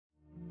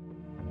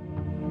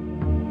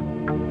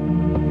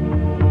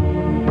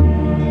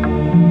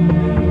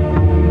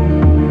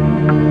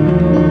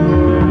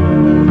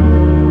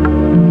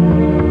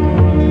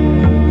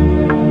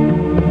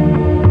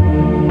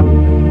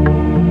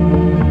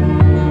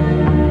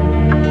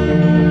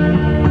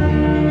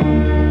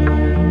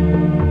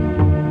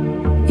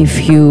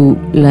If you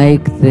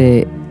like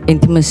the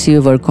intimacy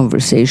of our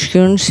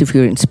conversations, if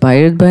you're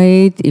inspired by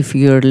it, if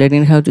you're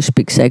learning how to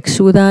speak sex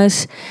with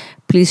us,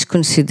 please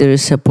consider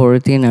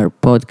supporting our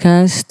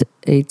podcast.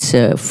 It's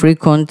free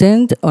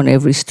content on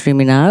every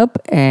streaming app,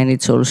 and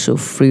it's also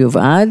free of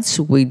ads.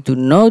 We do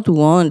not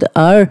want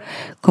our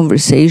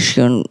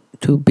conversation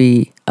to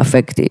be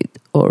affected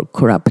or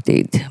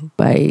corrupted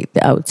by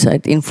the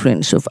outside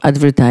influence of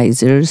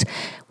advertisers.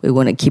 We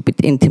want to keep it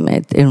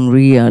intimate and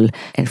real,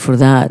 and for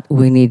that,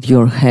 we need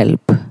your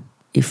help.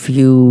 If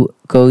you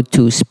go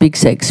to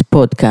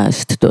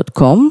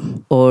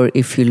speaksexpodcast.com, or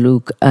if you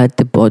look at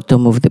the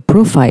bottom of the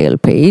profile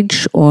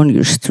page on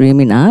your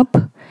streaming app,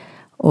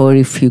 or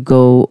if you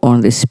go on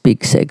the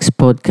Speak Sex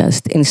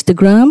Podcast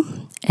Instagram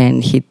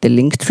and hit the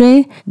link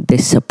tree, the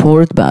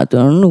support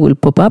button will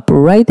pop up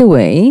right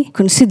away.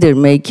 Consider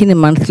making a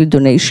monthly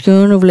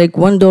donation of like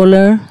 $1,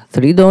 $3,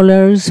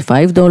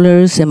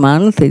 $5 a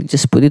month.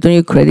 Just put it on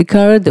your credit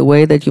card the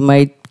way that you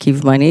might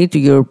give money to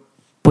your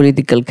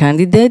political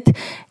candidate.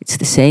 It's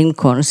the same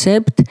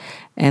concept,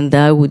 and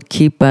that would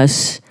keep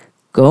us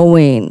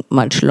going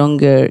much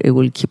longer. It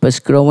will keep us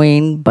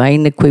growing,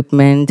 buying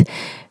equipment,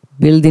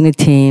 building a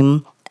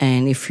team.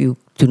 And if you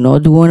do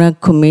not want to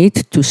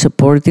commit to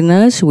supporting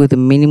us with a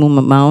minimum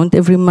amount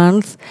every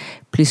month,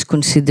 please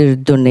consider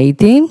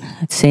donating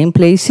at same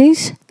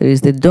places. There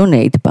is the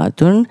donate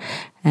button,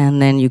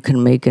 and then you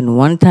can make a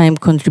one-time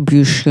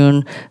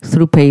contribution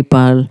through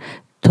PayPal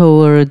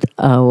toward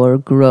our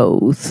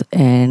growth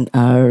and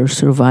our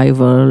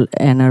survival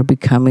and our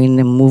becoming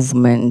a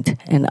movement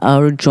and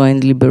our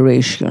joint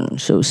liberation.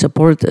 So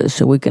support us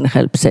so we can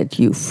help set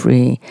you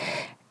free.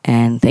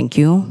 And thank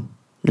you.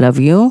 Love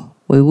you.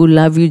 We will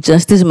love you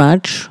just as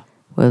much,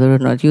 whether or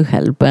not you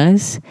help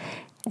us.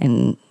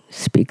 And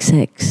Speak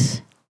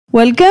Sex.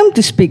 Welcome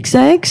to Speak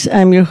Sex.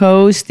 I'm your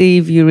host,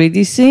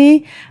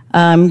 Eurydice.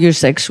 I'm your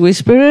sex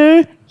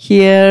whisperer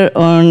here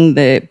on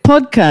the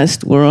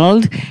podcast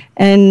world.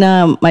 And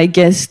my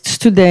guests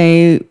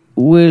today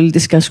will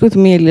discuss with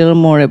me a little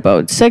more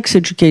about sex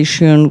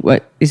education,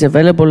 what is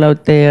available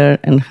out there,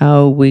 and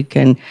how we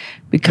can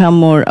become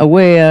more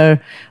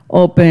aware,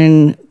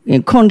 open,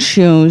 and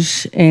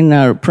conscious in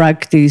our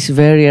practice,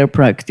 vary our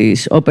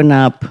practice, open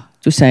up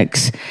to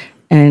sex,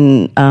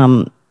 and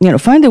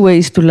find the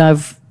ways to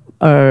love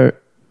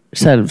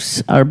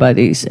ourselves, our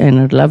bodies, and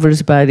our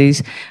lovers'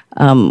 bodies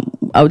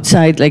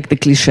outside, like the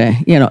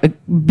cliche,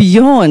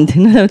 beyond,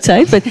 not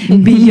outside, but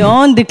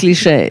beyond the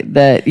cliche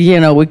that,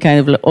 we kind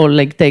of all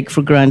like take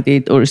for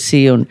granted or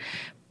see on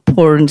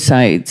porn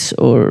sites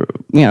or,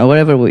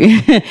 wherever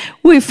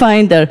we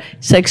find our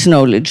sex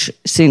knowledge,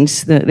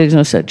 since there's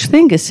no such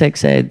thing as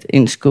sex ed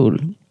in school,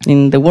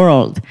 in the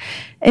world.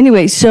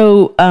 Anyway,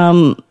 so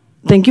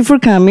thank you for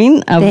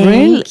coming,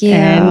 Avril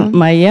and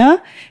Maya.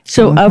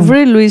 So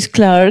Avril Louise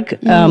Clark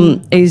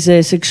is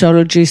a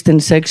sexologist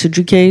and sex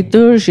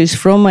educator. She's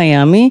from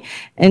Miami,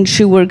 and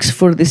she works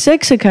for the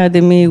Sex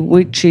Academy,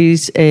 which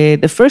is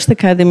the first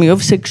academy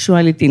of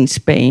sexuality in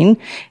Spain.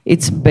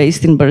 It's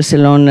based in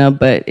Barcelona,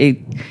 but it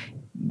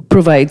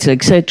provides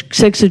like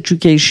sex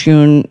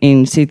education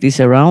in cities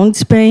around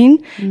Spain.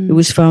 It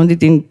was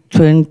founded in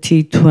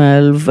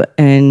 2012,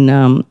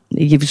 and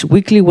it gives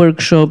weekly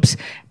workshops,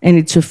 and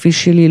it's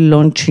officially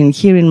launching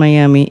here in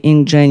Miami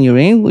in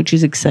January, which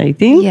is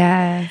exciting.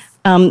 Yes.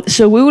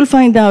 So we will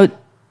find out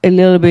a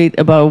little bit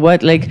about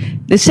what like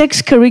the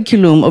sex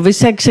curriculum of a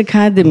sex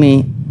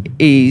academy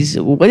is,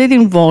 what it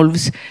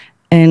involves,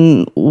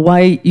 and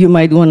why you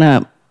might want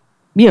to,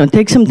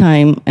 take some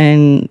time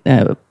and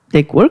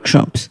take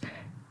workshops.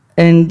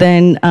 And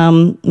then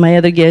my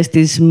other guest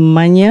is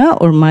Maya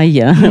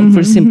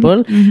for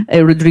simple,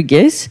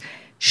 Rodriguez.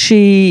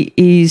 She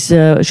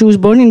was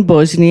born in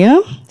Bosnia.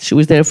 She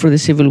was there for the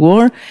Civil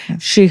War.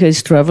 She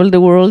has traveled the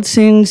world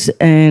since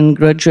and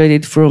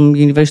graduated from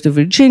University of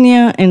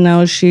Virginia. And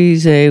now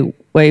she's a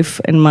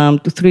wife and mom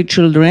to 3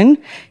 children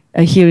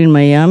here in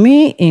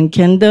Miami, in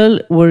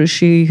Kendall, where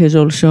she has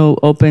also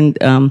opened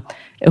a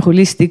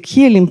holistic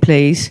healing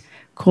place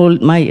called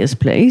Maya's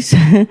Place,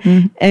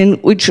 and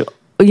which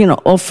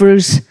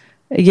offers,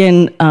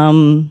 again,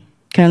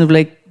 kind of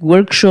like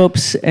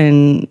workshops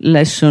and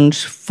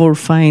lessons for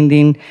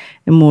finding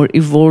a more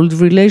evolved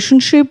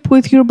relationship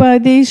with your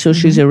body. So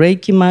she's a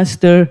Reiki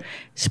master,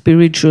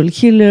 spiritual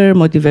healer,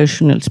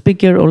 motivational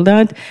speaker, all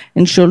that.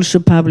 And she also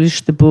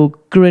published the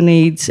book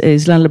Grenades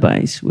as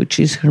Lullabies, which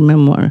is her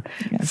memoir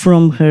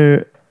from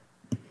her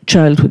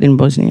childhood in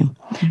Bosnia.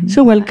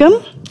 So welcome.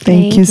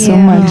 Thank you so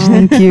much.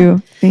 Thank you.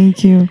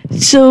 Thank you.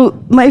 So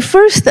my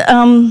first,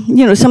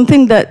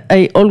 something that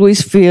I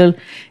always feel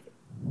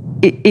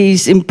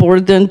is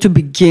important to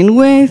begin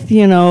with,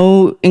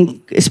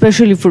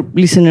 especially for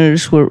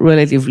listeners who are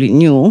relatively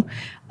new,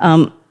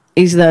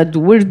 is that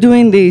we're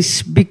doing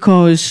this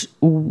because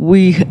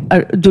we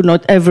do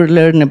not ever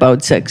learn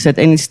about sex at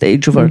any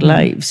stage of our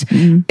lives,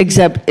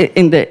 except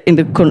in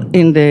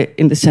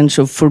the sense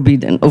of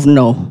forbidden, of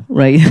no,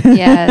 right?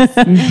 Yes.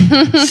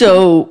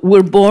 So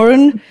we're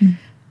born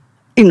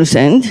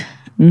innocent,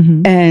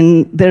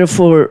 and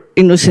therefore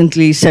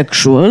innocently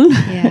sexual.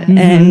 Yeah.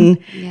 And,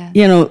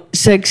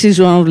 sex is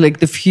one of like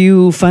the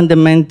few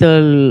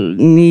fundamental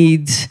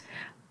needs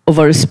of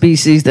our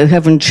species that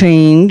haven't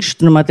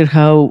changed, no matter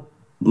how,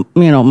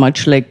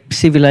 much like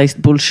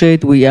civilized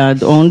bullshit we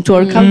add on to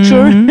our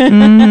culture.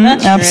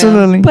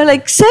 Absolutely. But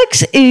like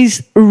sex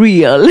is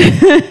real.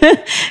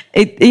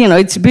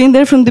 It's been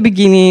there from the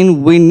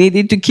beginning. We need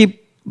it to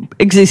keep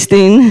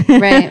existing.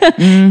 Right.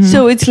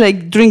 So it's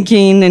like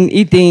drinking and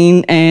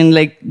eating and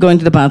like going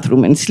to the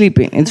bathroom and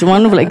sleeping. It's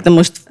one of like the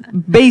most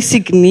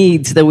basic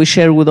needs that we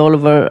share with all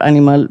of our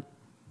animal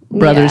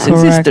brothers and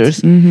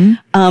sisters.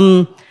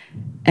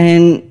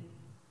 And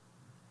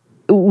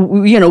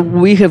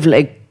we have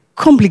like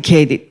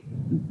complicated.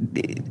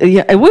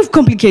 We've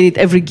complicated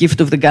every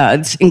gift of the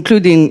gods,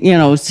 including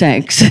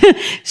sex.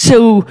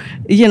 So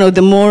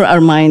the more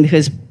our mind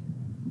has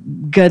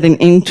gotten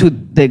into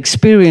the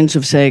experience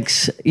of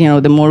sex,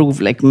 the more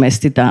we've like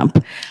messed it up.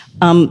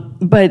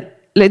 But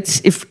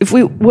if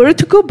we were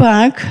to go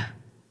back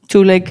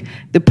to like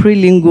the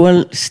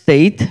prelingual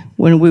state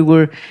when we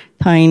were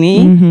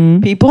tiny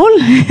people,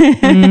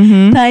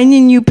 tiny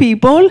new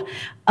people,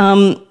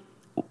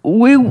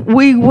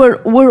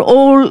 we're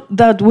all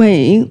that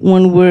way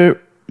when we're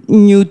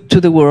new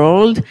to the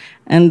world.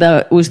 And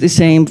that was the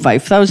same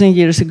 5,000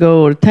 years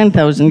ago, or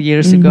 10,000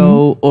 years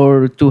ago,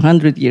 or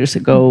 200 years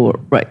ago,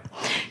 right?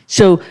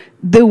 So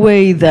the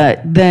way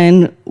that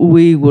then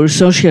we were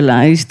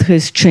socialized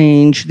has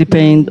changed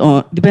depending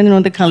on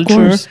the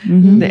culture,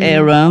 the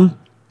era.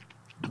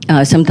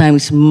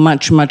 Sometimes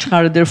much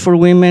harder for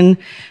women.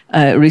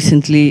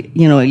 Recently,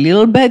 a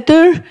little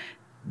better,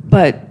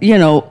 but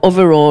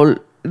overall,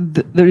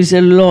 there is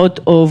a lot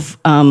of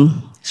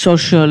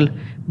social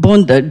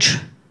bondage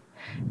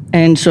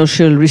and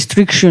social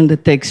restriction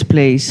that takes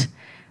place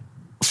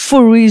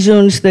for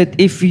reasons that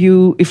if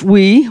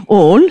we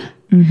all,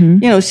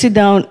 sit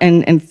down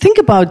and think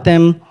about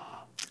them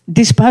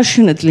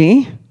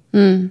dispassionately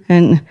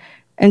and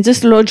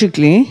just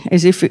logically,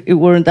 as if it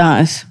weren't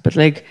us, but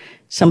like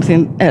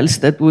something else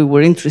that we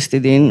were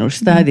interested in or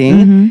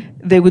studying,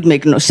 they would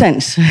make no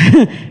sense.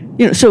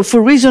 So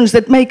for reasons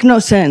that make no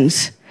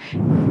sense,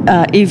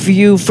 if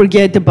you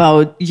forget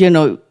about,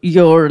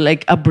 your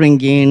like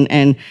upbringing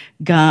and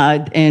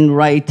God and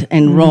right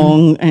and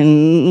wrong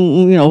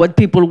and, what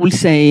people will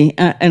say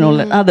and all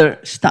that other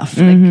stuff,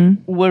 like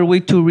were we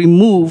to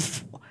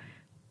remove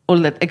all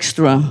that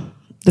extra.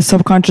 The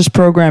subconscious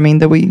programming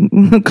that we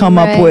come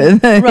up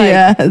with.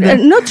 Right.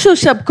 Not so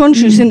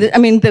subconscious.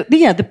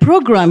 The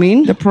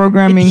programming. The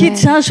programming. It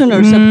hits us on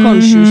our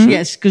subconscious,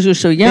 yes, because we're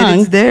so young.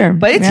 It's there.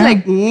 But it's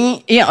like,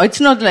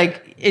 it's not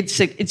like, it's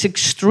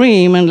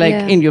extreme and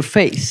like in your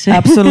face.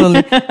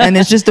 Absolutely. And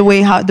it's just the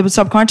way how the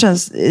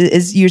subconscious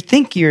is, you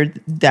think you're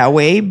that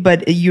way,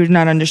 but you're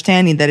not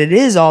understanding that it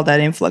is all that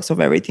influx of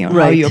everything on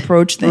how you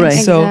approach things.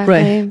 Right. So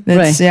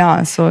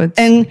Exactly. so it's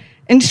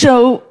and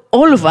so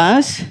all of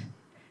us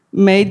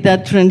made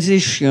that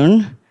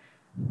transition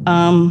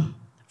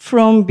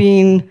from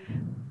being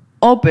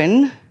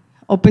open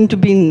to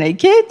being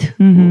naked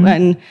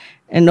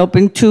and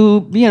open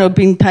to,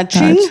 being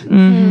touching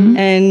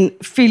and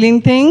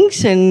feeling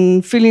things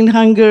and feeling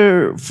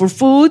hunger for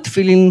food,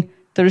 feeling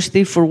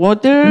thirsty for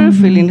water,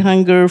 feeling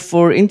hunger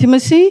for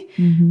intimacy,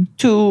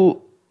 to,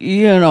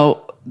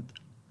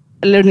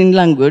 learning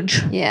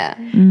language. Yeah.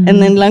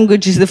 And then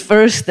language is the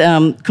first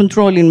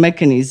controlling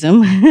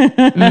mechanism.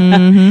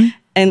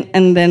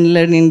 And then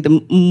learning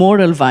the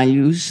moral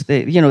values,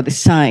 the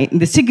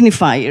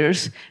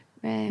signifiers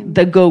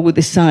that go with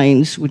the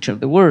signs, which are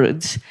the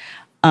words.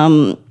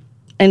 And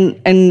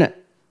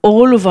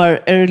all of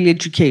our early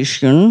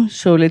education,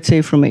 so let's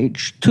say from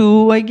age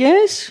 2, I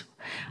guess,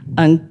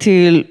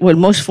 until,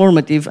 most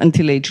formative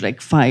until age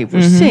like 5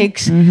 or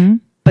 6,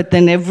 but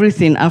then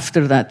everything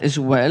after that as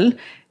well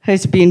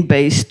has been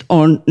based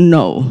on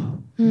no.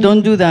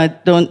 Don't do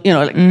that. Don't,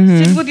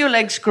 sit with your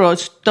legs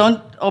crossed.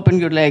 Don't open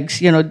your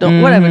legs.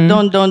 Don't, whatever.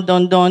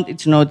 Don't.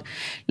 It's not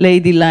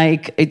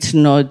ladylike. It's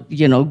not,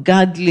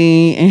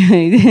 godly.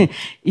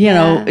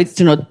 It's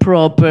not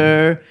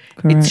proper.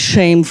 Correct. It's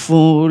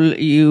shameful.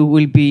 You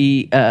will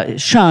be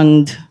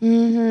shunned.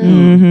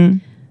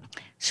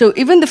 So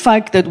even the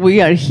fact that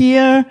we are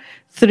here,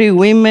 3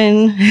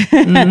 women.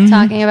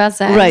 Talking about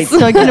sex. Right,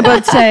 talking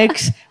about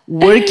sex.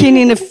 Working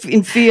in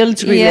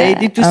fields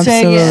related to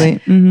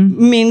sex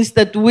means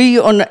that we,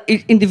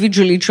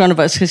 individually, each one of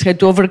us has had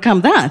to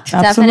overcome that.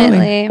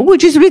 Definitely.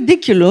 Which is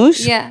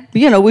ridiculous. Yeah.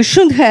 We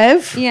shouldn't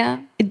have. Yeah.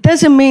 It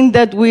doesn't mean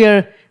that we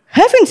are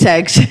having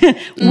sex.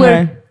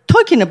 We're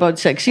talking about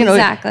sex.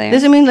 Exactly. It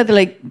doesn't mean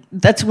that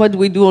that's what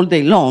we do all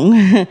day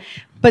long.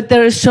 But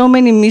there are so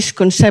many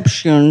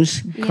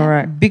misconceptions.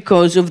 Correct.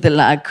 Because of the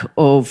lack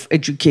of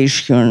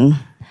education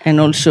and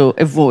also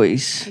a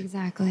voice.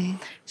 Exactly.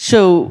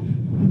 So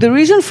the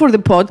reason for the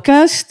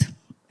podcast,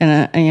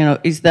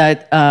 is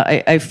that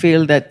I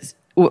feel that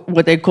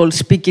what I call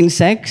speaking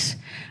sex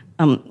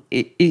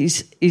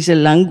is a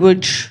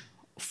language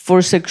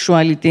for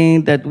sexuality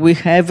that we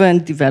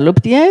haven't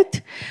developed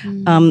yet,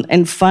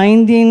 and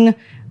finding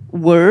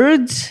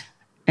words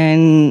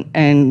and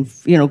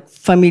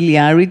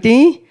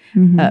familiarity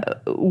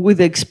with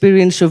the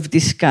experience of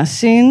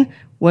discussing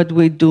what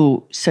we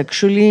do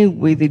sexually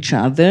with each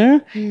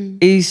other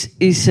is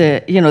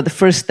the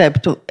first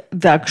step to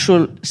the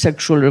actual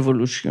sexual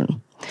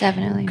revolution.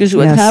 Definitely. Because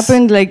what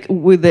happened, like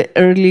with the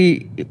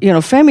early,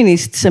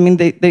 feminists, I mean,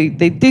 they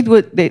did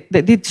what they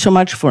did so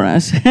much for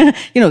us.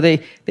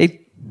 They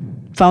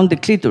found the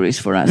clitoris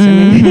for us. I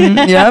mean,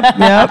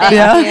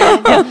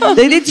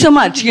 they did so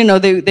much.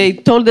 They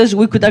told us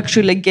we could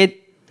actually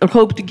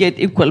hope to get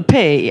equal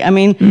pay. I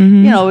mean,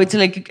 it's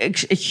like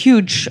a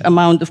huge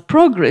amount of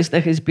progress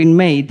that has been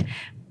made.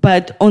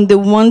 But on the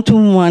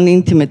one-to-one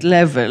intimate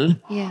level,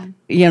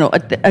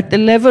 at the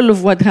level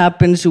of what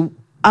happens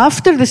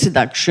after the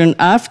seduction,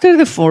 after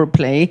the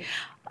foreplay,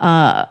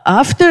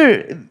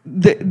 after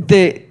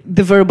the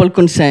verbal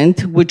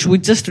consent, which we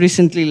just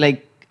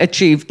recently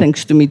achieved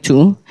thanks to Me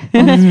Too.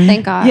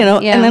 Thank God.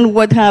 And then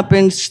what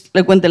happens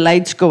when the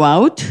lights go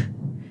out?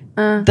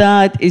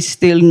 That is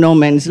still no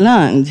man's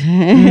land.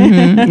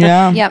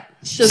 Yeah. Yep.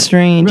 So,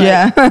 strange.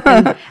 Right.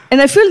 Yeah.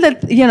 And I feel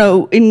that,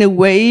 in a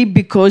way,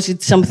 because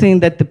it's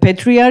something that the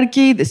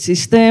patriarchy, the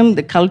system,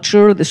 the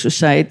culture, the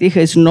society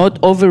has not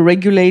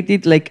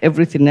over-regulated like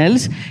everything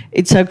else,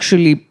 it's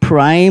actually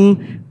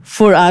prime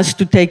for us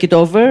to take it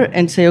over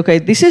and say, okay,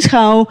 this is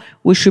how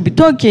we should be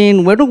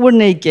talking when we're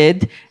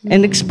naked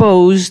and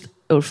exposed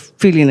or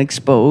feeling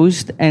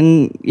exposed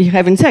and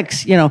having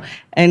sex,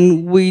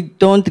 and we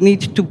don't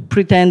need to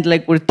pretend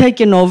like we're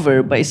taken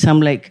over by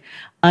some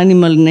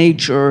animal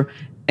nature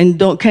and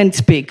can't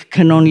speak,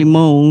 can only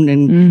moan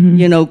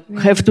and,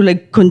 have to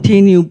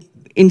continue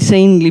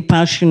insanely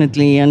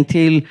passionately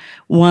until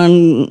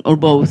one or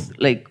both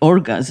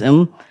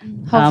orgasm.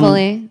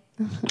 Hopefully.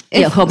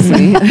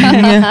 Hopefully.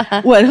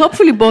 Well,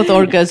 hopefully both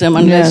orgasm,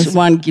 unless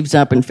one gives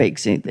up and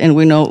fakes it. And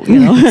we know,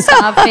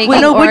 Stop faking we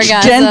know which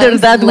orgasms, gender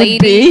that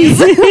ladies.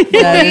 would be.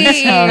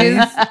 Please.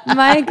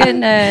 My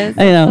goodness.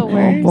 I know. The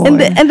worst. Oh,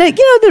 and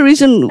the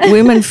reason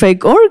women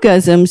fake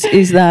orgasms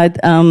is that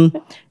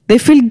they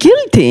feel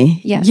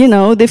guilty. Yes.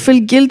 They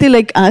feel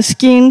guilty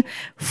asking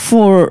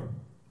for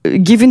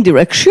giving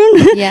direction.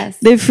 Yes.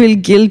 They feel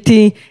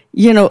guilty,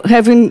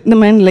 having the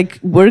man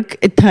work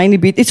a tiny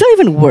bit. It's not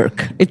even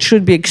work. It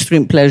should be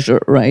extreme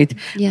pleasure, right?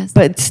 Yes.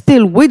 But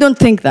still, we don't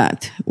think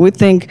that. We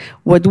think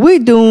what we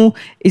do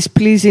is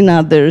pleasing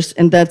others,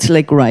 and that's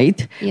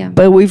right. Yeah.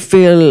 But we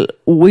feel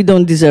we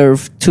don't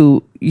deserve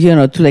to,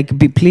 to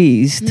be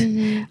pleased.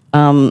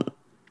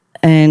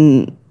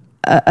 And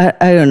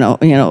I don't know,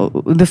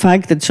 the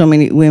fact that so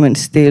many women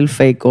still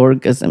fake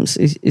orgasms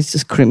is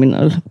just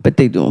criminal, but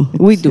they do.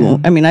 We do.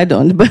 I mean, I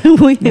don't, but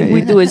we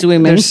do as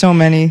women. There's so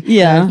many.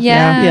 Yeah.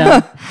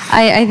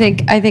 I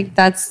think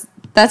that's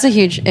a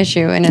huge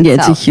issue in itself. Yeah,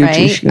 it's a huge right?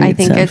 issue in I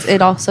think itself.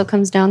 it also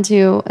comes down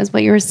to, as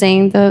what you were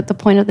saying, the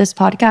point of this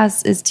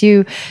podcast is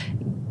to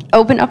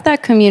open up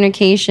that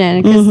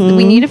communication, because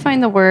we need to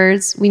find the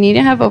words. We need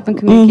to have open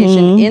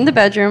communication in the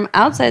bedroom,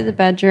 outside the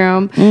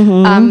bedroom,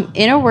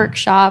 in a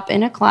workshop,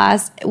 in a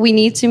class. We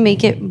need to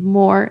make it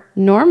more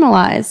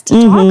normalized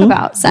to talk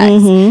about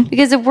sex.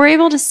 Because if we're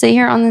able to sit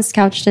here on this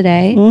couch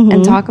today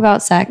and talk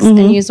about sex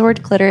and use the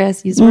word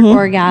clitoris, use the word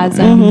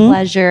orgasm,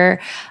 pleasure,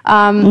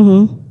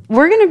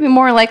 we're going to be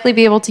more likely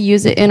be able to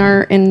use it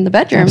in the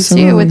bedroom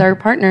too with our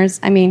partners.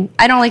 I mean,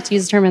 I don't like to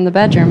use the term in the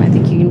bedroom. I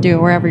think you can do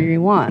it wherever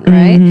you want,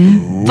 right?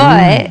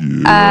 But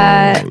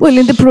well,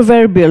 in the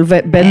proverbial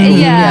bedroom,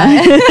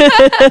 on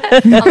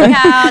the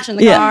couch, in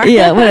the car,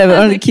 whatever,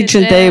 on the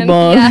kitchen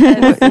table,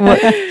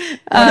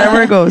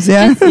 whatever it goes,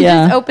 It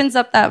just opens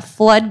up that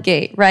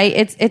floodgate, right?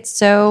 It's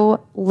so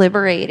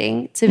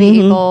liberating to be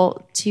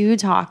able to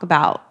talk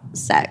about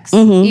sex,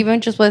 even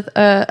just with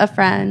a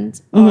friend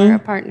or a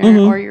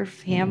partner or your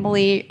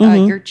family,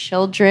 your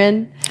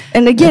children.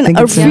 And again,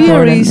 our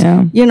fear is,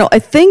 I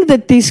think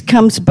that this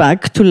comes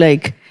back to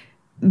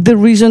the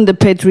reason the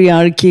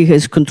patriarchy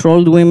has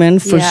controlled women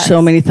for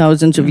so many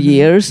thousands of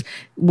years,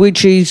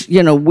 which is,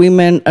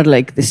 women are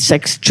the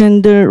sex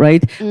gender,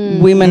 right?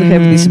 Women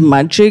have this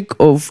magic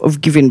of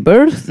giving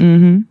birth,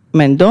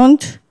 men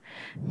don't.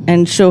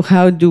 And so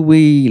how do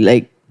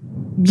we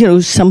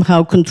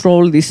somehow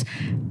control this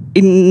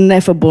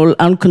ineffable,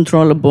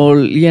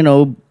 uncontrollable,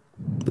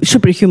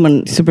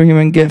 superhuman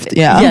gift.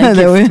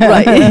 Gift,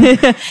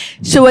 right.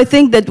 So I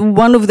think that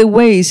one of the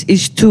ways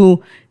is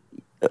to,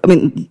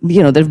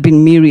 there have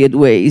been myriad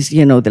ways,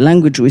 the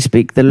language we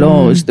speak, the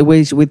laws, the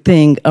ways we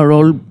think are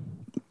all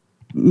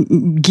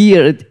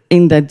geared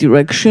in that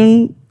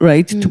direction,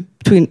 right? To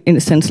in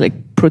a sense,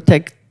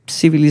 protect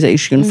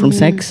civilization from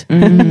sex.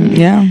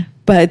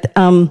 But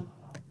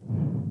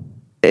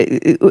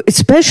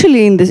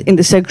especially in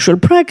the sexual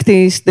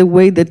practice, the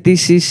way that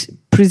this is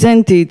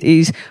presented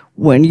is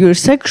when you're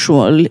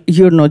sexual,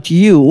 you're not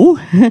you.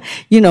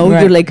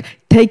 You're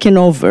taken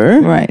over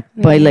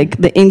by like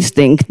the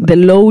instinct, the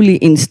lowly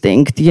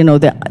instinct,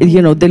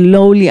 the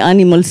lowly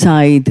animal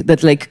side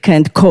that like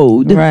can't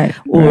code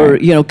or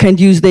can't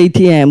use the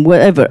ATM,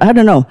 whatever. I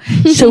don't know.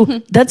 So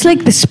that's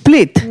like the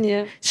split.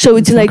 Yeah. So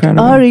it's like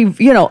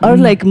our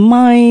like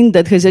mind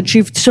that has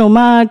achieved so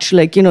much,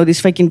 like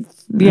this fucking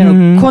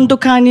Condo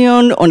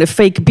Canyon on a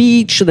fake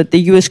beach that the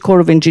U.S. Corps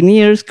of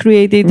Engineers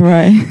created.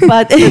 Right.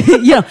 But,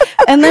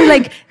 and then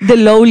like the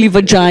lowly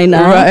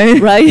vagina,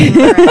 right?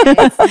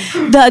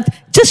 That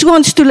just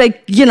wants to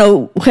like,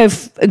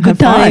 have a good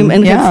time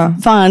and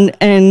have fun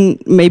and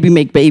maybe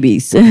make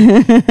babies.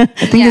 I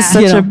think it's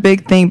such a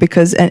big thing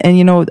because, and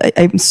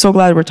I'm so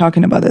glad we're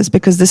talking about this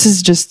because this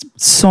is just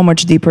so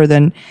much deeper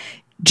than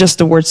just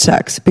the word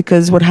sex.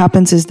 Because what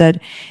happens is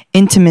that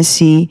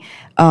intimacy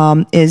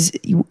is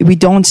we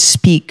don't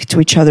speak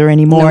to each other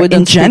anymore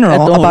in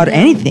general about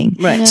anything.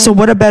 Right. So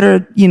what a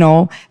better,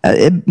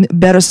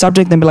 better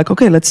subject than be like,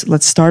 okay,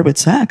 let's start with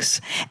sex.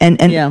 And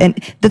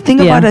the thing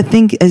about it, I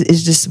think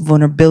is this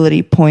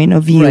vulnerability point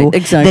of view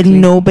that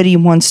nobody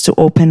wants to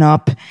open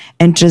up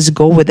and just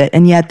go with it.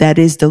 And yet that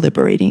is the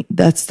liberating.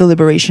 That's the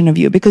liberation of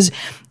you because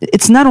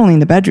it's not only in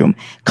the bedroom.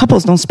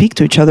 Couples don't speak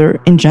to each other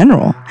in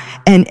general.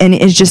 And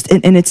it's just,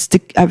 and it's,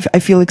 I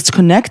feel it's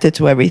connected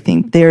to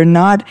everything. They're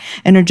not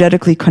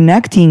energetically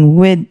connecting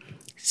with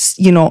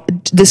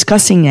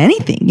discussing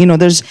anything.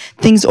 There's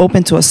things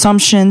open to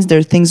assumptions. There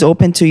are things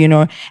open to,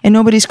 and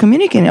nobody's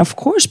communicating. Of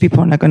course, people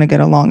are not going to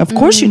get along. Of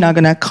course, you're not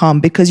going to come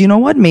because you know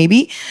what?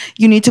 Maybe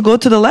you need to go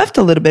to the left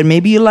a little bit.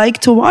 Maybe you like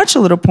to watch a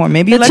little porn.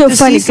 Maybe you That's like so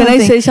to funny. see something.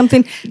 Can I say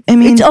something? I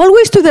mean, it's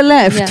always to the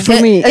left for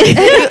me.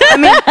 I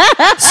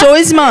mean, so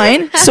is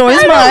mine.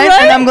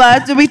 And I'm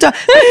glad to be to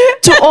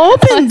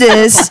open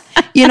this.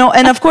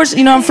 And of course,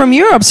 I'm from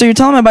Europe, so you're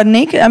telling me about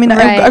naked. I mean,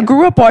 I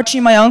grew up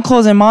watching my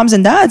uncles and moms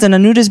and dads on a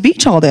nudist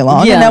beach all day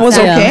long, and that was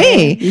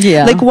okay.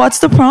 Yeah. Like, what's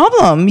the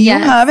problem? You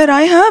have it,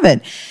 I have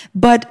it.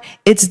 But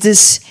it's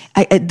this,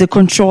 the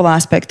control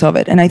aspect of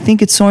it. And I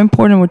think it's so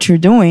important what you're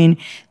doing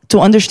to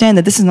understand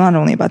that this is not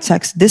only about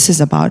sex. This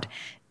is about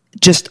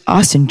just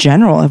us in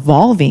general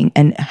evolving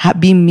and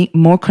being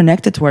more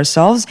connected to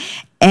ourselves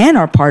and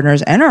our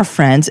partners and our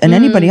friends and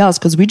anybody else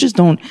because we just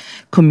don't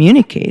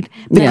communicate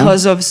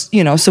because of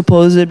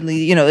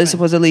supposedly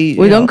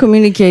we don't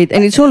communicate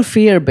and it's all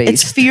fear-based.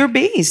 It's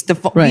fear-based,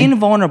 being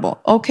vulnerable.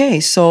 Okay,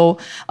 so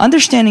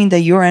understanding that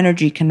your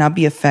energy cannot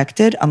be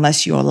affected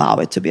unless you allow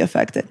it to be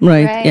affected.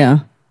 Right. Yeah.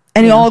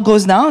 And it all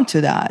goes down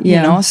to that,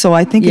 So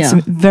I think it's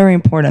very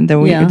important that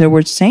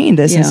we're saying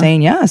this and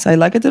saying, yes, I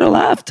like it to the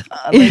left.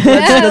 Like,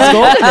 let's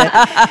go with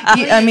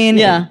it. I mean,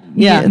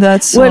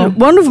 that's...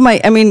 one of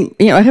my,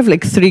 I have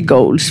like 3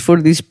 goals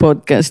for this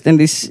podcast and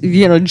this,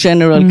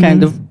 general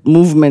kind of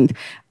movement.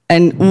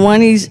 And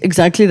one is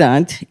exactly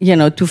that,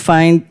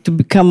 to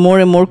become more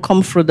and more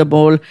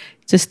comfortable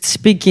just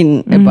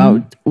speaking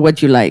about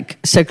what you like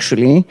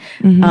sexually.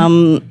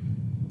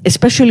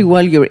 Especially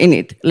while you're in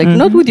it, like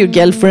not with your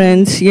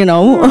girlfriends,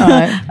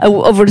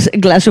 over a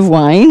glass of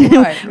wine,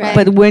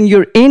 but when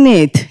you're in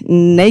it,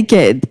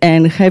 naked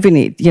and having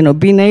it,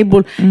 being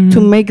able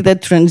to make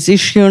that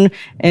transition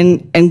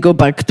and go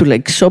back to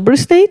like sober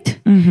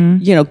state,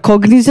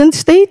 cognizant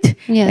state,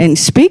 and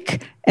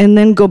speak, and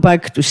then go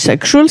back to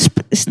sexual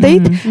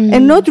state,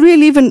 and not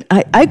really even,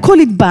 I call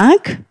it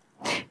back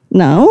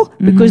now,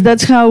 because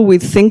that's how we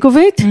think of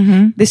it.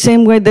 The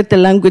same way that the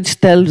language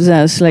tells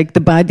us, like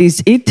the body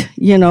is it,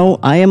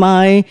 I am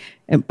I,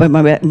 but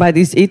my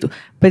body is it.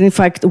 But in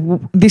fact,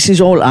 this is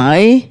all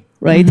I,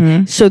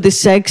 right? So the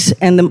sex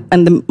and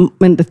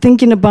the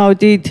thinking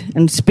about it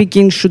and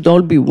speaking should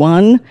all be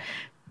one.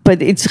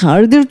 But it's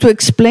harder to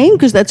explain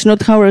because that's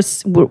not how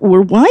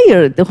we're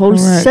wired. The whole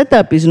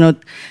setup is not.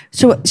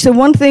 So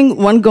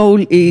one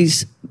goal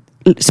is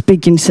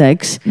speaking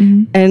sex,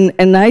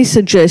 and I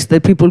suggest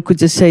that people could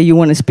just say, you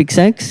want to speak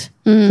sex?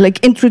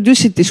 Like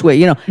introduce it this way,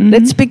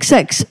 let's speak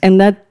sex,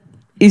 and that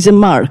is a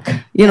mark,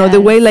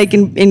 the way like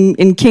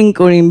in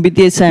kink or in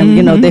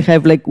BDSM, they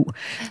have like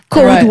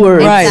code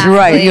words.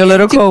 Right, your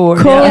little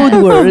code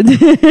word.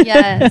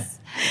 Yes.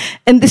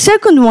 And the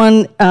second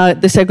one,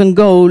 the second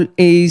goal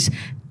is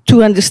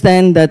to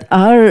understand that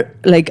our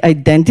like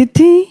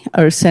identity,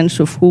 our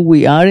sense of who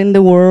we are in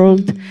the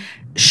world,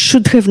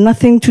 should have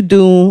nothing to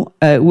do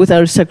with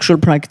our sexual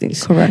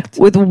practice. Correct.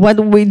 With what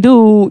we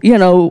do,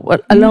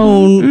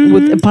 alone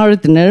with a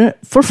partner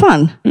for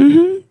fun.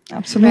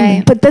 Absolutely.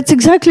 Right. But that's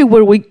exactly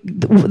where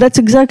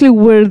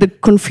the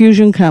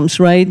confusion comes,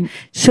 right?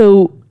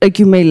 So, like,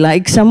 you may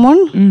like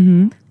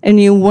someone, and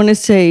you want to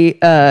say,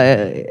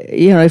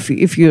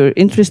 if you're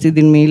interested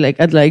in me, like,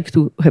 I'd like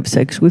to have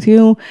sex with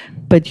you,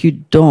 but you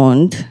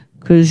don't,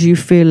 because you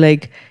feel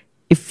like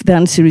if the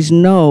answer is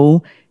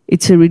no,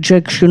 it's a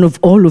rejection of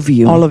all of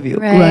you. All of you.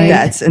 Right.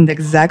 That's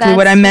exactly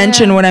what I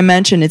mentioned. What I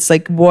mentioned, it's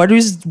like, what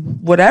does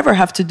whatever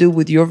have to do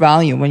with your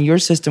value, when your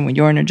system, when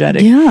you're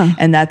energetic? Yeah.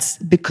 And that's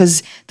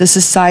because the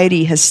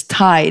society has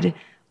tied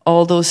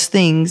all those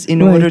things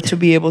in order to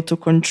be able to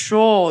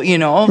control,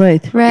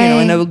 right.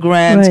 in a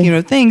grand scheme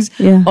of things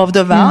of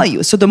the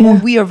value. So the more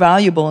we are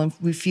valuable and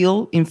we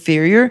feel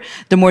inferior,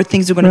 the more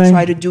things we're going to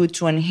try to do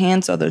to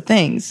enhance other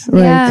things.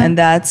 Right. Yeah. And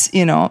that's,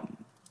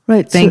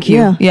 Right. Thank you.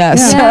 Yeah.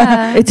 Yes.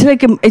 Yeah. It's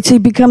like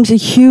it becomes a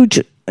huge,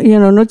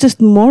 not just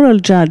moral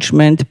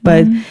judgment,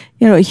 but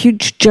a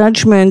huge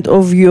judgment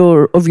of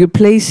your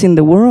place in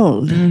the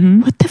world.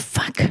 What the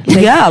fuck?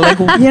 Like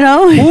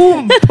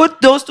who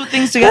put those two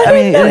things together? I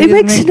mean, it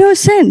makes no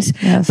sense.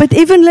 Yes. But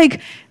even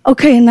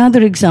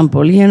another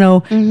example.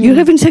 You're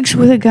having sex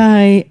with a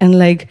guy, and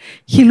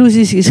he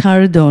loses his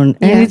hard-on,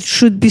 and it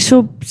should be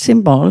so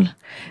simple.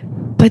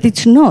 But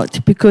it's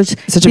not, because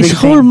this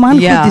whole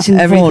manhood is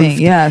involved. Everything.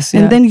 Yes,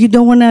 and then you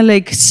don't want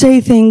to say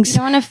things.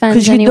 You don't want to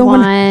offend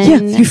anyone.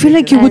 You feel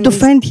like you would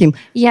offend him.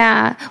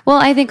 Yeah. Well,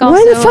 I think also.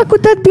 Why the fuck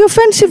would that be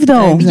offensive,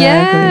 though? Exactly.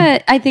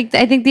 Yeah, I think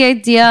the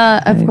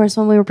idea, of course,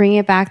 when we were bringing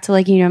it back to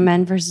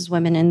men versus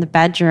women in the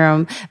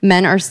bedroom,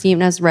 men are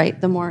seen as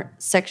the more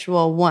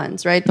sexual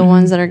ones, right? The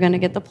ones that are going to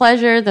get the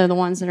pleasure, they're the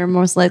ones that are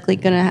most likely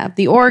going to have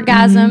the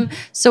orgasm.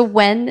 So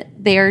when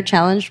they are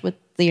challenged with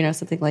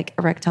something like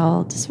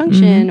erectile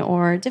dysfunction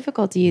or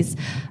difficulties,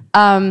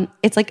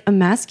 it's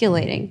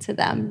emasculating to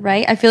them,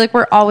 right? I feel like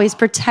we're always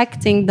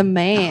protecting the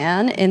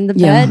man in the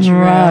bedroom.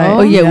 Right.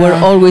 Oh yeah, we're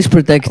always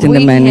protecting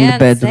the man in the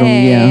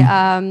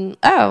bedroom.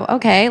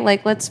 Okay,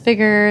 let's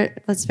figure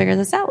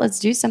this out. Let's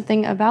do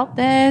something about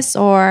this,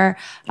 or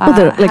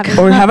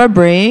have a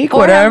break,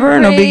 whatever.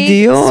 No big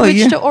deal.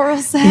 Switch to oral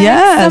sex.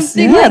 Yes.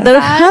 There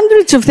are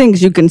hundreds of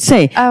things you can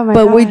say,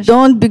 but we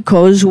don't,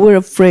 because we're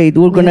afraid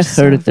we're going to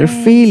hurt their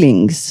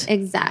feelings.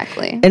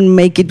 Exactly. And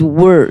make it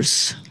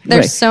worse.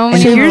 There's so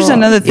many. And here's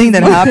another thing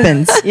that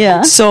happens.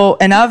 So,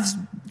 and I've,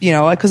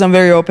 because I'm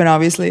very open,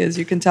 obviously, as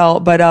you can tell,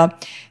 but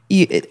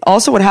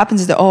also what happens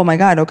is that, oh my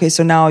God, okay,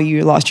 so now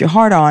you lost your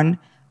heart on.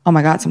 Oh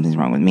my God, something's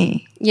wrong with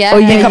me. Yeah.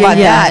 Think about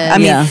that. I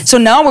mean, so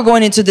now we're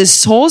going into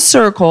this whole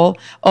circle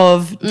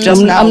of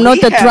just I'm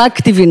not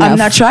attractive enough. I'm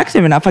not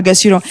attractive enough. I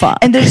guess you don't.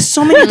 And there's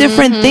so many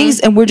different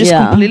things, and we're just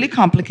completely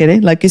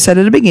complicated. Like you said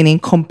at the beginning,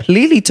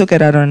 completely took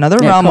it out of another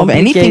realm of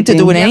anything to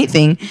do with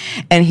anything.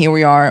 And here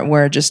we are,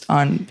 we're just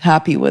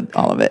unhappy with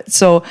all of it.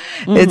 So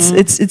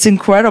it's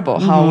incredible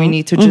how we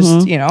need to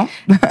just,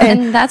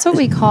 And that's what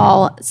we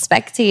call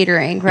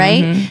spectatoring,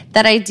 right?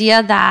 That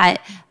idea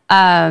that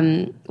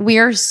we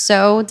are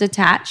so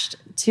detached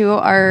to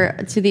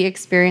the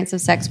experience of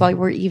sex while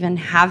we're even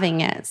having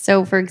it.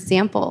 So, for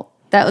example,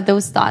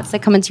 those thoughts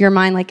that come into your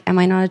mind, am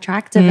I not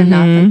attractive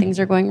enough, and things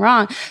are going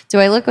wrong? Do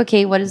I look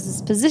okay? What is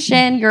this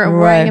position? You're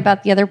worrying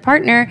about the other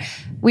partner.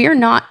 We are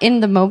not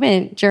in the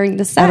moment during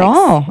the sex at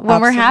all. When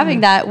we're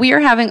having that, we are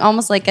having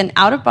almost like an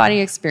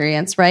out-of-body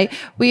experience, right?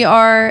 We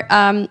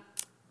are.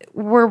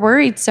 We're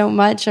worried so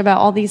much about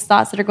all these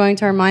thoughts that are going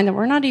to our mind that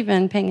we're not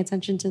even paying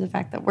attention to the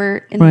fact that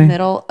we're in the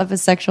middle of a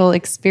sexual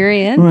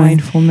experience.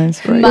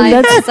 Mindfulness, right?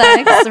 Mindful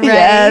sex, right?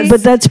 Yes.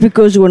 But that's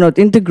because we're not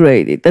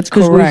integrated. That's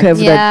because we have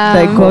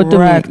that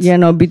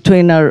dichotomy,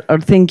 between our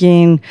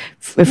thinking,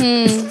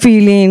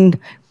 feeling,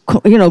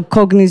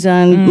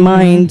 cognizant,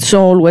 mind,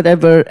 soul,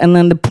 whatever, and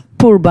then the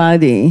poor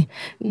body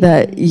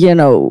that,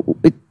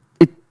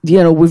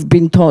 we've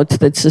been taught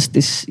that's just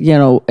this,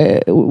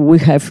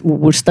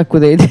 we're stuck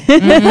with it.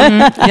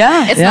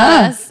 It's not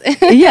us.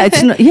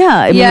 It's not,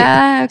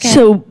 okay.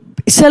 So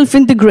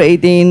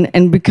self-integrating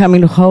and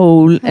becoming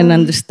whole and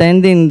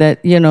understanding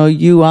that,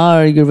 you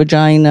are your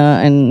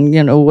vagina and,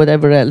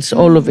 whatever else,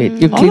 all of it,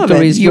 your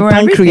clitoris, your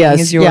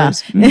pancreas. Is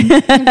yours.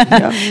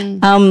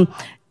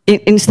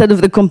 Instead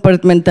of the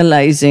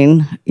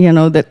compartmentalizing,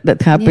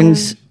 that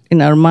happens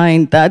in our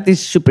mind, that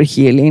is super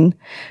healing.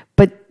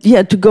 But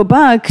to go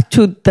back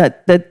to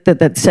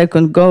that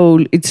second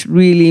goal, it's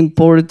really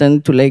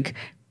important to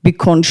be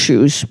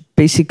conscious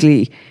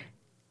basically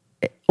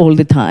all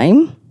the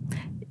time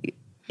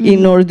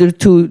in order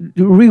to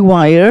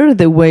rewire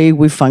the way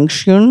we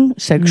function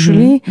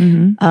sexually.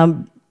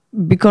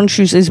 Be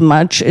conscious as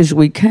much as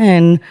we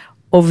can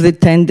of the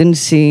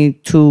tendency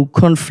to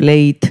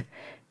conflate,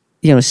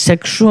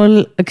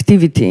 sexual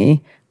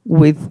activity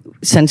with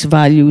sense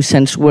value,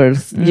 sense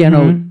worth,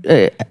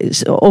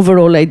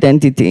 overall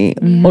identity,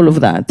 all of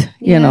that,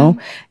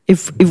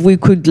 if we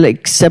could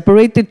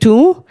separate the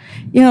two,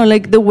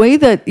 the way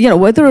that,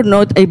 whether or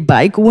not I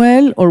bike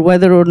well, or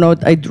whether or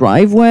not I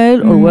drive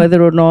well, or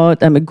whether or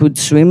not I'm a good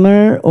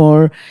swimmer,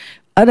 or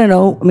I don't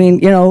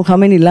know, how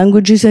many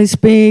languages I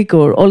speak,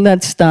 or all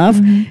that stuff,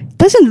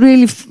 doesn't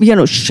really,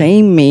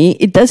 shame me.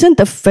 It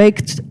doesn't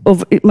affect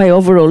my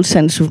overall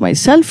sense of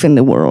myself in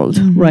the world,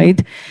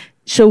 right?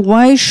 So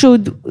why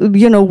should,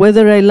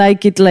 whether I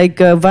like it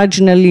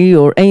vaginally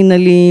or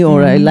anally,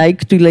 or I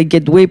like to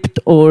get whipped,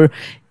 or,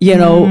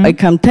 I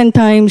come 10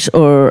 times,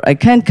 or I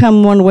can't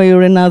come one way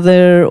or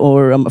another,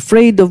 or I'm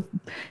afraid of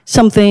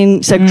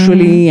something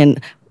sexually. And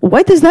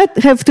why does that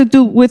have to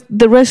do with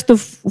the rest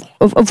of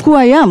who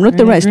I am? Not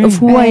the rest of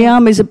who I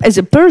am as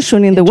a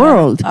person in the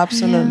world.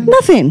 Absolutely.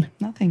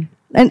 Nothing.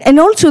 And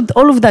also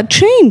all of that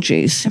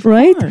changes,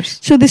 right? Course.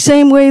 So the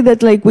same way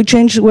that we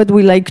change what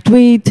we like to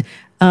eat,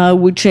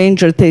 We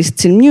change our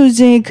tastes in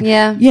music.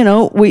 Yeah.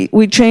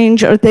 We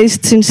change our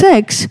tastes in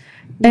sex.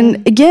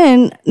 And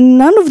again,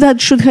 none of that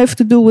should have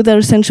to do with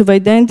our sense of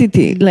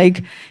identity.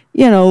 Like,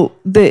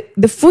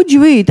 the food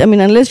you eat, I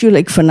mean, unless you're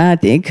like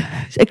fanatic,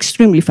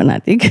 extremely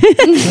fanatic,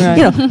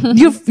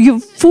 your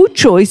food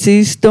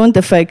choices don't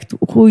affect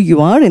who you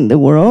are in the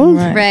world.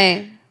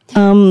 Right.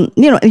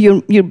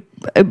 Your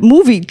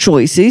movie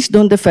choices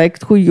don't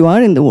affect who you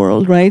are in the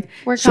world, right?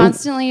 We're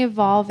constantly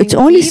evolving. It's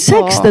only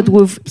sex that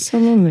we've,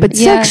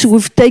 sex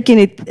we've taken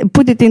it,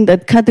 put it in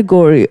that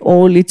category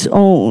all its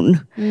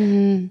own,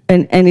 and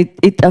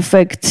it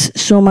affects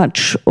so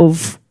much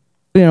of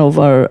of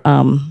our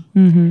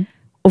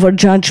of our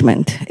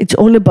judgment. It's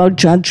all about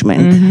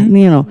judgment,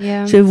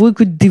 So if we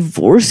could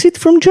divorce it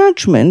from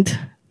judgment,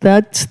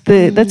 that's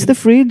the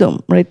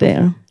freedom right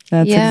there.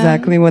 That's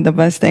exactly what the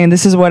best thing. And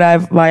this is why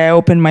I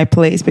opened my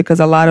place, because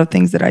a lot of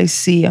things that I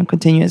see on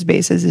continuous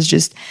basis is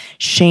just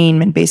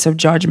shame and base of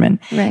judgment.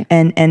 Right.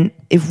 And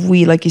if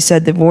we, like you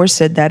said, divorce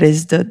it, that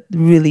is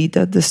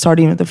the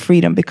starting of the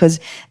freedom, because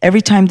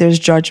every time there's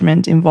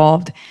judgment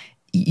involved,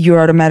 you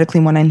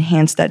automatically want to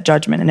enhance that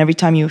judgment. And every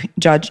time you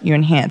judge, you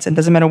enhance. And it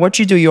doesn't matter what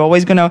you do, you're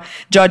always going to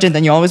judge it,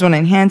 and you always want to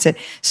enhance it.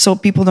 So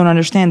people don't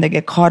understand. They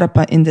get caught up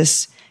in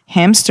this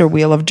hamster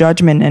wheel of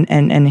judgment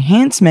and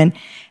enhancement,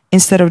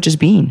 instead of just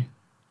being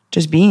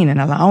and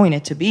allowing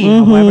it to be,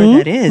 however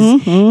that is,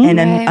 and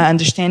then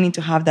understanding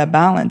to have that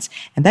balance.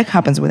 And that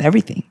happens with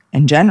everything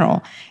in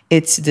general.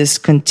 It's this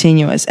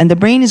continuous, and the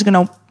brain is going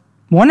to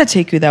want to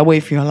take you that way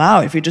if you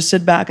allow it. If you just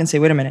sit back and say,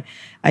 wait a minute,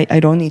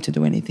 I don't need to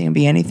do anything and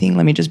be anything.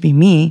 Let me just be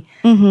me.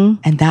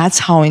 And that's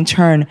how, in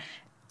turn,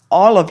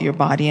 all of your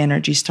body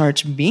energy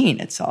starts being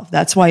itself.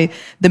 That's why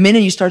the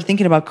minute you start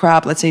thinking about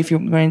crap, let's say if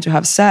you're going to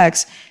have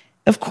sex,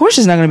 of course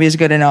it's not going to be as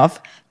good enough.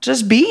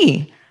 Just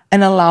be.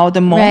 And allow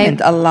the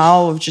moment,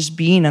 allow just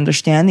being,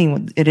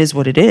 understanding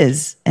what it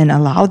is, and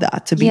allow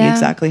that to be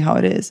exactly how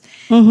it is,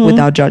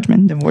 without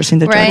judgment, divorcing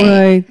the judgment.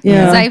 Right,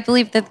 yeah. Because I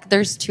believe that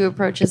there's two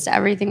approaches to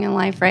everything in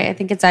life, right? I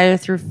think it's either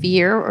through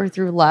fear or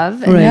through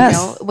love. And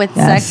with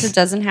sex, it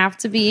doesn't have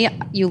to be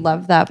you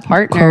love that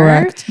partner.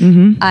 Correct.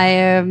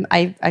 I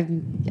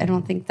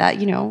don't think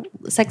that,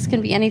 sex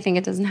can be anything.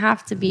 It doesn't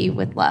have to be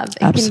with love.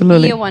 It can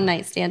be a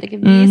one-night stand. It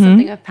can be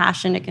something of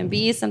passion. It can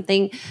be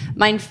something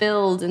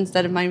mind-filled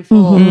instead of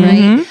mindful.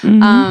 Right.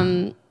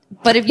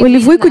 But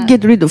if we could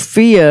get rid of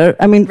fear,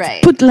 I mean,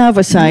 put love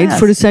aside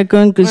for a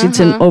second, because it's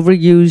an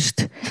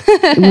overused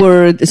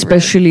word,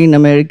 especially in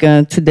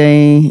America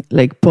today,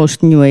 like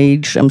post New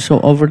Age. I'm so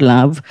over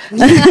love.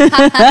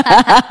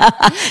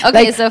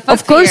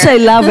 Of course, I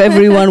love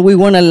everyone. We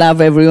want to love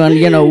everyone.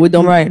 We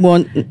don't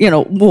want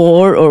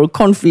war or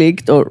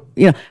conflict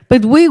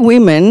But we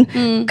women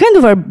kind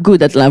of are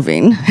good at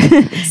loving.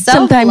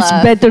 Sometimes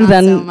better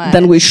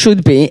than we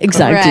should be.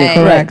 Exactly. Right.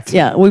 Correct.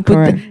 Yeah, we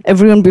put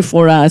everyone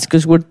before us,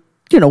 because we're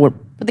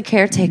the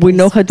caretakers. We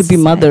know how to be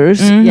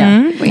mothers.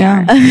 We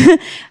are.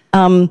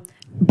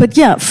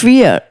 But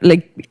fear,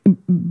 like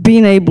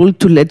being able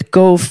to let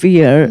go of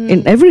fear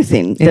in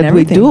everything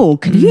we do.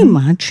 Can you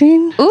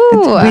imagine?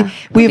 Ooh,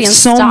 we have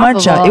so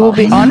much. It will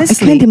be,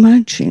 honestly. I can't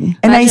imagine.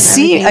 And I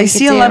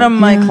see a lot of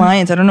my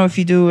clients. I don't know if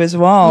you do as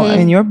well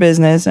in your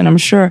business, and I'm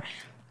sure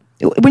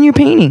when you're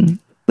painting,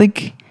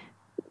 like.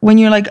 When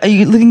you're like, are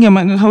you looking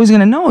at how is he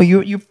gonna know?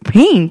 You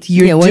paint.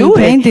 When you're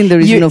painting, there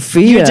is no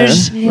fear.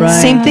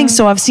 Same thing.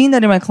 So I've seen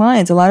that in my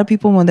clients. A lot of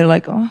people, when they're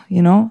like,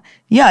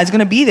 it's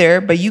gonna be there,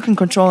 but you can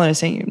control it and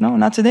say, no,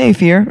 not today,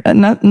 fear.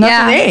 Not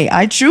today.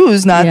 I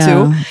choose not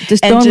to.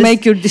 Just don't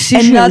make your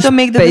decisions. And not to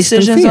make the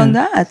decisions on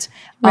that.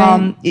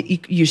 Right.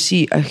 You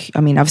see,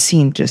 I've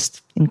seen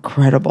just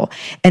incredible.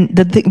 And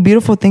the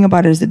beautiful thing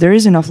about it is that there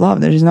is enough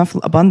love. There's enough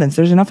abundance.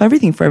 There's enough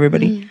everything for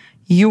everybody.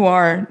 You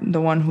are the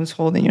one who's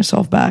holding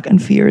yourself back,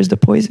 and fear is the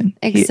poison.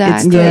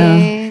 Exactly.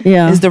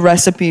 Is the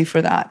recipe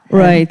for that.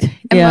 Right.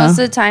 And most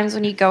of the times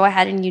when you go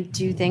ahead and you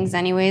do things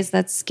anyways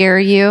that scare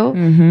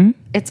you,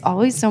 it's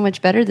always so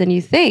much better than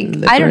you think.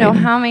 Liberating. I don't know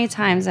how many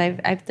times I've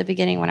at the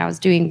beginning when I was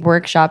doing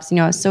workshops,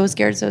 I was so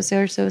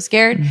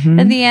scared.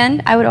 At the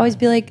end, I would always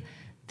be like,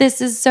 this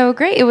is so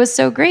great. It was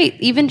so great.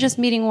 Even just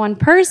meeting one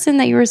person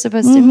that you were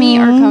supposed to meet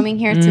or coming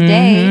here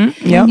today,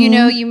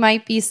 you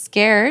might be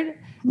scared.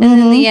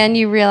 And in the end,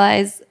 you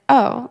realize,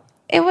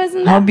 it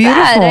wasn't that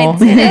bad. I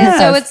did it.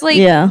 So it's like,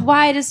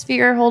 why does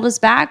fear hold us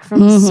back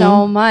from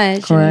so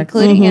much,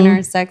 including in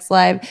our sex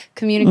life,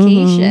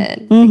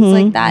 communication, things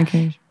like that?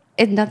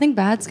 Nothing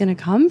bad's going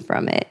to come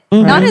from it.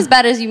 Not as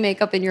bad as you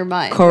make up in your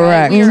mind.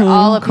 Correct. Right? We are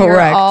all up here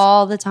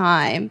all the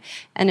time.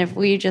 And if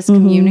we just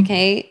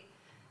communicate,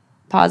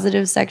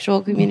 positive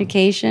sexual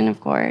communication, of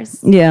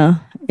course. Yeah.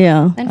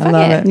 And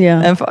fuck it.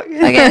 Yeah. And fuck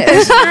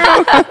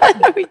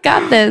it. We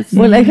got this.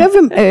 Well, I have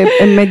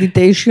a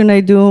meditation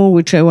I do,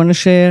 which I want to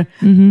share.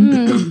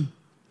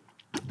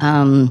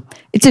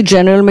 It's a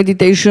general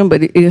meditation,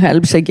 but it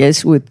helps, I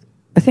guess, I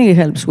think it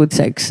helps with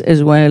sex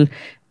as well.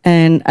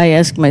 And I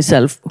ask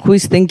myself, who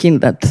is thinking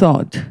that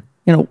thought?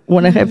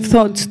 When I have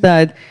thoughts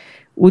that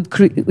would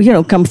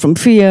come from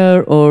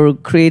fear or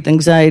create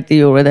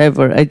anxiety or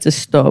whatever, I just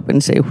stop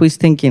and say, who is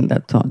thinking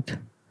that thought?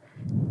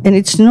 And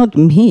it's not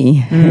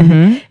me.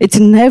 It's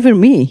never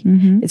me.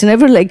 It's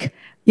never like,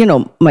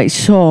 my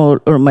soul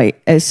or my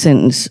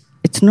essence.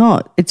 It's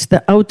not. It's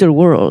the outer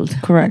world.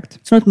 Correct.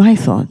 It's not my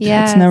thought.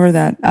 Yeah. It's never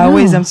that.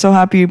 I'm so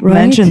happy you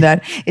mentioned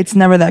that. It's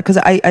never that, because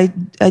I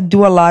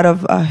do a lot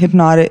of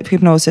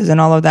hypnosis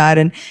and all of that,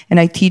 and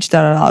I teach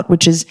that a lot,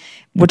 which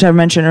I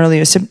mentioned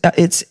earlier.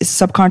 It's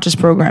subconscious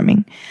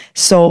programming.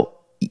 So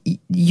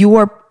you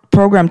are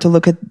programmed to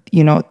look at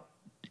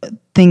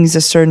things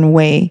a certain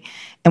way,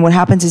 and what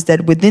happens is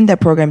that within that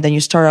program, then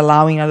you start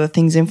allowing other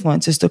things,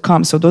 influences to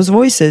come. So those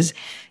voices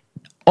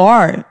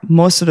are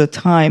most of the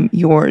time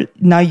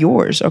not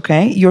yours,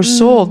 okay? Your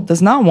soul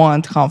does not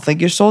want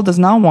conflict. Your soul does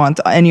not want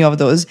any of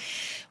those.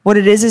 What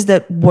it is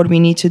that what we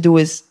need to do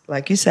is,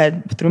 like you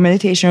said, through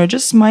meditation or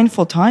just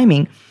mindful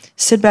timing,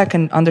 sit back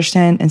and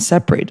understand and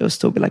separate those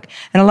two. And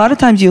a lot of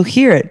times you'll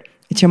hear it.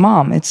 It's your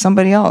mom. It's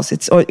somebody else.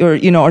 It's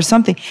or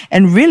something.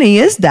 And really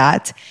is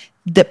that,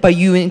 but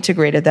you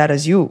integrated that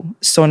as you.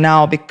 So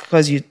now,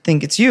 because you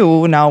think it's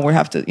you, now we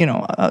have to,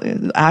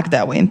 act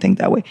that way and think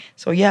that way.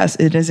 So yes,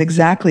 it is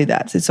exactly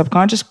that. It's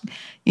subconscious,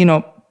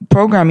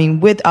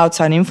 programming with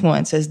outside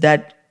influences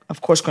that,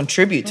 of course,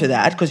 contribute to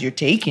that because you're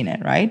taking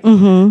it, right?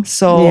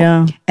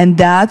 So, and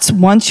that's,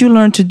 once you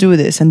learn to do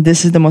this, and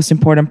this is the most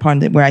important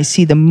part where I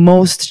see the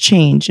most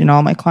change in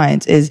all my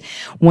clients, is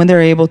when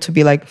they're able to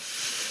be like,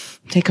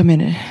 take a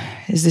minute.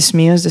 Is this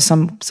me, or is this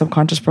some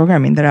subconscious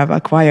programming that I've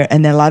acquired?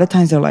 And then a lot of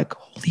times they're like,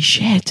 holy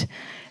shit,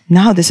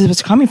 now this is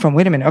what's coming from.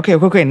 Wait a minute.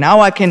 Okay. Now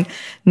I can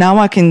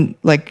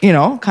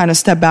kind of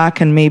step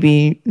back and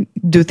maybe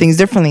do things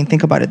differently and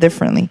think about it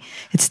differently.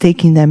 It's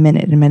taking that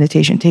minute in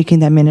meditation, taking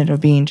that minute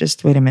of being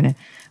just, wait a minute,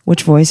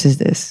 which voice is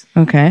this?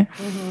 Okay.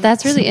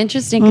 That's really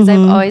interesting, because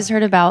I've always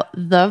heard about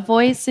the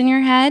voice in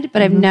your head,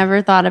 but I've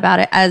never thought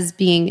about it as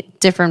being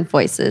different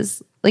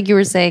voices. Like you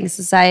were saying,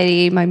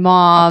 society, my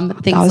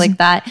mom, things like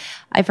that.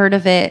 I've heard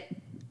of it,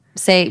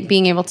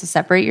 being able to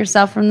separate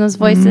yourself from those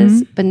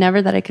voices, but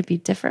never that it could be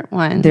different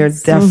ones. They're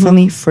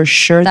definitely, for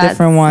sure,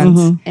 different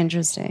ones.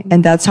 Interesting.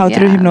 And that's how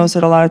through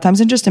hypnosis, a lot of times,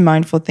 and just in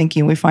mindful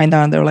thinking, we find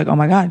out, and they're like, oh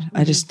my God,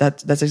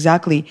 that's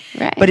exactly.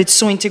 Right. But it's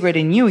so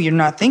integrated in you, you're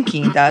not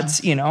thinking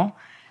that's,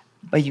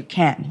 but you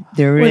can.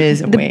 There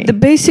is a way. The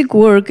basic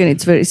work, and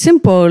it's very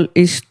simple,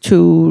 is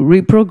to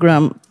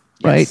reprogram,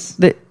 right?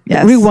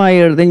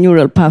 Rewire the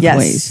neural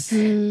pathways.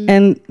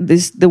 And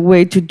the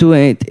way to do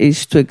it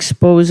is to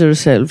expose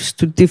ourselves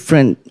to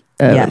different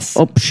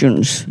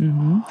options.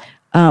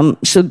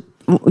 So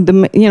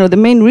the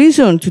main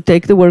reason to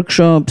take the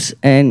workshops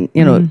and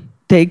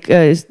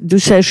do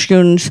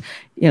sessions,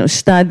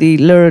 study,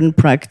 learn,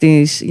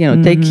 practice,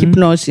 take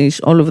hypnosis,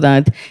 all of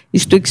that,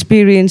 is to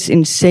experience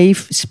in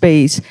safe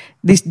space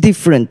this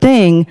different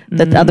thing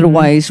that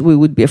otherwise we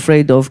would be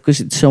afraid of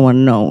because it's so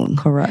unknown.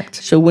 Correct.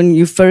 So when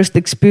you first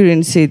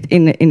experience it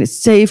in a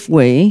safe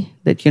way,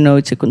 that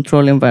it's a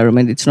controlled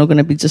environment, it's not going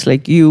to be just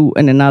like you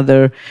and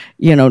another,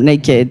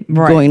 naked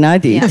going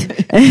at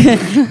it.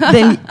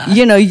 Then,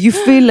 you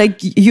feel like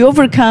you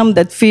overcome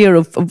that fear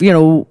of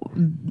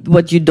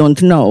what you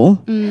don't know,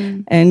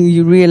 and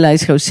you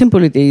realize how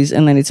simple it is,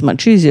 and then it's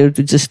much easier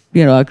to just,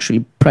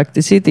 actually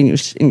practice it in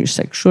your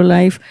sexual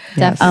life.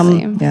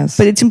 Definitely. Yes.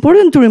 But it's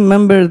important to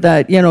remember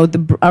that,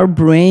 our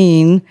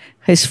brain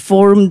has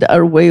formed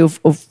our way of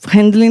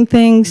handling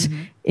things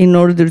in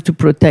order to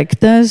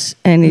protect us.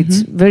 And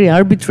it's very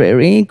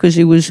arbitrary because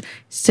it was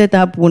set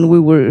up when we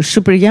were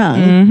super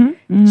young.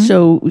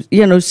 So,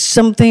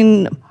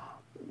 something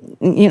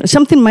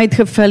might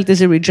have felt as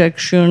a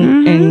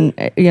rejection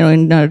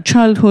in our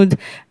childhood.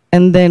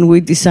 And then we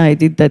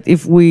decided that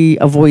if we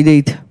avoid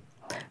it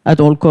at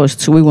all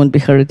costs, we won't be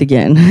hurt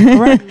again.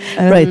 Right.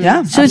 Right.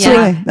 Yeah. So it's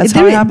that's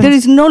how it happens. there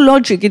is no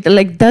logic.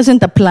 It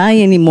doesn't apply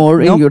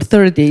anymore in your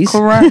 30s.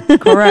 Correct.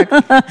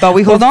 But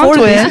we hold on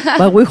to it.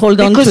 But we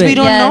hold on to it. Because we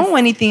don't know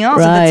anything else.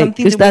 Right.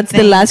 Because that's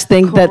the last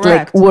thing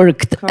that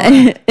worked.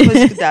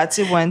 Because that's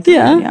it went through.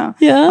 Yeah.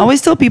 I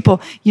always tell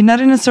people, you're not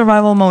in a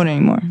survival mode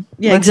anymore.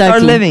 Yeah, Let's exactly.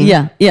 start living.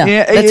 Yeah.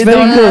 That's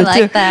very I good.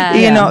 like that.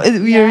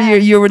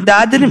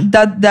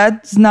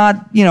 That's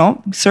not,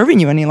 serving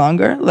you any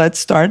longer. Let's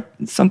start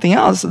something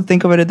else.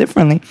 Think of it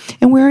differently.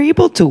 And we're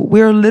able to.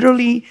 We're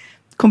literally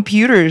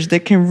computers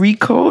that can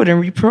recode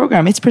and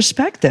reprogram. It's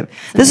perspective.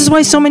 This is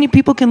why so many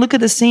people can look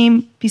at the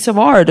same piece of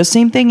art, the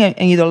same thing, and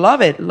either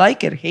love it,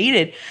 like it, hate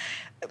it.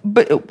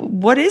 But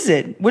what is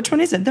it? Which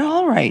one is it? They're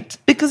all right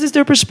because it's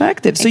their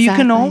perspective. So you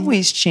can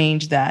always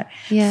change that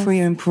for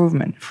your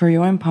improvement, for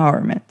your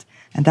empowerment.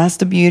 And that's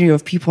the beauty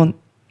of people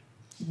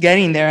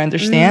getting there,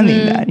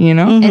 understanding that,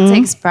 It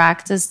takes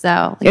practice,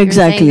 though. Like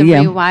Exactly, you're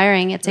saying, the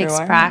rewiring, it takes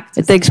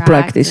practice. It takes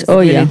practice. Oh,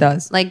 It yeah. really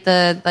does.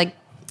 To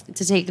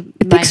take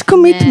It takes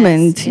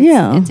commitment,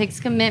 It takes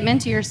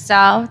commitment to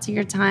yourself, to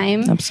your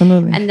time.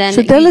 Absolutely. And then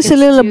So tell us a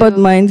little about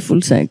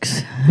mindful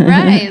sex.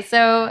 Right.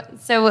 So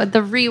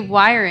the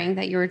rewiring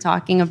that you were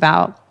talking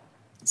about.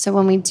 So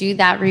when we do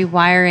that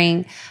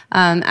rewiring,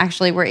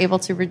 actually we're able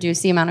to reduce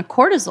the amount of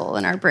cortisol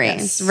in our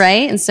brains,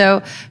 right? And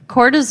so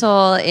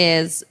cortisol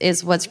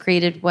is what's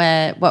created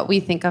what we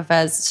think of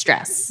as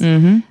stress,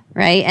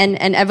 right?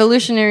 And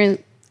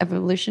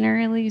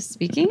evolutionarily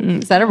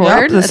speaking, is that a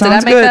word? Yep, Did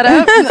I make that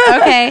up?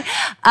 Okay.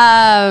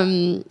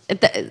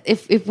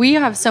 If we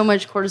have so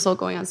much cortisol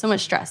going on, so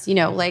much stress,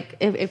 like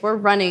if we're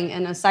running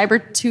and a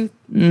saber-toothed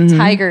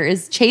tiger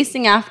is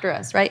chasing after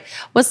us, right?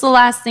 What's the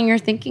last thing you're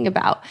thinking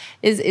about?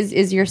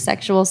 Is your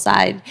sexual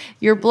side.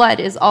 Your blood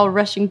is all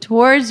rushing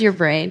towards your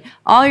brain.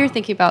 All you're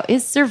thinking about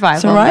is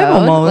survival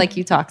mode, like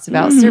you talked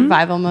about,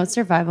 survival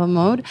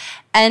mode.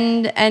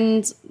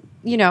 And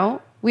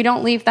we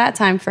don't leave that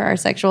time for our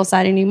sexual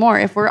side anymore.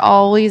 If we're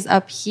always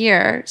up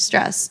here,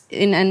 stressed,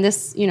 and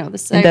this,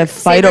 the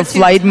fight or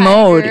flight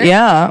mode,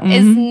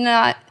 is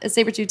not a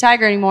saber-tooth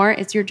tiger anymore.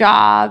 It's your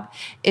job,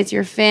 it's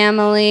your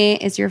family,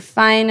 it's your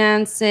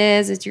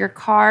finances, it's your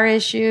car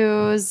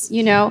issues.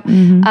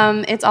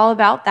 It's all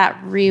about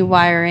that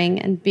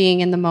rewiring and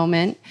being in the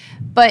moment.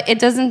 But it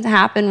doesn't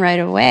happen right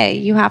away.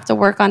 You have to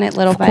work on it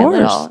little by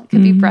little. It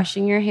could be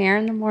brushing your hair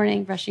in the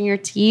morning, brushing your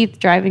teeth,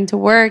 driving to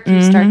work.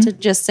 You start to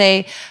just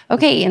say,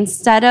 okay,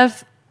 instead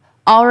of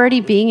already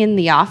being in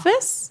the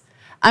office,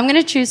 I'm going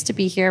to choose to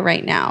be here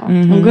right now.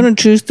 I'm going to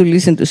choose to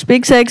listen to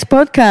Speak Sex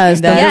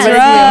podcast. That's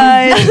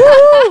right.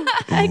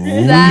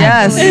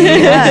 Exactly.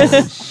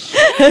 Yes.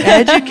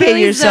 Educate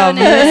yourself.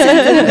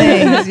 Listen to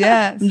things.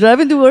 Yes.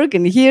 Driving to work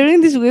and hearing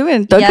these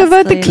women talk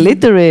about the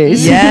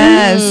clitoris.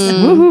 Yes.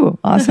 Woohoo.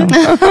 Awesome.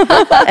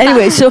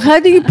 Anyway, so how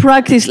do you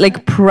practice,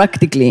 like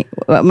practically?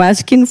 I'm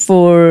asking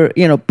for,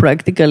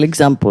 practical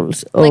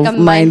examples of like a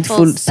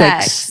mindful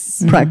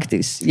sex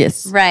practice.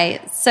 Yes.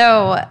 Right.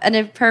 So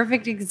a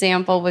perfect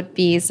example would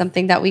be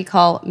something that we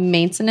call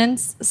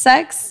maintenance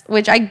sex,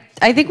 which I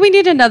think we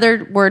need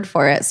another word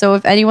for it. So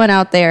if anyone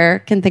out there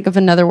can think of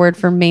another word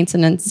for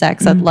maintenance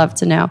sex, I'd love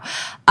to know.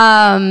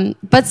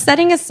 But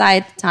setting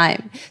aside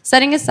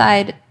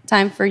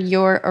time for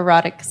your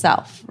erotic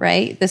self,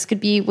 right? This could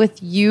be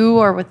with you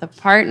or with a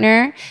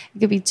partner. It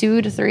could be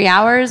 2 to 3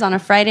 hours on a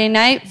Friday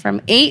night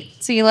from 8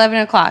 to 11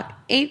 o'clock,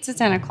 8 to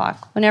 10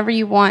 o'clock, whenever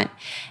you want.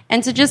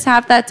 And to just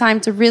have that time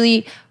to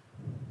really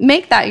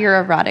make that your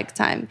erotic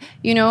time.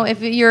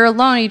 If you're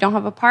alone, you don't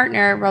have a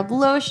partner, rub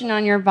lotion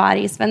on your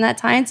body, spend that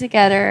time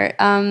together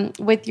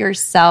with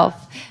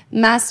yourself.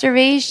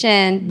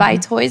 Masturbation, buy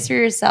toys for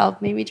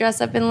yourself, maybe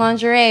dress up in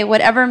lingerie,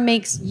 whatever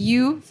makes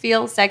you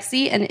feel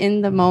sexy and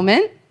in the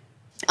moment.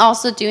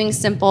 Also doing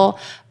simple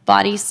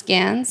body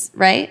scans,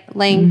 right?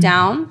 Laying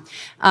down,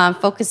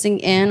 focusing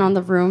in on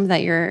the room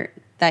that you're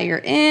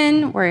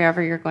in,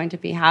 wherever you're going to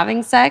be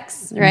having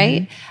sex,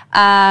 right?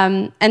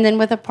 And then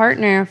with a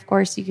partner, of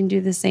course, you can do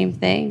the same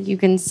thing. You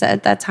can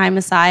set that time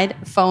aside,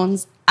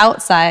 phones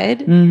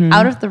outside,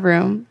 out of the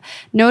room,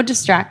 no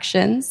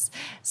distractions.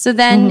 So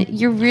then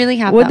you really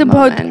have What that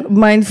about moment.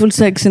 mindful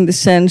sex in the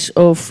sense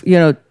of,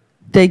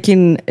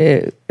 taking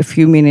a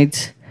few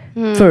minutes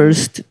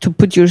first to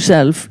put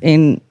yourself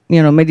in,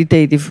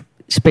 meditative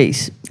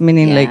space,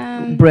 meaning like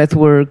breath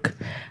work.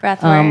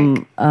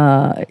 Kind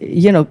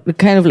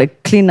of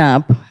like clean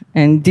up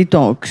and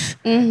detox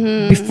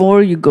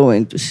before you go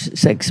into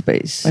sex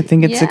space. I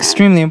think it's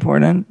extremely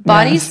important.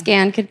 Body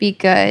scan could be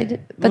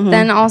good, but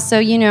then also,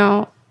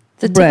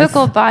 the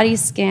typical body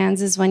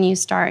scans is when you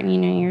start,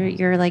 and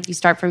you're like, you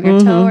start from your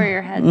toe or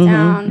your head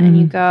down, and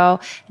you go,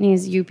 and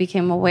you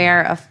become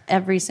aware of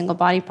every single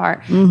body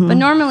part. But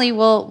normally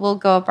we'll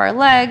go up our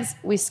legs,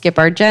 we skip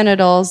our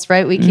genitals,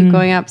 right? We keep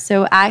going up.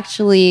 So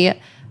actually,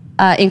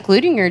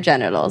 including your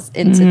genitals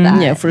into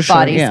that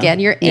body scan,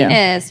 your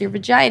anus, your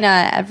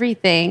vagina,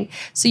 everything.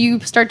 So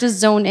you start to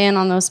zone in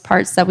on those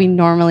parts that we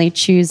normally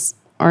choose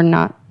or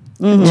not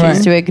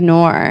choose to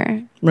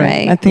ignore.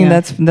 Right. I think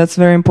that's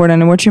very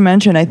important. And what you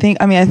mentioned, I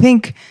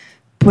think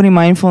putting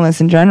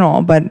mindfulness in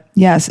general, but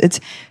yes,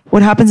 it's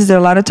what happens is that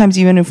a lot of times,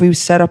 even if we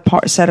set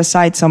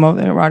aside some of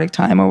the erotic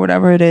time or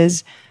whatever it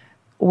is,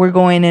 we're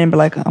going in and be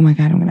like, oh my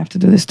God, I'm gonna have to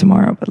do this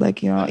tomorrow. But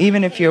like,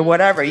 even if you're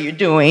whatever you're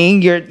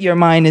doing, your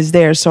mind is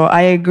there. So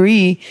I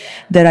agree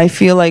that I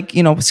feel like,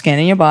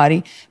 scanning your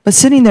body, but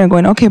sitting there and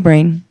going, okay,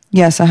 brain,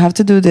 yes, I have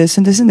to do this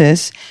and this and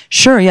this.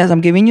 Sure, yes,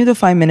 I'm giving you the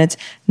 5 minutes.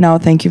 Now,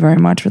 thank you very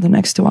much for the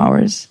next 2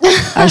 hours.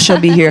 I shall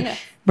be here.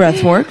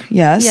 Breath work,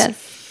 yes.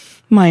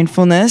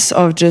 Mindfulness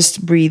of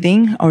just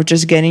breathing or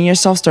just getting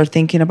yourself, start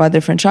thinking about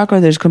different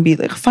chakras. There's going to be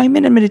like a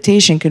 5-minute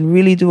meditation can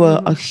really do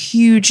a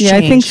huge change. Yeah,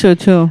 I think so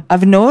too.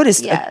 I've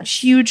noticed a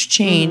huge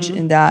change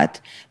in that,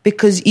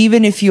 because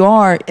even if you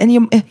are, and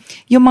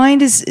your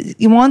mind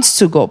it wants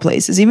to go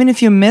places, even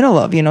if you're middle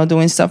of,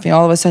 doing stuff, and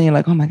all of a sudden you're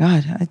like, oh my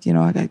God,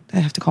 I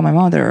have to call my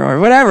mother or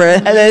whatever.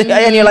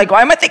 And you're like,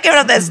 why am I thinking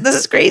of this? This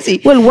is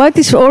crazy. Well, what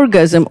is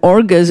orgasm?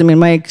 Orgasm, in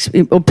my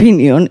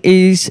opinion,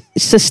 is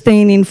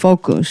sustaining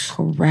focus.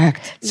 Correct.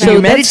 So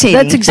that's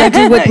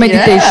exactly what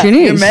meditation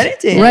is. You're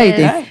meditating.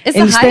 Right. It's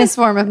the highest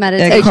form of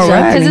meditation.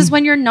 Because it's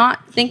when you're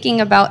not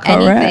thinking about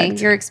anything.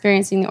 You're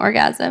experiencing the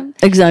orgasm.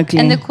 Exactly.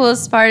 And the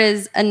coolest part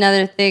is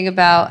another thing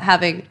about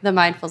having the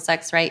mindful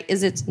sex, right,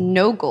 is it's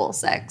no goal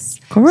sex.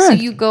 Correct. So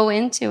you go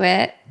into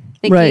it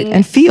thinking,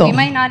 and feel. We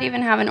might not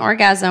even have an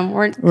orgasm.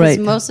 Because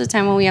most of the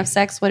time when we have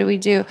sex, what do? We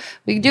do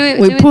it.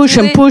 We push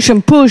and push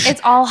and push.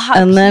 It's all hot.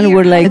 And then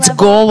we're like, it's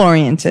goal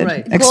oriented.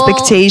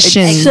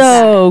 Expectations. It's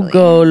so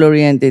goal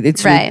oriented.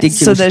 It's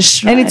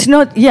ridiculous. So and it's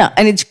not,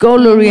 and it's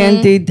goal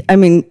oriented. I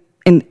mean,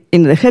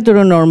 in the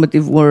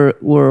heteronormative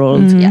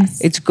world,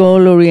 it's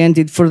goal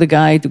oriented for the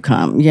guy to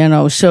come,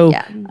 So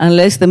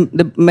unless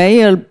the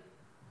male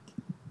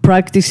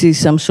practices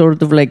some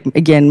sort of like,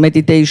 again,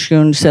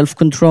 meditation,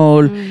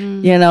 self-control,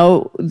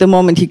 the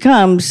moment he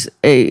comes,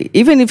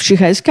 even if she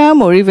has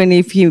come or even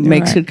if he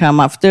makes her come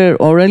after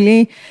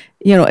orally,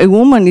 a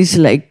woman is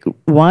like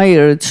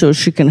wired so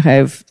she can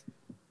have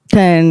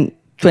 10,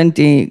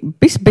 20,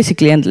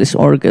 basically endless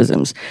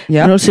orgasms.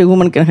 Yeah. And also a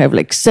woman can have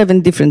like 7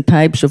 different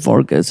types of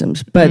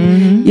orgasms. But,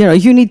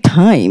 you need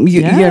time,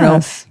 you know.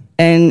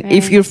 And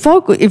if your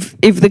focus,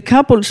 if the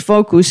couple's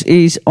focus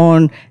is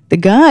on the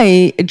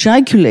guy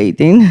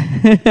ejaculating,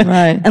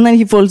 and then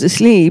he falls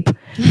asleep,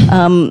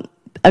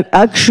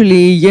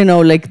 actually,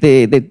 like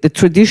the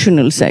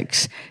traditional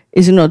sex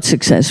is not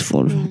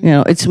successful.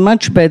 It's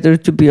much better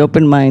to be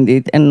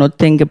open-minded and not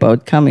think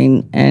about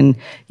coming and,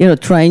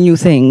 try new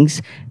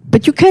things.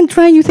 But you can't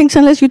try new things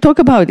unless you talk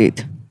about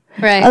it.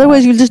 Right.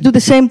 Otherwise, you'll just do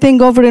the same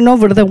thing over and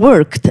over that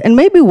worked. And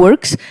maybe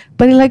works,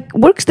 but it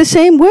works the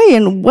same way.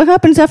 And what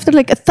happens after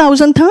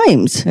 1,000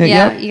 times?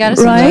 Yeah, you got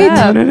to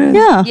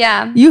right?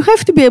 Yeah. You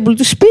have to be able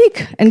to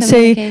speak and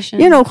say,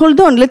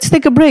 hold on, let's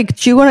take a break.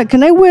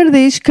 Can I wear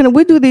this? Can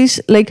we do this?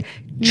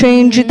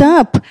 Change it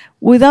up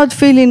without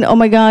feeling, oh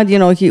my God,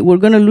 we're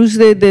going to lose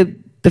the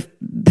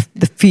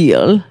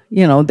feel,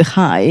 the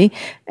high,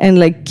 and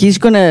he's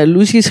gonna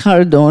lose his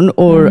hard on,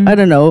 or I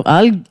don't know,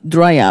 I'll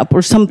dry up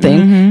or something,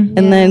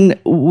 and then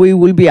we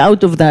will be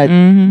out of that,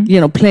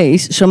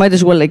 place. So I might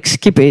as well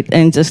skip it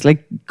and just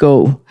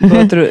go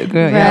through it.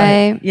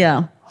 Right.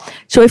 Yeah.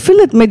 So I feel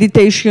that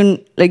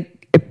meditation, a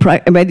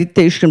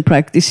meditation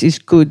practice, is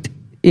good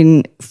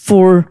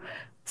for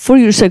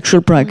your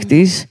sexual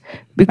practice.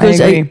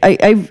 Because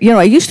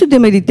I used to do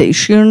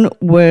meditation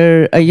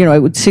where I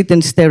would sit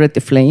and stare at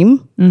the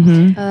flame.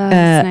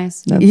 That's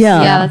nice.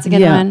 That's a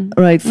good one.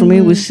 Right, for me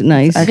it was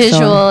nice.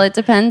 Visual. It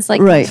depends.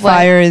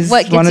 Fire is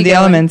one of the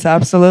elements.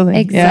 Absolutely.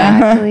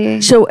 Exactly. Yeah.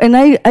 So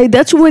I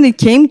that's when it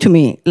came to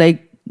me.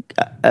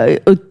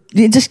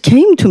 It just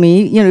came to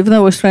me, even though I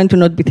was trying to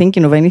not be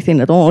thinking of anything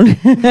at all. It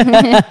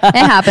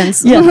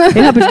happens. Yeah, it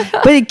happens.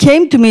 But it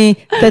came to me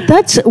that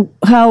that's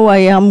how I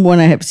am when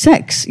I have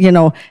sex,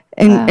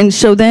 And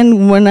so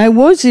then when I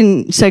was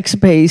in sex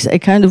space, I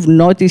kind of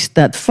noticed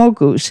that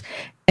focus.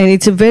 And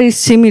it's a very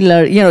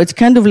similar, it's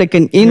kind of like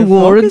an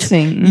inward.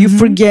 You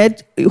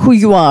forget who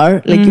you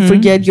are. You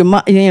forget your,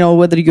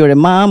 whether you're a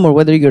mom or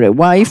whether you're a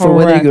wife or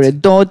whether you're a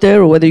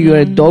daughter or whether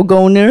you're a dog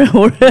owner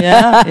or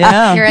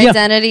your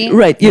identity.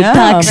 Right. Your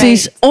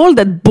taxes, all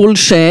that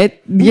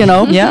bullshit,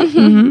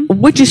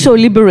 which is so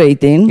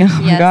liberating.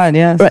 Oh my God,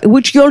 yes. Right,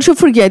 which you also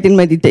forget in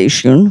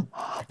meditation.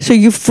 So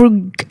you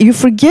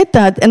forget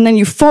that, and then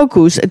you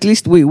focus. At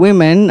least we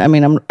women. I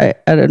mean, I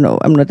don't know.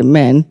 I'm not a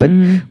man, but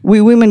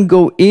we women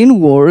go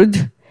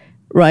inward,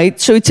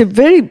 right? So it's a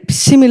very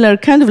similar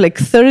kind of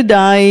third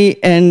eye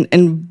and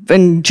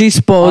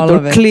G-spot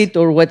or clit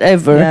or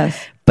whatever. Yes.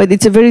 But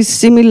it's a very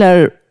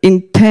similar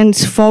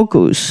intense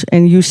focus,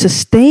 and you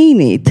sustain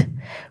it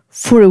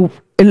for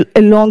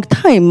a long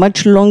time,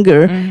 much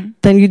longer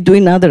than you do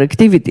in other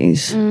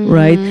activities,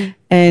 right?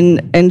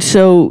 And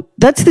so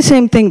that's the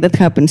same thing that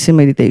happens in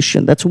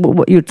meditation. That's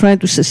what you're trying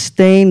to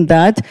sustain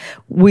that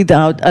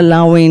without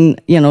allowing,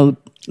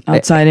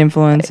 outside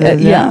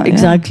influences.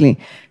 Exactly.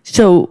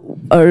 So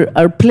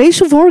our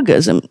place of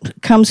orgasm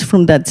comes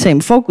from that same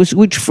focus,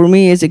 which for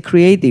me as a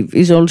creative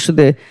is also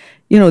the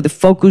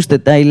focus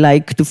that I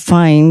like to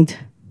find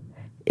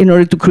in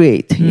order to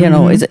create,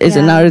 as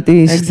an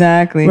artist.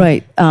 Exactly.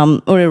 Right.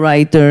 Or a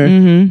writer,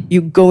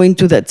 you go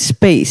into that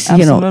space,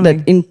 Absolutely.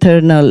 that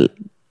internal,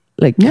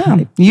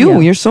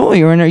 your soul,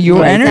 your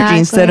energy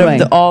instead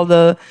of all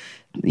the,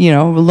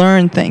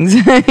 learn things,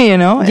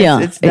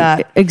 it's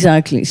that.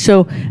 Exactly.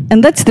 So,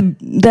 and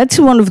that's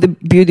one of the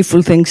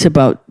beautiful things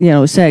about,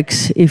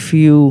 sex. If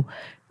you,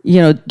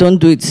 don't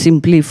do it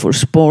simply for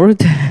sport.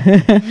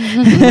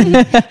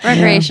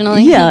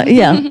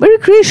 Recreationally. But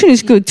recreation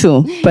is good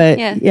too. But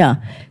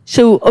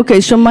So,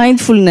 so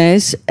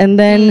mindfulness, and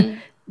then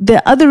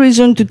the other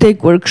reason to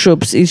take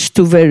workshops is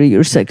to vary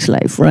your sex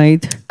life,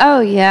 right?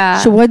 Oh, yeah.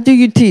 So what do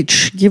you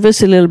teach? Give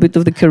us a little bit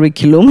of the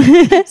curriculum.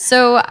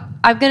 So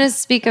I'm going to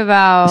speak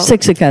about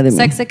Sex Academy.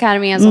 Sex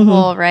Academy as a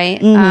whole,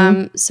 right?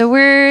 So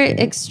we're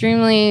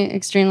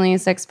extremely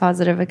sex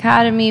positive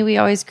academy. We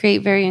always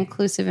create very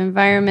inclusive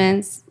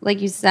environments. Like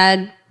you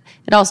said,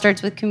 it all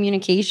starts with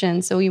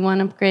communication. So we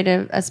want to create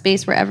a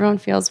space where everyone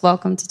feels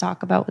welcome to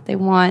talk about what they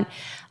want.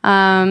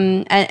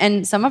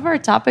 And some of our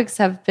topics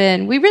have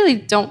been, we really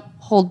don't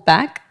hold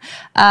back.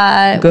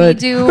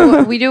 Good.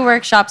 We do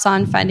workshops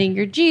on finding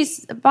your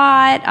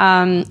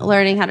G-spot,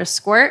 learning how to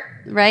squirt,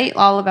 right?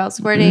 All about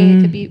squirting.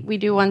 It could be, we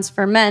do ones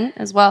for men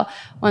as well,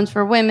 ones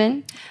for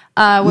women.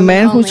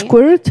 Men who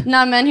squirt?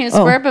 Not men who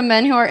squirt, but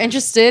men who are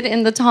interested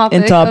in the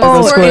topic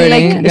of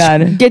squirting.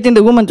 Like getting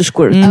the woman to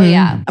squirt. Oh,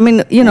 yeah. I mean,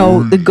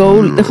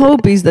 the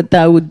hope is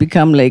that would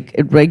become like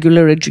a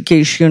regular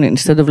education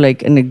instead of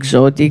like an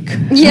exotic.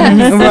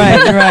 Yes.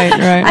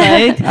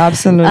 Right.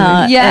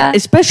 Absolutely.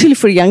 Especially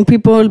for young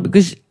people,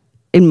 because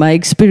in my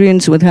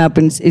experience, what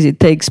happens is it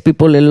takes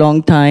people a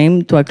long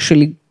time to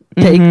actually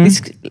take these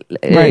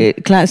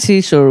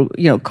classes or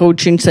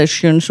coaching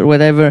sessions or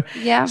whatever.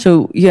 Yeah.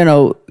 So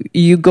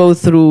you go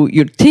through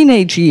your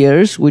teenage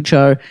years, which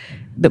are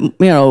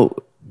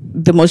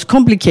the most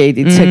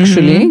complicated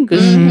sexually,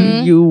 because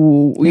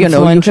you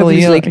have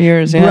these like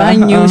years,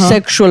 brand new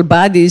sexual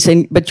bodies,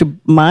 but your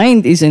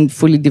mind isn't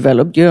fully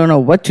developed. You don't know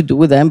what to do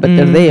with them, but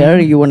they're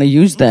there. You want to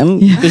use them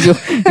because your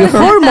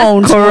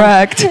hormones,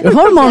 your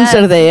hormones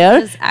are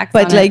there,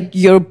 but like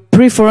your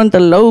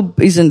prefrontal lobe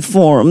isn't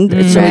formed,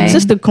 so it's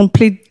just a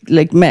complete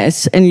like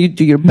mess, and you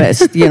do your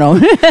best.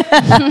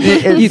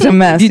 It's a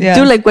mess. You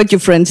do like what your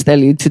friends tell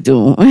you to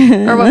do,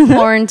 or what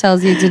porn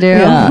tells you to do.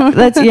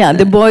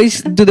 The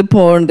boys do the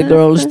porn, the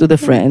girls do the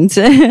friends,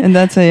 and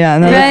that's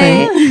another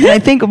thing. And I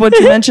think what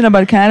you mentioned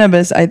about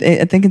cannabis, I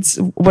think it's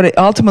what it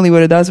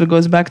does. It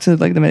goes back to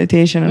like the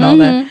meditation and all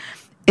that.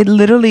 It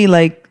literally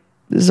like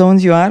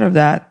zones you out of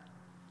that.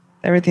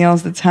 Everything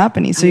else that's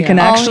happening, so you can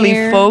actually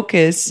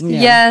focus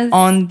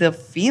on the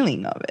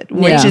feeling of it,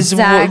 which is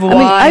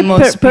why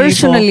most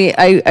personally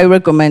I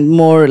recommend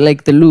more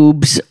like the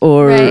lubes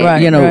or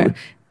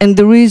and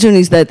the reason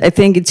is that I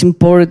think it's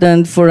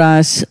important for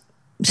us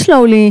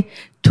slowly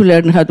to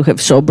learn how to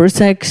have sober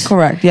sex.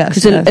 Correct. Yes.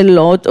 Because a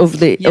lot of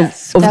the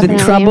the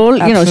trouble,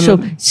 so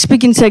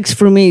speaking sex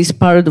for me is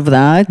part of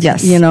that.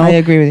 Yes. I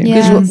agree with you.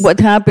 Because what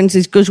happens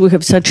is because we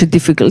have such a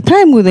difficult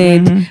time with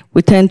it,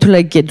 we tend to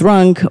like get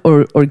drunk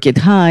or get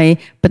high,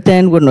 but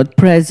then we're not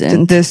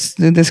present.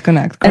 The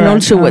disconnect. Correct. And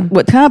also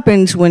what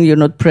happens when you're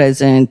not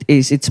present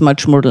is it's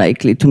much more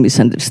likely to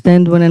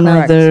misunderstand one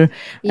another.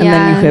 And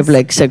then you have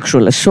like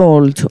sexual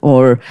assault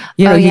or,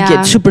 you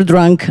get super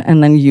drunk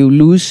and then you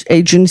lose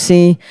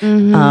agency.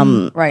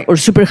 Or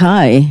super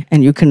high,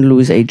 and you can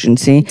lose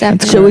agency.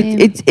 Definitely. So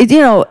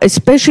it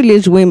especially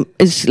as women,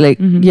 as like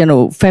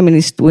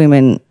feminist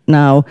women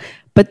now,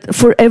 but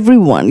for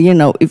everyone,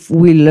 if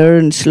we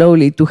learn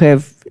slowly to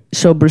have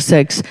sober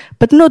sex,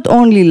 but not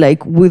only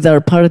like with our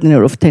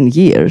partner of 10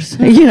 years,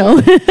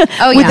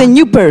 with a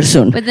new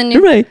person. With a new,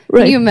 right.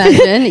 Can you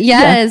imagine?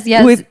 Yes.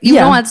 You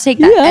don't want to take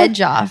that edge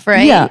off,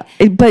 right? Yeah,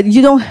 but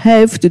you don't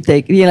have to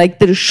take,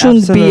 there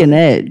shouldn't be an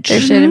edge. There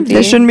shouldn't be.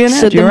 There shouldn't be an edge.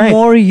 So the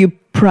more you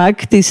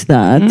practice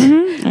that,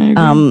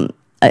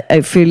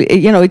 I feel,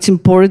 it's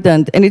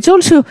important. And it's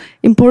also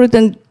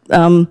important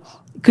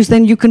because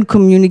then you can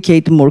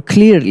communicate more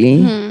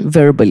clearly,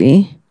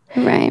 verbally.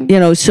 Right.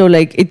 So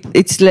like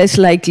it's less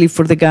likely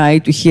for the guy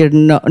to hear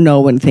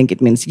no and think it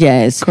means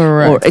yes.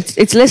 Correct. Or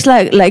it's less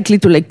likely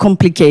to like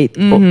complicate,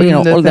 all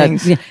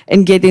things. that,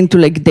 and get into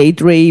like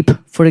date rape,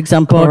 for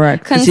example.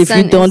 Correct. Because if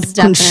you don't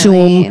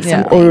consume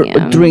or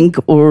drink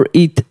or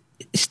eat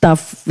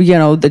stuff,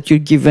 that you're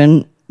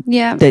given,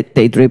 that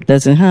date rape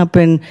doesn't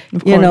happen.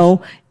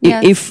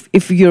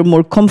 If you're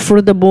more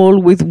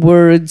comfortable with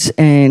words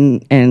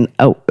and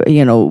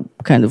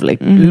kind of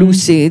like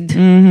lucid,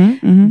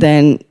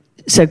 then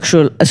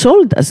sexual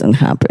assault doesn't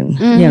happen.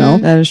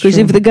 Because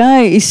if the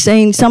guy is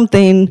saying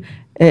something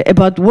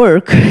about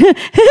work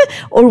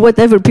or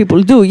whatever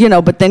people do,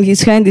 but then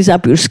his hand is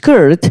up your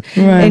skirt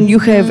and you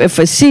have a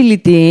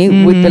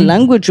facility with the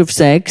language of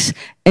sex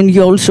and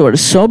you also are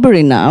sober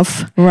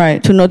enough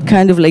to not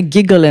kind of like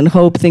giggle and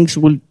hope things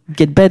will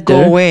get better.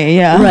 Go away,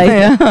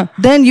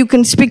 Then you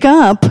can speak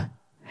up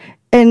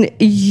and,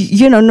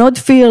 not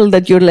feel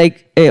that you're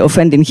like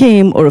offending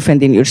him or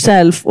offending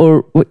yourself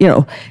or,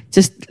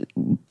 just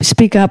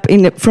speak up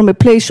from a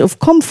place of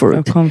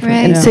comfort.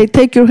 And say,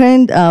 take your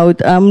hand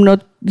out. I'm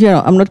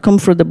not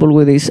comfortable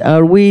with this.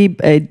 Are we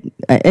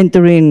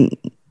entering,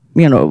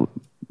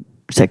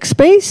 sex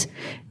space?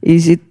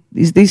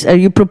 Are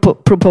you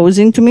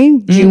proposing to me?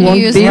 Do you want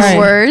use this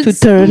words? to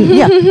turn?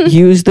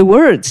 Use the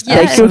words.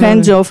 Yes. Take your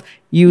hands off.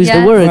 Use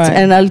the words,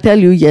 and I'll tell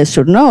you yes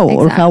or no,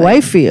 or how I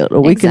feel, or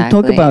we can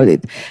talk about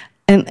it,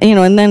 and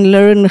and then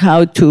learn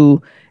how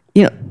to,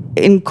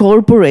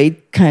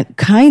 incorporate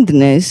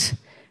kindness,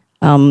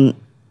 to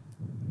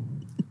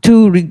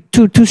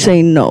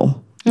say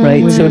no,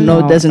 right? So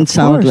no doesn't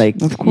sound like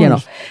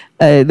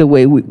the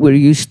way we're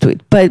used to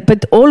it,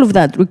 but all of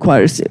that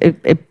requires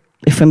a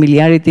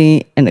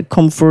familiarity and a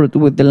comfort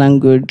with the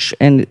language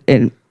and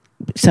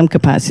some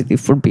capacity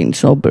for being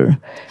sober.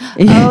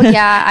 Oh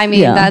yeah, I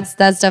mean that's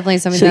definitely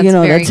something that's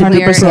very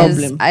that's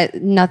clear.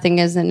 Nothing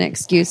is an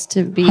excuse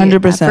to be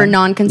 100%. For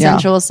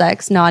non-consensual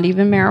sex. Not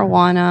even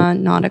marijuana,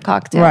 not a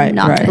cocktail,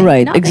 nothing.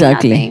 Right, nothing,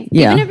 exactly. Nothing.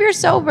 Yeah. Even if you're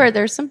sober,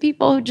 there's some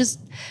people who just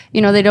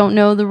they don't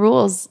know the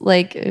rules.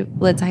 Like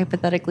let's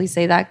hypothetically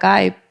say that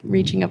guy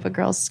reaching up a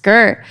girl's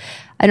skirt.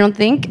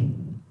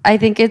 I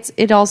think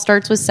it all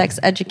starts with sex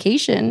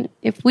education.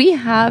 If we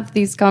have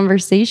these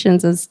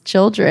conversations as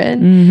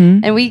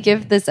children and we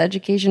give this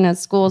education at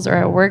schools or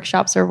at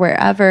workshops or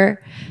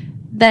wherever,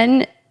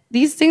 then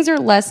these things are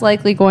less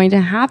likely going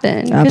to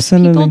happen. Because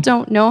people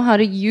don't know how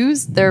to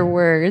use their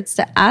words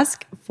to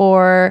ask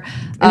for...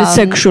 in a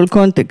sexual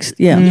context,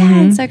 Yeah,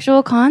 in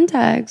sexual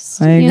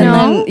context. And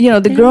then,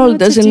 the girl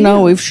doesn't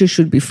know if she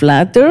should be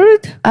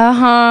flattered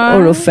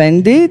or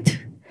offended.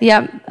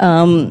 Yeah.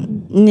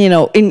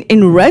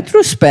 In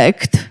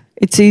retrospect,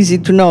 it's easy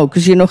to know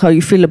because you know how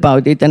you feel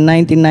about it, and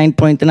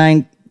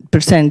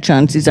 99.9%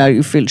 chances are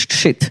you feel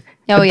shit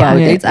about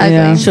it.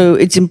 Exactly. So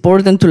it's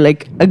important to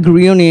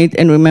agree on it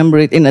and remember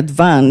it in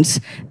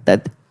advance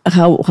that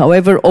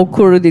however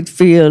awkward it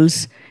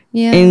feels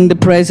in the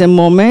present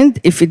moment,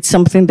 if it's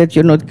something that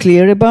you're not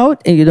clear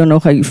about and you don't know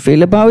how you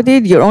feel about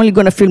it, you're only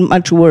going to feel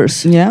much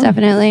worse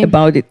definitely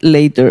about it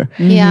later.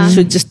 Yeah.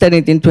 So just turn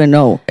it into a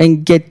no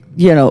and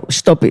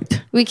stop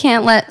it. We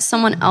can't let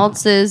someone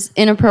else's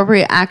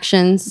inappropriate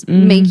actions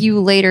make you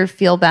later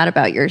feel bad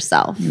about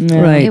yourself.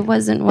 Right. It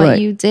wasn't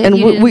what you did. And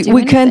you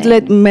we can't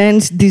let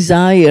men's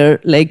desire,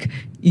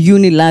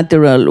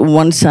 unilateral,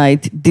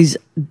 one-sided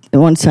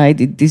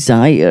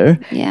desire,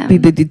 be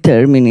the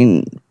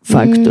determining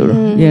factor.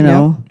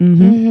 No,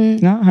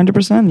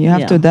 100%. You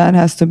have to. That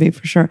has to be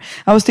for sure.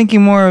 I was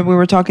thinking more. We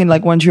were talking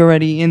once you're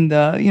already in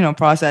the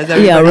process.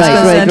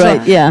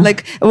 Right. Yeah.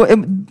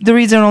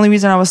 The only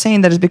reason I was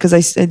saying that is because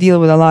I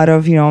deal with a lot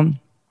of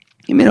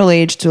middle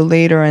age to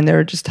later, and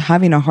they're just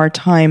having a hard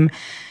time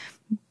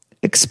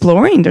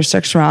exploring their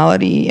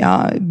sexuality,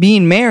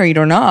 being married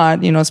or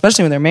not.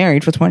 Especially when they're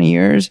married for 20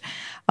 years.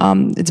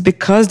 It's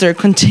because they're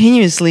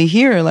continuously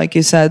here, like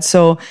you said.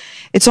 So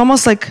it's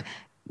almost like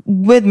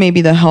with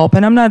maybe the help,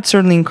 and I'm not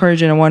certainly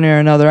encouraging in one way or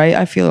another.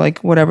 I feel like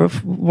whatever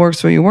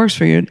works for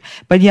you.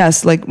 But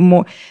yes,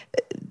 more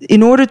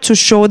in order to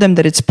show them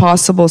that it's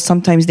possible,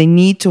 sometimes they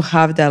need to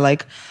have that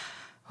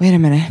wait a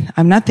minute,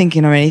 I'm not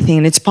thinking of anything,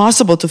 and it's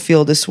possible to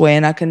feel this way,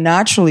 and I can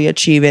naturally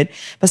achieve it.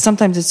 But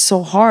sometimes it's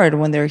so hard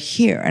when they're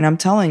here. And I'm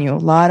telling you, a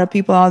lot of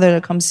people out there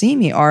that come see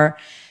me are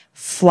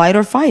flight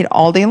or fight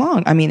all day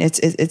long. I mean,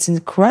 it's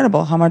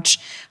incredible how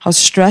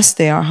stressed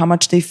they are, how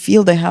much they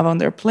feel they have on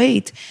their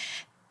plate.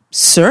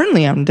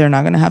 Certainly, they're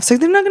not going to have sex.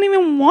 They're not going to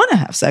even want to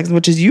have sex,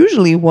 which is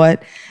usually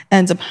what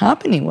ends up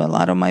happening with a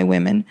lot of my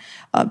women.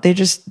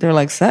 They're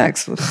like,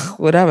 sex,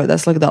 whatever.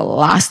 That's the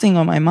last thing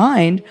on my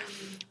mind.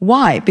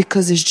 Why?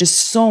 Because there's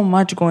just so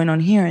much going on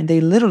here, and they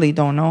literally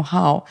don't know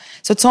how.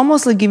 So it's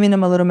almost like giving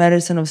them a little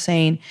medicine of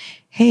saying,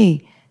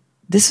 hey,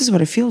 this is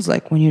what it feels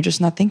like when you're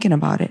just not thinking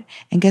about it.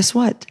 And guess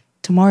what?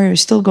 Tomorrow you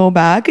still go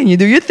back and you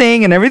do your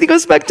thing and everything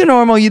goes back to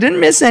normal. You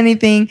didn't miss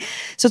anything.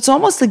 So it's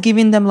almost like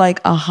giving them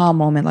aha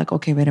moment,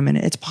 okay, wait a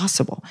minute, it's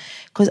possible.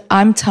 Because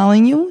I'm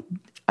telling you,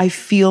 I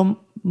feel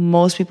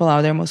most people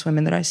out there, most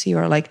women that I see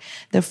are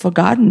they've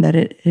forgotten that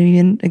it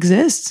even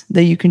exists,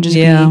 that you can just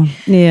be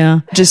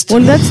just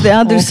well, that's the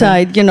other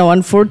side,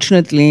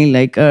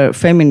 unfortunately,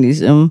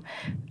 feminism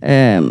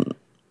has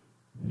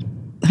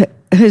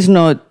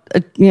not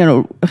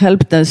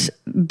helped us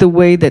the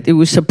way that it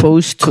was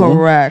supposed to.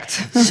 Correct.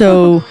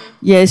 So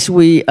yes,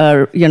 we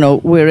are,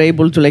 we're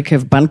able to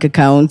have bank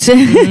accounts,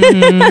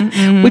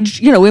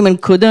 which, women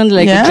couldn't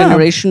a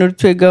generation or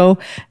two ago,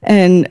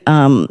 and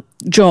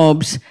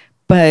jobs,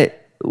 but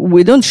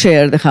we don't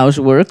share the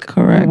housework.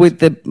 Correct. with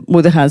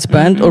the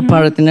husband or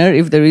partner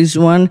if there is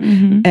one,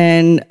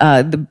 and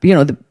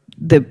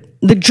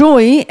the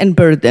joy and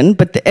burden,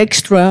 but the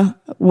extra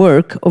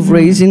work of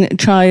raising a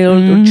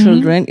child or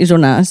children is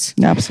on us.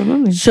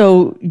 Absolutely.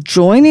 So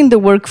joining the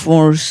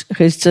workforce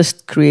has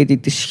just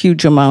created this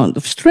huge amount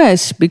of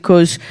stress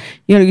because,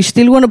 you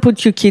still want to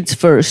put your kids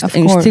first,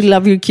 and you still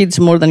love your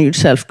kids more than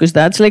yourself, because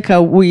that's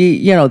how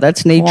we,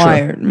 that's nature.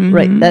 Wired.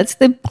 Right. That's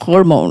the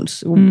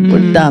hormones.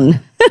 We're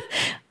done.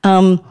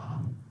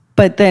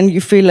 But then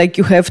you feel like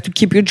you have to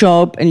keep your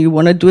job and you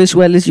want to do as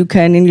well as you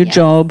can in your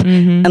job.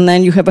 And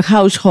then you have a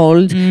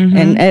household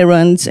and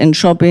errands and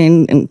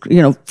shopping and,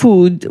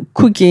 food,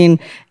 cooking.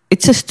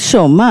 It's just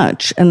so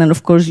much. And then,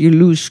 of course, you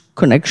lose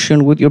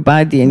connection with your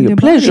body and your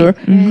pleasure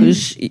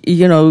because,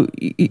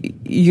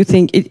 you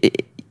think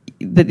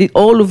that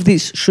all of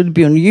this should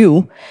be on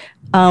you.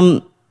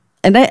 And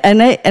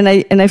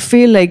I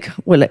feel like,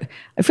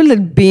 I feel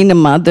like being a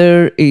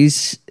mother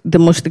is the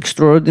most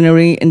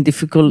extraordinary and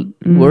difficult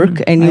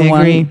work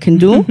anyone can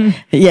do.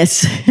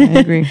 Yes. I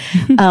agree.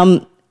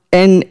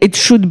 and it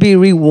should be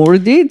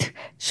rewarded.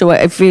 So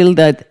I feel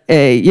that,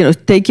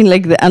 taking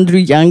like the Andrew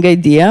Yang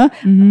idea,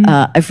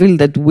 I feel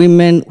that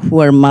women who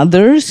are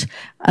mothers,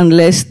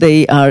 unless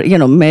they are,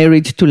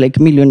 married to like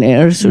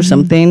millionaires or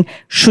something,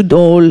 should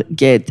all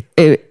get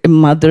a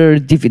mother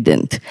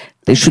dividend.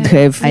 They should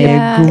have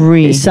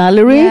a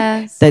salary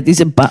that is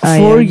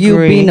for you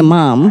being a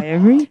mom. I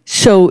agree.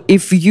 So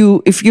if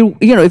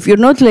you're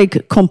not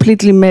like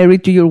completely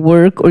married to your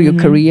work or your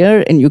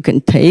career, and you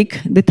can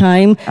take the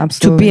time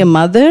to be a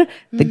mother,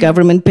 the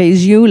government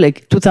pays you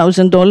like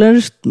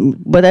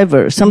 $2,000,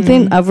 whatever,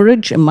 something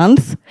average a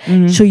month.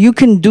 So you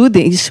can do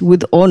this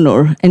with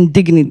honor and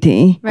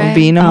dignity of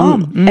being a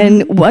mom.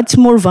 And what's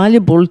more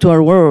valuable to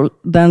our world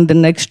than the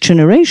next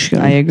generation?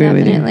 I agree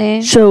with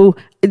you. So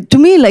to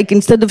me, like,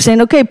 instead of saying,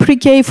 okay,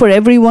 pre-K for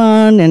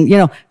everyone, and,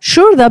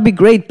 sure, that'd be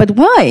great, but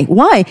why?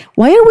 Why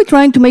are we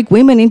trying to make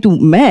women into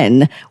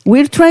men?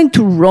 We're trying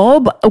to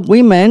rob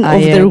women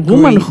of their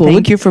womanhood.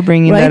 Thank you for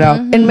bringing that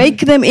up. And make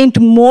them into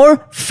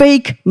more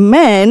fake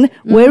men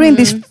wearing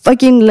these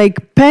fucking,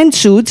 like,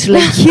 pantsuits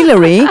like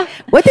Hillary.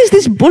 What is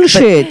this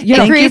bullshit?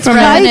 Thank you for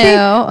hiding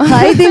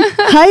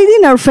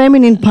our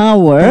feminine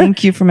power.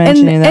 Thank you for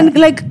mentioning that. And,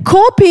 like,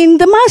 copying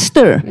the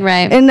master.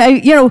 Right. And,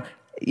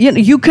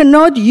 you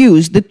cannot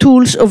use the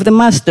tools of the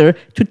master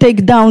to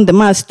take down the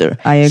master.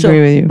 I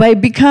agree with you. By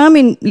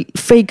becoming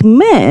fake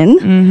men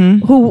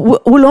who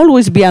will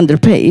always be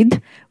underpaid,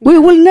 we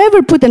will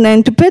never put an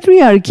end to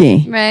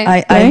patriarchy.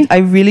 Right. I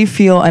really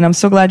feel, and I'm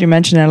so glad you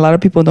mentioned it, a lot of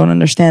people don't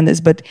understand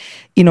this, but,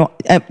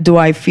 do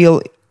I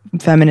feel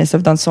feminists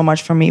have done so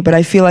much for me, but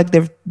I feel like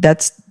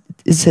that's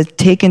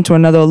taken to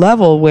another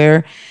level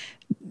where,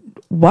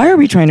 why are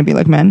we trying to be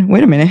like men?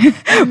 Wait a minute.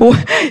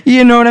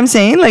 You know what I'm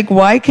saying? Like,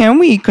 why can't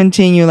we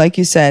continue, like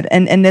you said?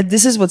 And that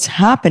this is what's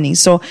happening.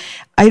 So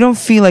I don't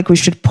feel like we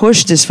should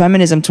push this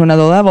feminism to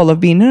another level of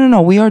being, no,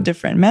 we are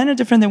different. Men are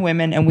different than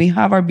women, and we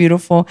have our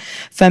beautiful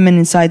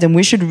feminine side, and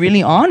we should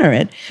really honor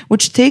it,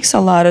 which takes a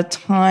lot of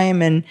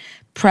time and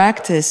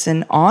practice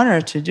and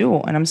honor to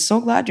do. And I'm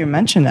so glad you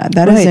mentioned that.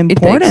 That is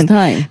important. It takes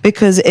time.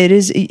 Because it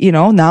is,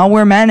 now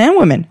we're men and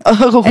women.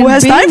 Who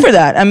has time for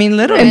that? I mean,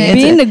 literally. And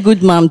being a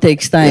good mom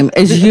takes time,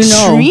 as you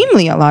know.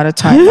 Extremely a lot of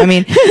time. I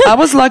mean, I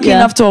was lucky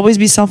enough to always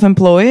be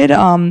self-employed,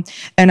 and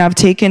I've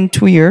taken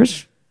 2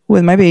 years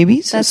with my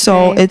babies. That's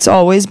so great. it's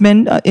always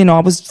been, I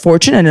was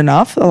fortunate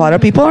enough. A lot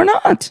of people are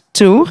not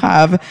to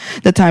have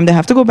the time. They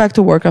have to go back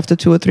to work after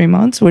 2 or 3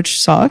 months,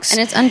 which sucks.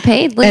 And it's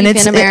unpaid leave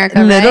in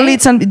America, literally,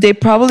 right? they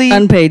probably...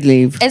 Unpaid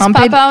leave. It's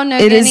unpaid, Papua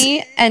New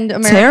Guinea and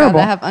America terrible.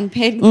 that have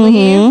unpaid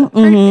leave.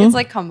 It's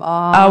like, come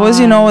on. I was,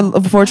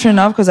 fortunate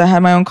enough because I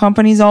had my own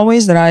companies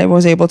always that I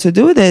was able to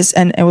do this,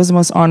 and it was the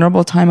most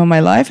honorable time of my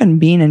life,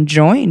 and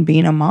enjoying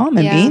being a mom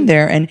and being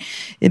there, and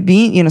it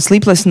being,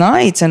 sleepless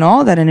nights and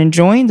all that, and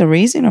enjoying the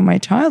raising of my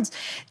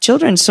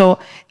children. So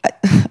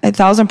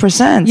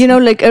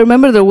 1,000%. Like, I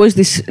remember there was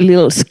this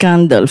little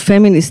scandal,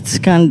 feminist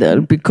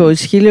scandal,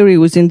 because Hillary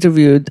was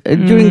interviewed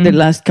during the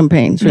last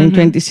campaign, so in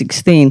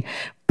 2016,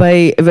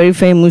 by a very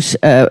famous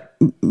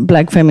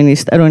black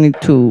feminist. I don't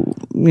need to,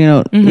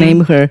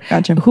 name her.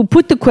 Gotcha. Who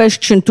put the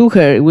question to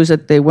her. It was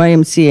at the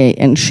YMCA,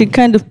 and she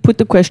kind of put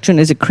the question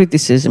as a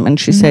criticism. And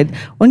she said,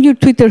 on your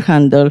Twitter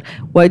handle,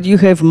 why do you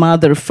have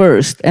mother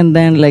first and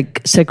then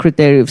like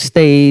Secretary of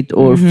State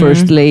or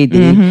First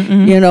Lady?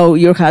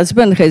 Your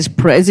husband has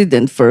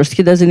president first.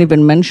 He doesn't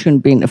even mention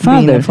being a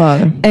father.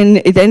 And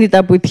it ended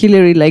up with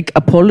Hillary like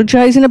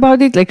apologizing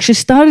about it. Like, she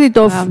started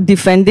off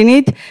defending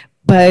it,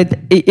 but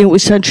it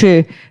was such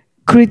a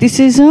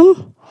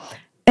criticism.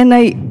 And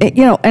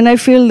I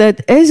feel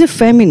that as a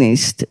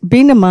feminist,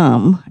 being a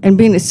mom and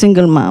being a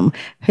single mom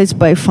has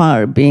by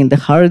far been the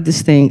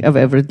hardest thing I've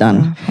ever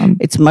done.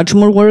 It's much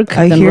more work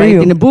than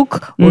writing a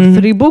book or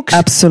 3 books.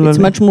 Absolutely. It's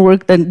much more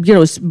work than,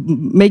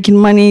 making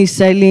money,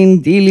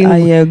 selling, dealing. I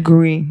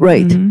agree.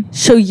 Right.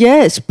 So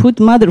yes, put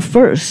mother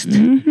first.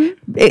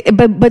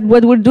 But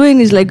what we're doing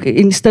is, like,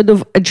 instead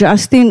of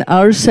adjusting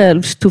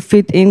ourselves to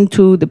fit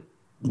into the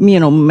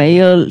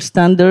male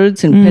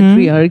standards and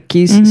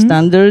patriarchy's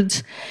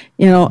standards,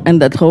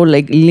 and that whole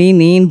like lean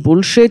in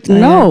bullshit.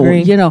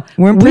 We're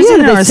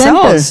imprisoning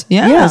ourselves.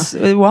 Yes.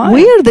 Why?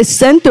 We are the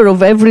center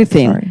of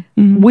everything.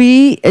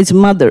 We as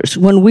mothers,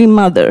 when we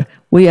mother,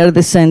 we are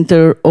the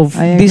center of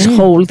this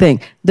whole thing.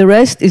 The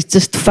rest is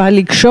just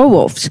phallic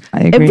show-offs.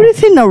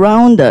 Everything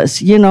around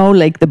us,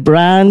 like the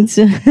brands,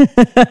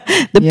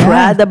 the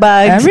Prada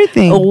bags,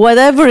 everything, or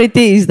whatever it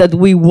is that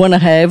we want to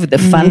have, the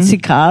fancy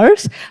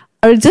cars,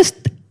 are just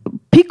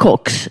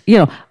peacocks,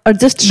 are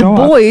just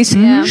boys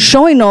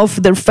showing off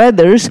their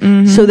feathers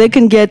so they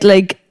can get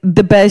like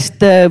the best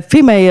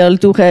female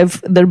to have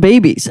their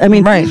babies. I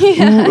mean,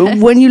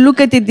 when you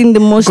look at it in the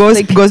most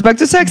goes back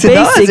to sex. It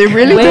does. It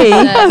really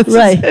does.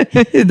 Right.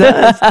 It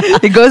does.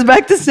 It goes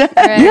back to sex.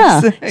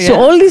 Yeah. So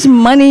all this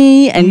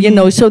money and,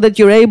 so that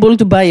you're able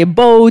to buy a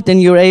boat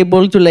and you're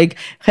able to like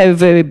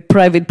have a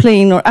private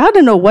plane, or I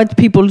don't know what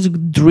people's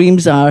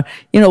dreams are,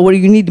 where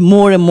you need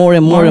more and more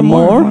and more and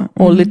more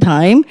all the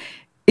time.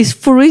 is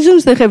for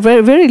reasons that have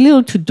very, very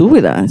little to do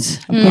with us.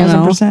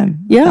 1,000%.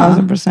 Yeah.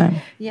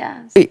 1,000%.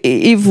 Yes.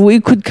 If we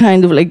could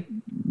kind of like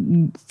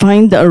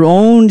find our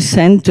own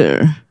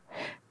center,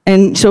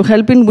 and so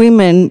helping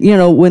women,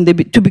 when they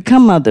to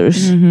become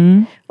mothers.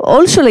 Mm-hmm.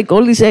 Also, like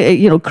all these,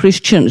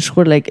 Christians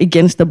who are like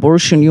against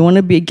abortion. You want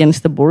to be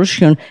against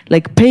abortion,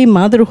 like pay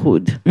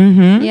motherhood.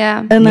 Mm-hmm. Yeah.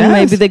 And then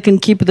maybe they can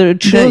keep their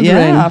children.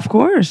 Yeah, of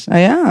course.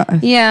 Yeah.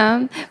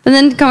 Yeah. But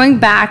then going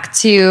back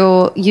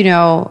to,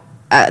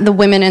 the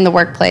women in the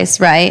workplace,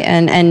 right?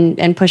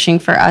 And pushing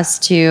for us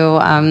to,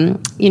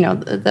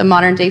 the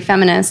modern day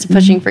feminists,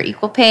 pushing for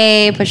equal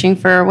pay, pushing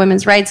for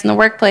women's rights in the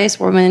workplace,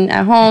 women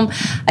at home.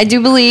 I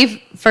do believe,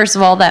 first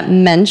of all, that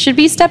men should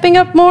be stepping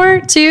up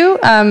more too,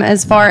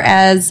 as far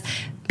as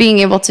being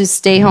able to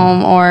stay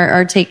home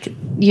or take,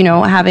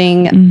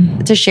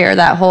 having to share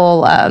that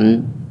whole,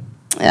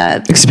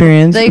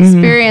 experience. The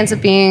experience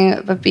of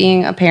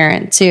being a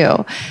parent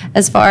too,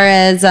 as far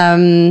as,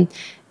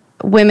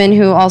 women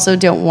who also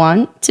don't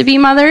want to be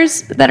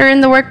mothers that are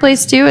in the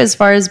workplace too, as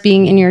far as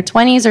being in your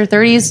 20s or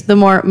 30s, the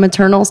more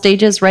maternal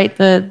stages, right?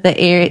 The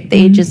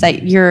ages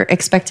that you're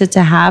expected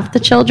to have the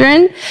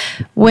children.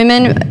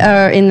 Women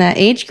in that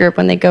age group,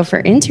 when they go for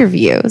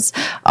interviews,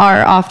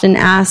 are often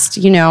asked,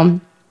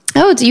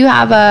 oh,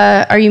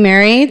 are you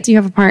married? Do you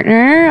have a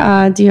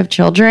partner? Do you have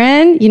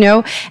children?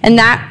 And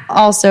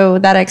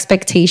that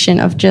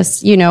expectation of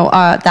just,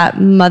 that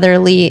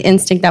motherly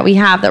instinct that we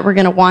have, that we're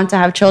going to want to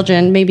have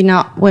children. Maybe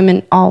not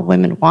all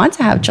women want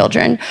to have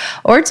children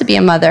or to be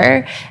a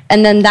mother.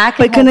 And then that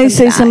can. But can I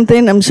say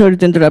something? I'm sorry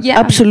to interrupt. Yeah.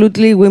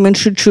 Absolutely. Women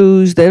should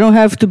choose. They don't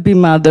have to be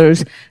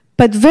mothers.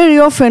 But very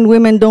often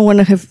women don't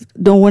want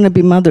to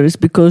be mothers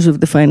because of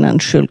the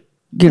financial,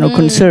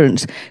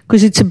 concerns.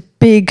 Because it's a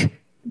big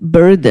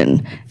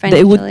burden.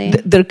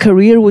 Their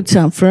career would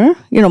suffer.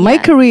 My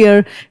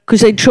career,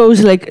 because I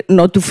chose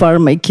not to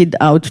farm my kid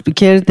out to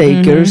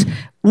caretakers.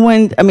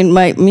 When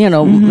my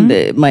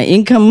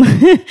income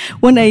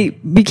when I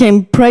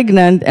became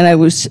pregnant and I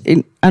was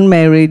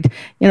unmarried,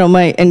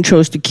 and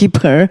chose to keep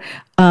her.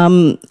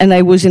 And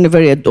I was in a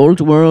very adult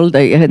world.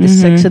 I had a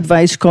sex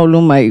advice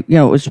column. I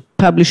was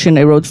publishing.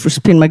 I wrote for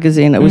Spin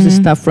magazine. I was a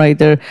staff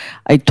writer.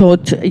 I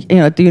taught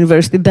at the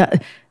university.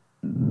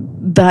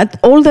 That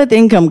all that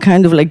income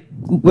kind of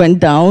went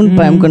down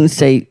by, I'm going to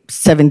say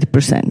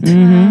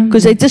 70%,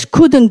 because I just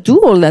couldn't do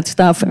all that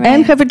stuff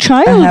and have a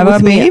child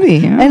with a baby. Me.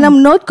 Yeah. And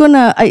I'm not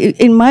gonna,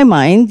 in my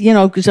mind,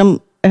 because I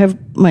have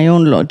my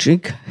own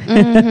logic.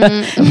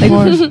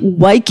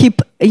 Why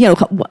keep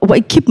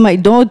my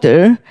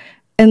daughter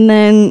and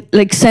then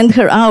send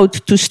her out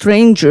to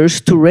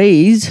strangers to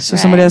raise, so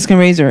somebody else can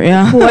raise her?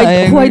 Yeah, who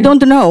I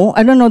don't know.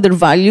 I don't know their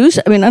values.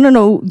 I don't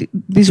know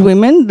these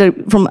women. They're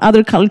from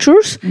other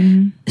cultures,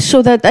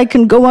 so that I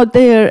can go out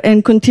there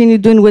and continue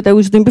doing what I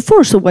was doing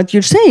before. So what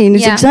you're saying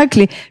is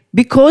exactly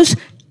because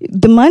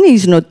the money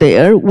is not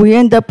there. We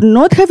end up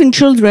not having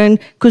children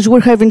because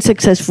we're having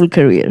successful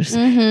careers,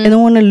 and I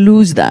don't want to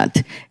lose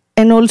that.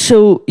 And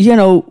also,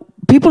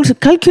 people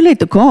calculate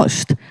the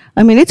cost.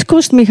 It's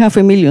cost me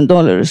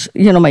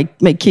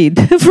 $500,000, my kid,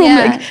 from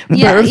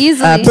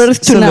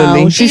birth to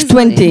now. She's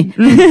 20.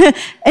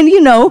 And,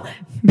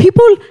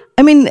 people,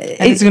 and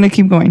it's going to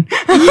keep going.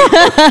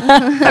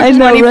 I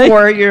know,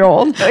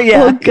 24-year-old.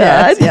 Yeah. Oh,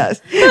 God.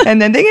 Yes.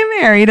 And then they get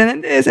married, and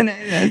then this, and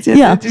it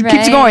just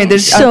keeps going.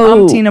 There's an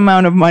umpteen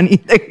amount of money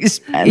that you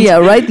spend. Yeah,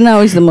 right now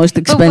is the most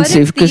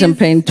expensive because I'm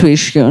paying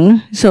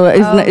tuition. So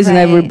it's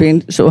never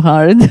been so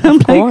hard.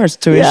 Of course,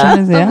 tuition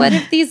is, But what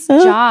if these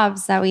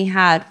jobs that we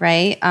had,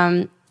 right?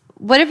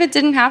 What if it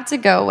didn't have to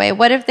go away?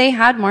 What if they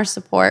had more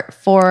support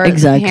for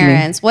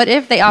parents? What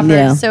if they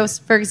offered, so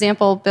for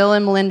example, Bill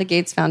and Melinda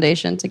Gates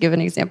Foundation, to give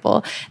an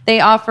example, they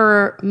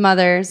offer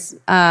mothers,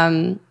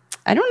 I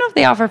don't know if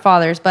they offer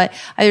fathers, but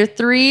either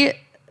 3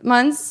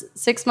 months,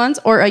 6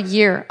 months, or a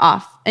year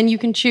off. And you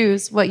can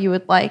choose what you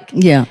would like.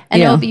 Yeah.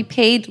 And it'll be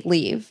paid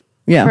leave.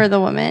 For the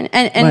woman,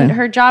 and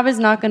her job is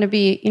not going to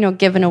be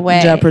given away,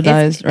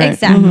 jeopardized. Right.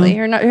 Exactly,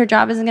 her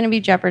job isn't going to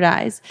be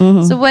jeopardized.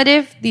 So what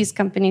if these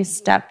companies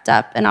stepped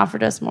up and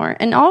offered us more?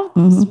 And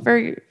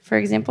for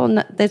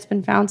example, that's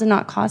been found to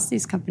not cost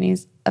these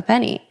companies a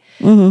penny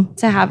to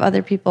have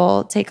other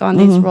people take on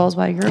these roles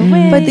while you're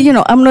away. But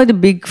I'm not a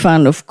big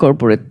fan of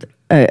corporate.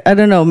 I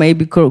don't know.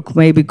 Maybe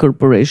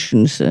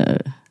corporations.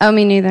 Oh,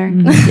 me neither.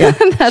 Yeah.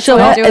 That's so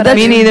why I do it.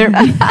 Me neither.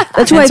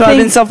 That's why I've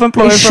been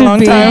self-employed for a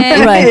long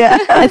time. Right. Yeah.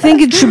 I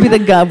think it should be the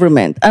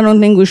government. I don't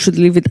think we should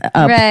leave it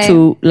up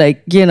to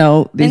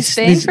in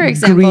Spain, for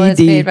example, greedy. it's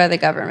paid by the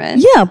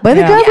government. Yeah, by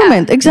the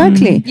government.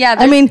 Exactly. Yeah.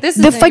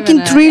 The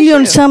fucking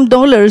trillion some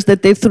dollars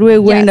that they threw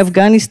away in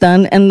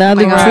Afghanistan and the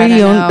other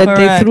trillion that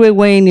they threw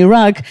away in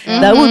Iraq,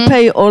 that would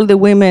pay all the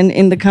women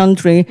in the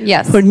country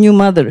for new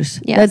mothers.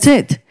 Yes. That's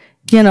it.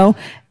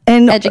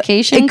 And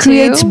education, it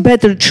creates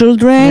better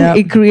children. Yeah.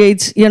 It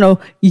creates,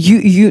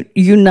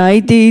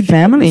 united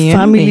family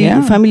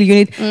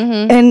unit.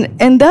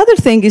 And the other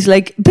thing is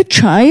the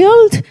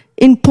child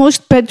in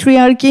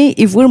post-patriarchy.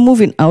 If we're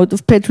moving out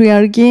of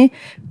patriarchy,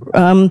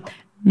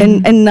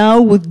 And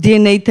now with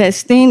DNA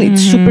testing,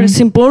 it's super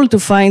simple to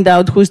find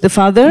out who's the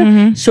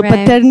father. So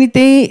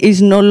paternity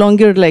is no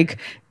longer like,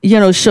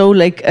 so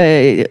like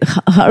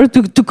hard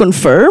to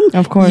confirm.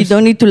 Of course. You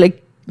don't need to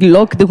like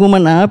lock the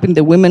woman up in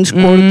the women's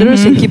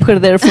quarters and keep her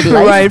there for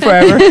life. Right,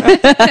 forever.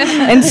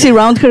 And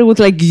surround her with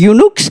like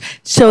eunuchs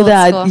so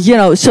that,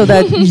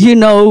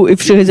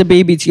 if she has a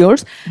baby, it's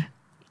yours.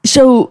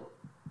 So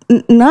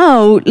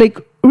now, like,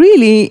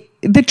 really,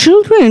 the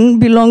children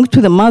belong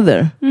to the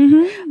mother.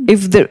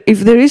 If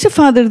there is a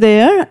father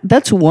there,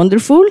 that's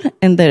wonderful,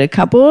 and they're a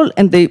couple,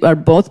 and they are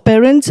both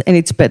parents, and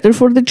it's better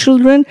for the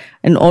children,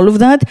 and all of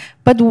that.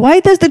 But why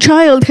does the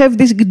child have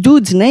this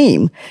dude's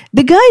name?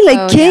 The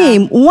guy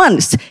came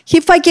once. He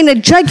fucking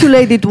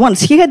ejaculated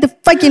once. He had a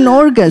fucking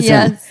orgasm.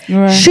 Yes.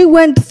 Right. She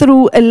went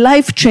through a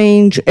life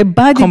change, a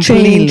body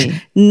change,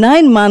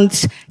 9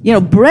 months,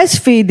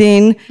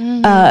 breastfeeding.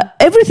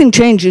 Everything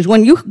changes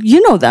when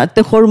you know that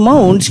the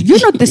hormones, you're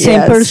not the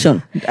same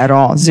person at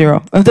all.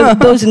 Zero.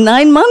 Those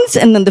 9 months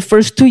and then the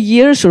first 2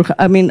 years,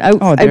 I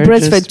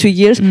breastfed 2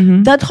 years.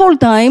 That whole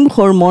time,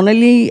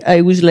 hormonally,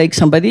 I was like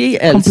somebody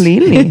else.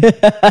 Completely.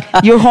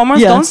 Your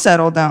hormones don't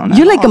settle down.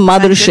 You're like a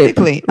mothership.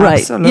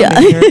 Right. Absolutely.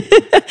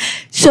 Yeah.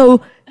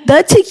 So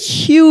that's a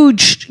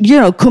huge,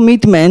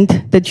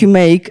 commitment that you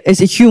make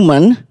as a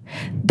human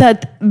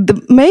that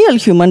the male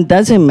human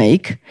doesn't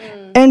make.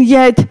 And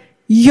yet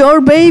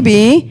your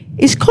baby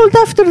is called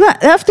after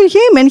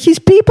him and his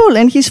people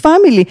and his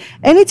family.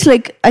 And it's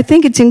like, I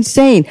think it's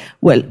insane.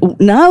 Well,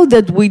 now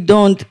that we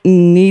don't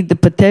need the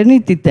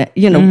paternity,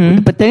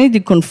 the paternity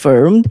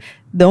confirmed,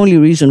 the only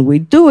reason we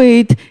do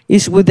it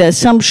is with the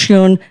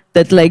assumption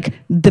that like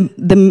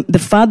the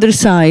father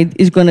side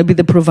is going to be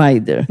the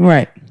provider.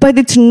 Right. But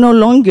it's no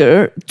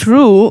longer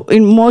true.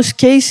 In most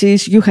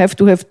cases, you have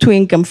to have 2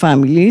 income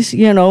families.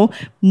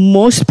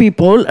 Most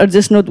people are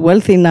just not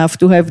wealthy enough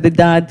to have the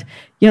dad,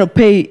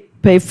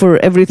 pay for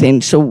everything.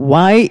 So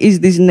why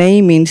is this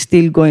naming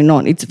still going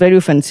on? It's very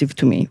offensive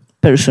to me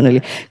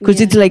personally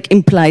because it like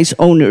implies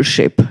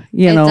ownership.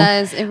 It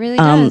does. It really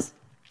does.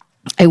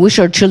 I wish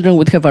our children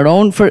would have their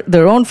own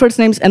first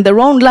names and their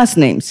own last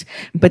names.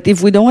 But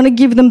if we don't want to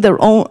give them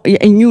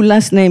a new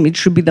last name, it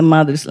should be the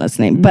mother's last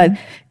name. But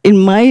in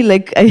my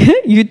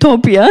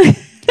utopia,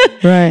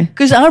 right?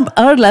 Because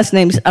our last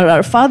names are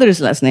our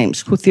father's last names,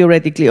 who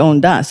theoretically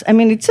owned us. I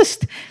mean, it's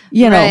just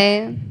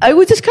I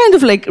would just kind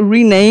of like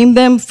rename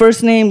them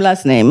first name,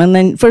 last name, and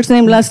then first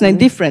name, last name,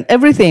 different,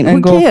 everything. And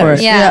who go cares?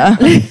 for it. Yeah.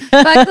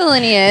 Fuck the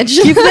lineage.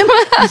 Give them,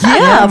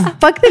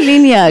 fuck the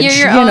lineage.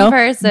 You're your own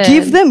person.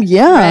 Give them,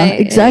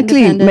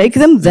 exactly. Make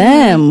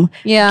them.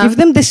 Yeah. Give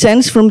them the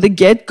sense from the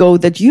get-go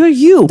that you're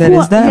you. That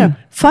is them.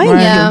 Fine.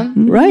 Right. Yeah.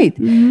 Right.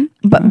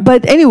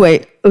 But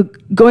anyway,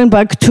 going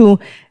back to,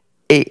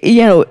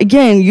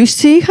 again, you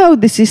see how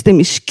the system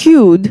is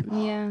skewed.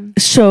 Yeah.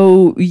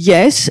 So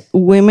yes,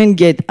 women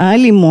get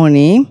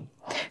alimony.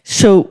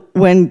 So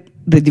when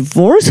the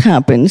divorce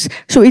happens,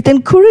 so it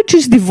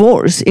encourages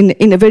divorce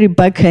in a very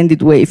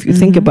backhanded way, if you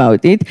think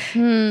about it.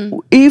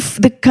 If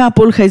the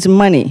couple has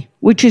money,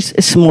 which is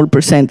a small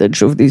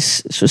percentage of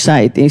this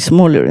society,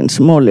 smaller and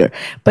smaller,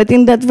 but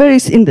in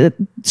the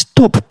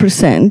top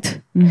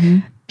percent,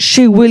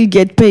 she will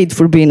get paid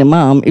for being a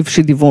mom if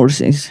she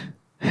divorces.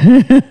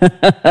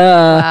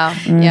 Wow.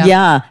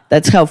 Yeah,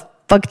 that's how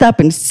fucked up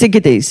and sick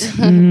it is.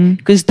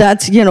 Because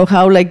that's,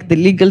 how like the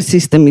legal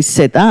system is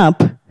set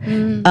up.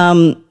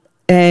 And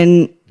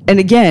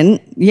again,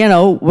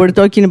 we're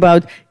talking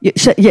about,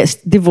 yes,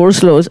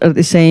 divorce laws are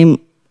the same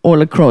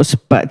all across,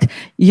 but,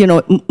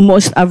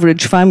 most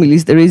average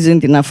families, there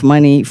isn't enough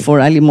money for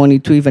alimony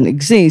to even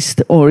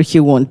exist, or he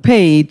won't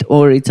pay it,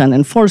 or it's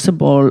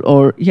unenforceable,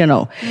 or,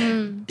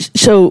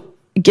 So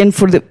again,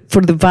 for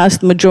the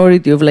vast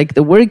majority of like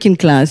the working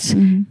class,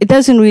 it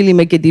doesn't really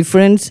make a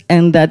difference,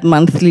 and that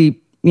monthly,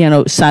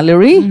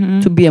 salary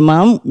to be a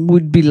mom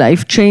would be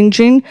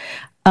life-changing.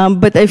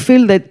 But I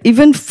feel that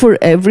even for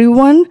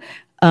everyone,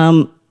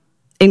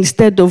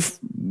 instead of,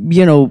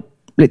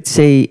 let's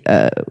say,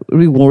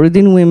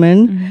 rewarding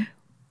women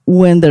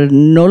when they're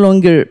no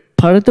longer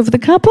part of the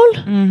couple,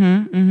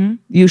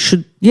 you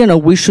should,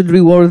 we should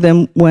reward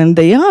them when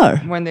they are.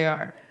 When they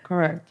are,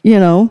 correct.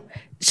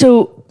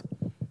 So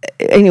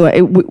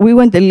anyway, we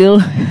went a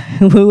little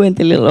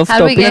off topic. How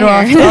do we get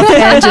off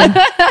tangent.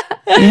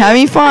 You're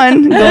having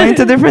fun going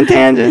to different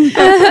tangents.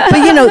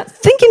 But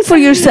thinking for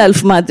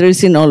yourself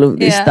matters in all of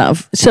this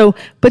stuff. So,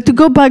 but to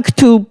go back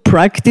to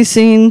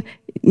practicing,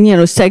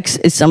 sex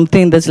is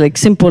something that's like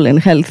simple and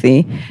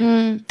healthy.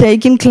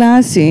 Taking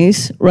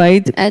classes,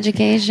 right?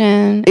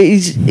 Education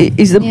is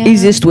the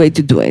easiest way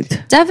to do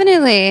it.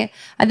 Definitely,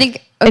 I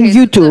think. And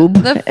YouTube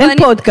and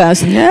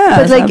podcast,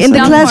 but like in the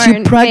class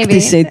you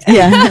practice it.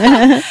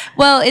 Yeah.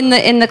 Well,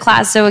 in the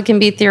class, so it can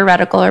be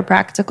theoretical or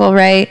practical,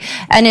 right?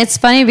 And it's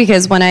funny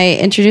because when I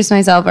introduce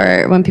myself,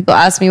 or when people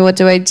ask me what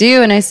do I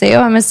do, and I say,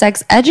 "Oh, I'm a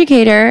sex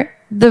educator,"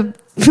 the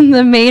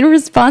main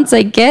response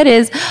I get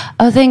is,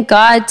 "Oh, thank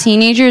God,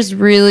 teenagers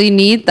really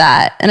need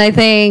that." And I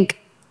think,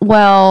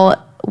 well,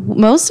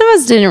 most of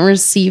us didn't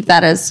receive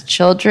that as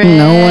children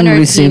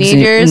or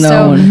teenagers.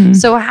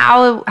 So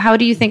how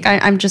do you think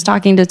I'm just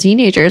talking to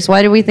teenagers?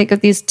 Why do we think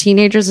of these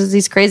teenagers as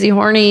these crazy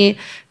horny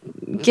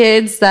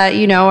kids that,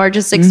 are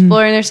just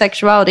exploring their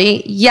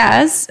sexuality?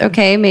 Yes,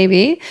 okay,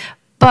 maybe.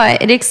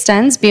 But it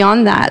extends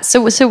beyond that. So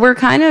we're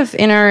kind of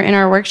in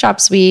our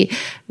workshops, we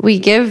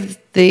give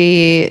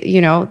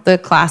the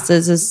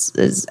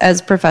classes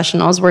as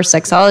professionals. We're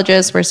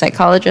sexologists, we're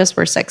psychologists,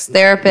 we're sex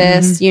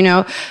therapists,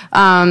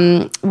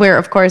 we're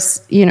of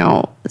course,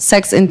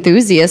 sex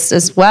enthusiasts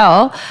as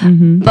well.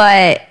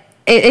 But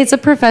it's a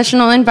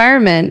professional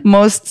environment.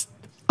 Most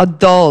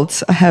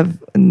adults have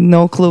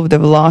no clue.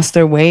 They've lost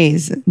their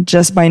ways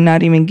just by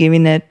not even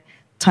giving it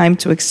time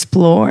to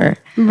explore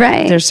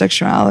their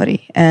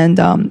sexuality. And,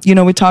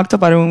 we talked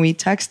about it when we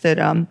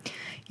texted,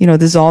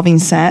 dissolving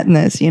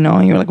sadness,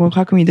 and you're like, well,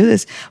 how can we do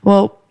this?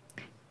 Well,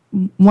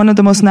 one of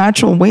the most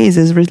natural ways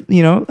is,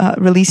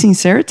 releasing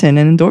serotonin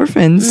and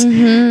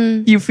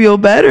endorphins. You feel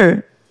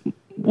better.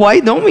 Why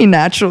don't we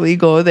naturally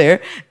go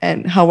there?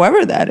 And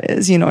however that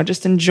is,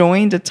 just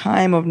enjoying the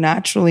time of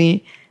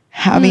naturally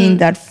having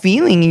that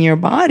feeling in your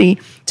body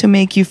to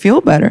make you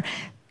feel better.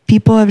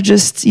 People have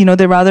just,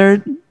 they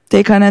rather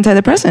take an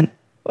antidepressant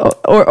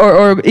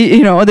or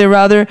they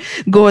rather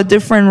go a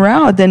different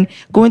route than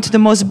go into the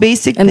most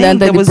basic thing. And then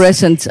the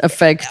antidepressants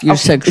affect your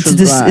sexual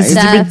drive. It's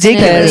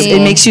ridiculous. It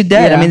makes you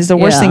dead. I mean, it's the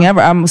worst thing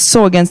ever. I'm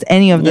so against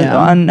any of the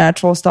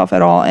unnatural stuff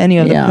at all, any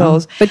of the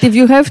pills. But if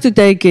you have to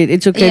take it,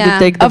 it's okay to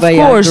take the Viagra.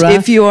 Of course,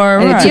 if you are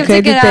and it's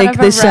okay to take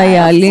the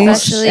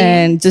Cialis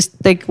and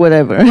just take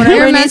whatever.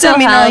 Your mental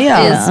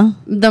health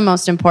is the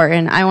most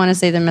important. I want to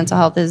say that mental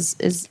health is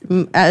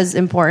as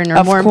important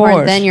or more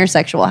important than your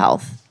sexual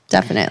health.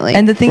 Definitely.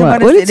 And the thing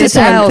about it is, it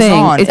piles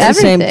on. It's the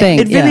same thing.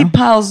 It really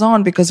piles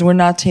on because we're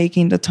not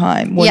taking the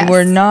time. When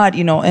we're not,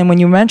 and when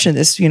you mention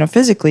this,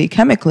 physically,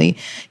 chemically,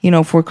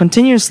 if we're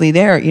continuously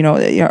there,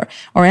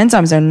 our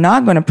enzymes are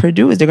not going to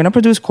produce. They're going to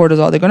produce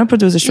cortisol. They're going to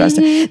produce the stress.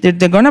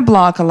 They're going to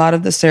block a lot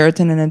of the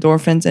serotonin and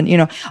endorphins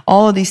and,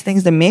 all of these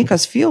things that make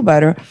us feel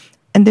better.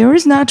 And there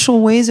is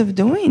natural ways of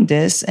doing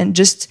this and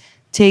just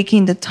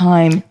taking the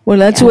time. Well,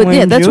 that's what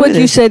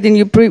you said in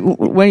your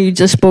when you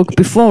just spoke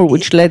before,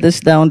 which led us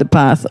down the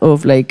path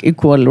of like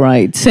equal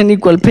rights and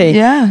equal pay.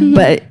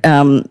 But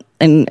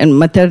and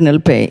maternal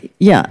pay.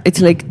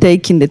 It's like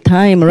taking the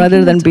time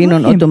rather than being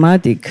on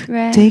automatic.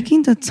 Right.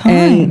 Taking the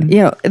time.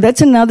 And that's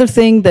another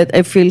thing that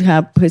I feel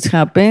has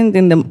happened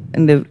in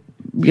the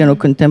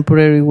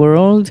contemporary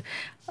world,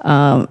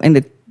 in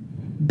the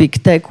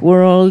big tech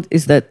world,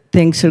 is that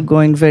things are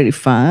going very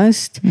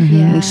fast.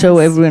 And so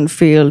everyone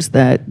feels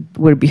that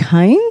we're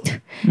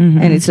behind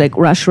and it's like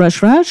rush,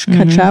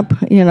 catch up,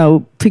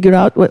 figure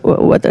out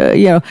what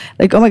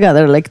like, oh my God,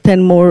 there are like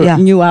 10 more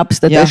new apps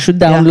that I should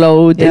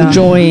download and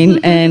join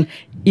and,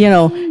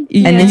 and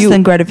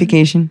instant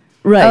gratification.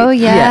 Right. Oh,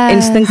 yeah.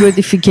 Instant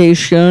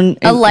gratification.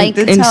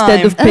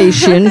 Instead of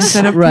patience.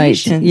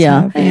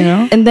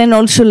 And then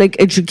also like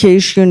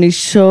education is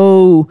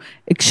so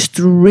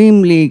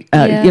extremely,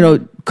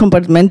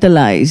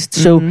 compartmentalized.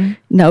 So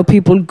now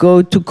people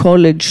go to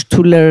college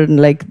to learn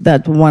like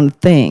that one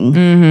thing.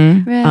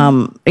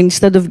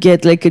 Instead of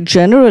get like a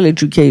general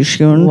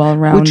education,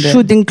 which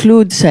should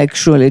include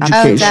sexual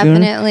education. Oh,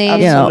 definitely.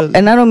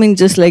 And I don't mean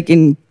just like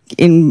in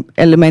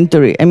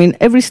elementary. I mean,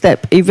 every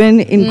step, even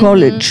in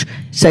college,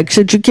 sex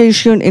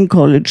education in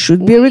college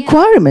should be a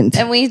requirement.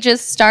 And we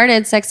just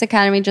started, Sex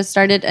Academy just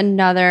started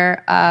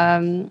another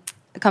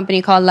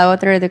company called La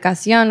Otra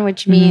Educación,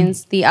 which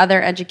means the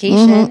other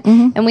education.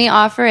 And we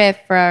offer it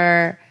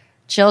for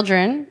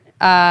children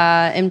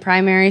in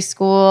primary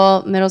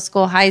school, middle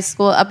school, high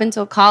school, up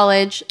until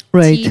college,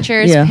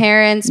 teachers,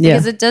 parents,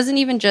 because it doesn't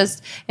even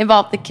just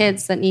involve the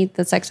kids that need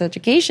the sex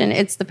education.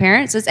 It's the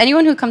parents. It's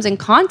anyone who comes in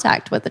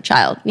contact with the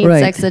child needs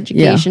sex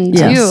education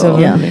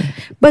too.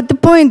 But the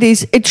point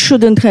is, it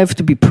shouldn't have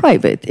to be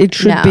private. It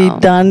should be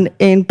done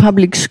in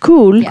public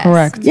school.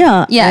 Correct.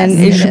 And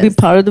it should be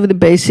part of the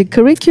basic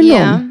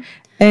curriculum.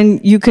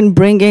 And you can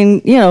bring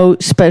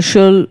in,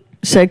 special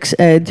sex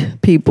ed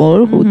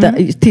people who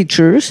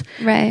teachers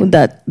who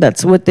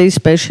that's what they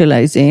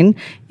specialize in.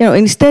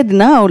 Instead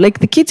now, like,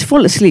 the kids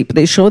fall asleep,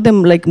 they show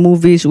them like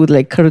movies with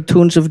like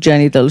cartoons of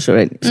genitals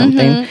or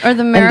something, or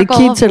the miracle, and the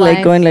kids of are life.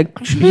 like going like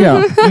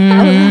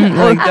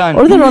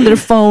or they're on their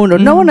phone, or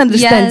no one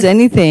understands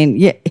anything.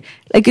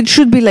 Like, it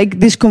should be like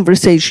this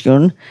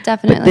conversation,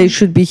 definitely, but they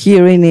should be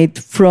hearing it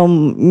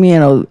from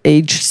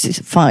age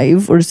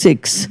 5 or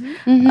 6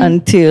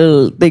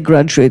 until they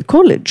graduate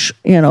college.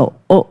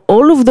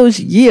 All of those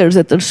years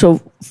that are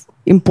so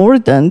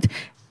important,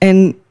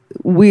 and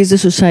we as a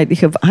society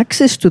have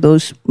access to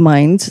those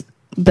minds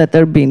that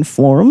are being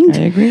formed.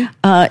 I agree.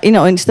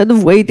 Instead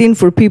of waiting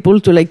for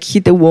people to like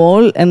hit a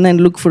wall and then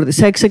look for the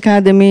sex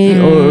academy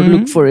or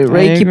look for a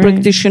Reiki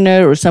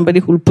practitioner or somebody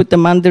who'll put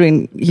them under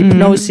in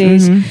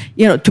hypnosis,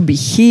 to be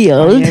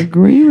healed. I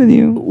agree with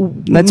you.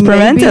 Let's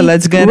prevent it.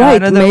 Let's get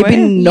out of the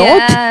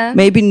way.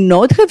 Maybe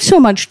not have so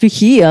much to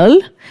heal.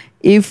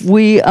 if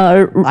we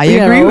are, I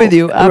agree with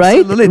you.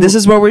 Absolutely. Right? This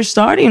is where we're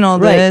starting all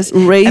this.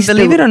 And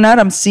believe it or not,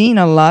 I'm seeing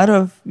a lot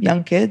of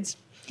young kids.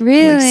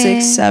 Really?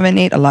 Like 6, 7,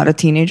 8. A lot of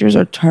teenagers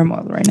are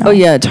turmoil right now. Oh,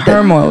 yeah.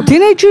 Turmoil.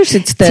 Teenagers,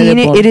 it's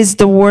terrible. It is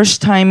the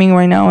worst timing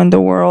right now in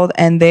the world.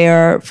 And they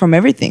are, from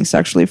everything,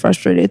 sexually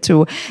frustrated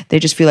to, they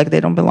just feel like they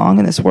don't belong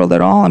in this world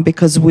at all. And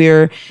because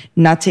we're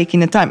not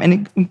taking the time.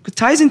 And it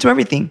ties into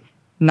everything.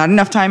 Not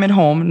enough time at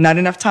home. Not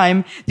enough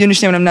time. Do you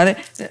understand what I'm not...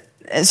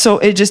 So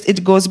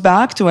it goes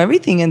back to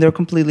everything, and they're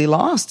completely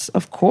lost.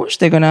 Of course,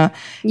 they're gonna,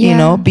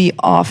 be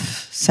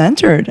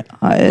off-centered.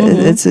 I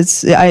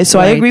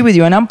agree with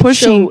you, and I'm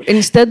pushing. So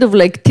instead of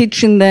like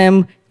teaching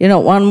them,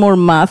 one more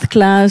math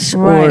class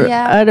or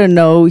I don't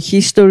know,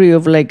 history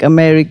of like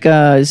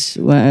America's,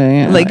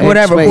 like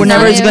whatever,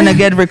 whenever it's gonna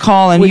get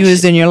recalled and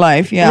used in your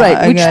life,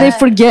 right? Which they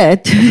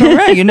forget.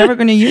 Correct. You're never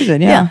gonna use it.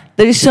 Yeah.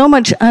 There is so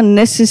much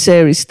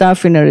unnecessary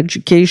stuff in our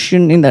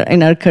education, in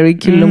our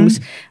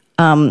curriculums.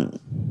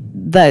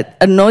 That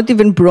are not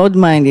even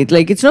broad-minded.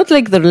 Like, it's not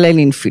like they're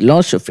learning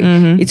philosophy.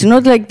 It's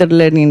not like they're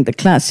learning the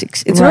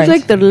classics. It's not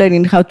like they're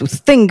learning how to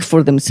think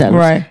for themselves.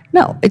 Right.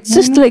 No, it's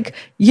just like,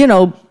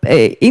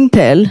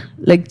 intel,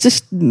 like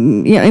just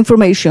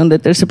information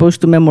that they're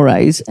supposed to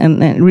memorize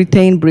and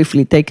retain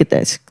briefly, take a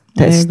test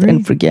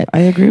and forget. I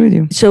agree with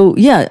you. So,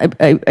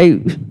 I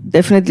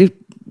definitely,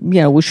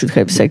 we should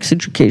have sex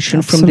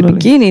education from the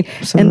beginning.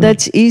 Absolutely. And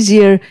that's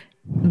easier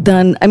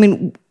than,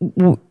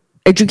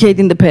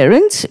 educating the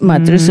parents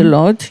matters a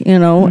lot,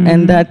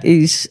 and that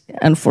is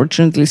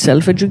unfortunately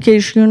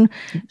self-education.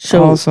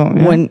 So also,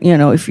 when,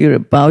 if you're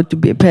about to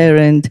be a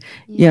parent,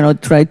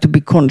 try to be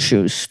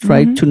conscious,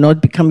 try to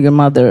not become your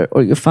mother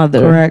or your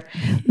father. Correct.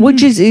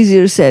 Which is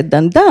easier said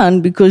than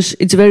done because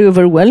it's very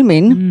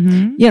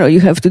overwhelming. You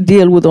have to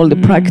deal with all the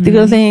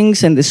practical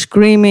things and the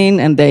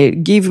screaming and they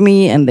give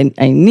me and then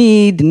I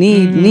need,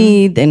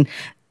 and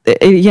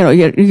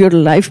your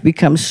life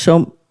becomes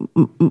so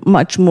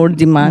much more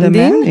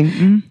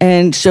demanding.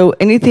 And so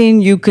anything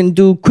you can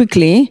do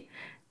quickly,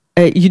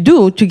 you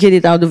do to get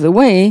it out of the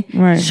way.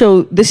 Right.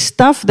 So the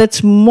stuff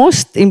that's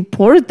most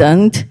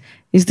important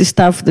is the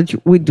stuff that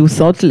we do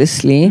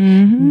thoughtlessly,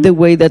 the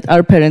way that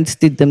our parents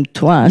did them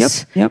to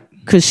us. Yep.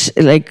 Because,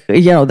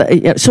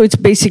 so it's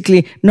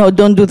basically, no,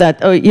 don't do that.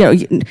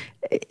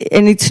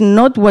 And it's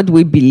not what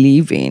we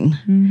believe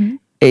in.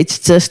 It's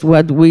just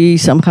what we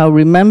somehow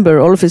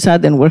remember. All of a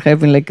sudden, we're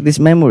having like these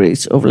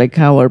memories of like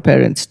how our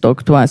parents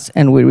talk to us,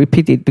 and we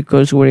repeat it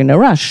because we're in a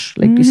rush,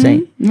 like you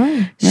say.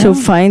 Right. So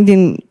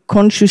finding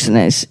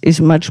consciousness is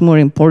much more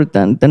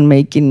important than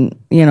making,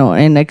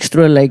 an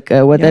extra like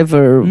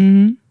whatever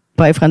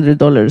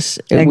 $500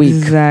 a week.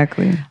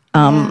 Exactly.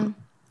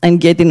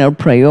 And getting our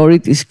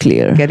priorities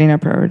clear. Getting our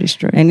priorities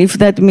straight. And if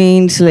that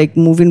means like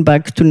moving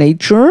back to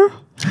nature.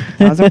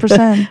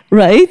 1,000%.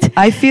 Right?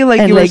 I feel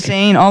like you were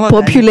saying all of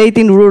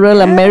populating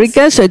rural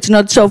America, so it's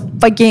not so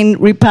fucking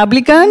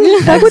Republican.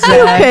 That would be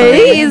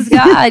okay. Praise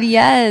God,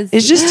 yes.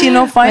 It's just,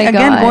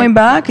 going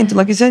back into,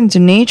 like you said, into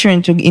nature,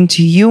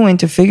 into you,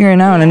 into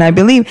figuring out. And I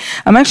believe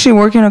I'm actually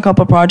working on a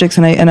couple of projects,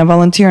 and I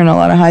volunteer in a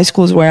lot of high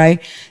schools where I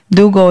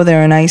do go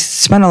there, and I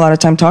spend a lot of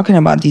time talking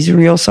about these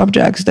real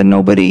subjects that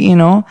nobody,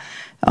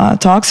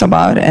 talks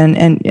about,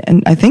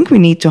 and I think we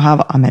need to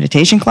have a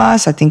meditation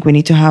class. I think we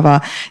need to have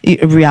a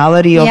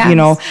reality of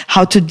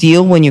how to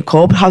deal when you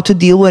cope, how to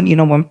deal when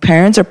when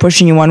parents are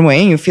pushing you one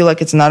way and you feel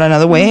like it's not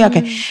another way.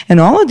 Okay,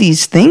 and all of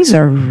these things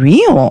are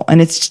real,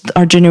 and it's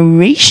our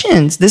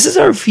generations. This is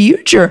our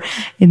future,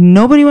 and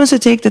nobody wants to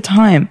take the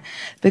time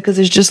because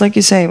it's just like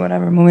you say,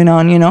 whatever, moving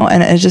on,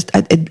 and it's just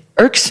it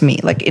irks me,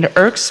 like it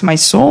irks my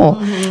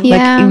soul.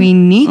 Like we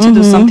need to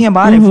do something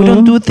about it. If we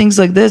don't do things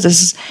like this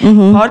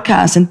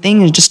podcast and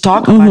things, just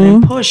talk about it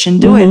and push and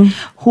do it,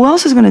 who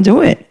else is going to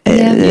do it?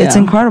 It's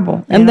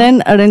incredible. And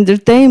then our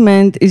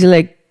entertainment is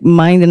like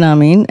mind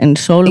numbing and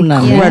soul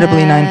numbing.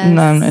 Incredibly numbing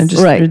and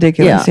just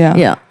ridiculous.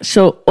 Yeah.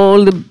 So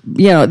all the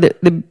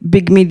the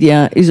big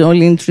media is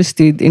only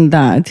interested in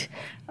that.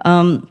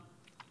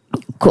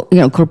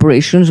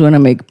 Corporations want to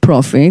make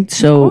profit,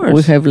 so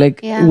we have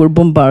we're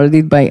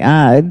bombarded by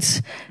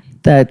ads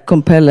that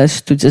compel us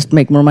to just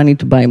make more money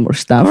to buy more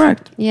stuff.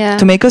 Correct. Yeah.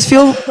 To make us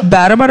feel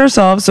bad about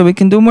ourselves, so we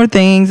can do more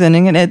things, and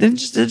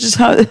it's just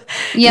how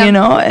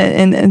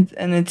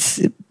and it's.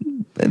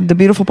 The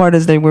beautiful part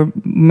is that we're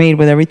made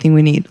with everything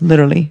we need,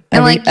 literally,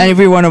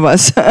 every one of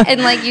us.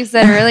 And like you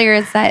said earlier,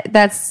 it's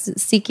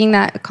that's seeking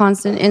that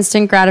constant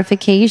instant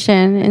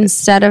gratification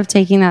instead of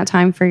taking that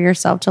time for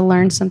yourself to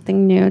learn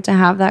something new, to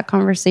have that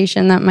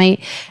conversation that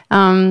might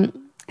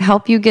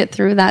help you get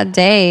through that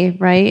day,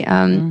 right?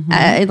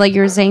 Like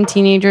you were saying,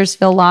 teenagers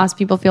feel lost,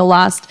 people feel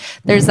lost.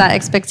 There's that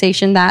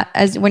expectation that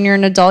as when you're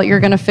an adult,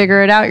 you're going to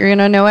figure it out. You're going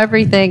to know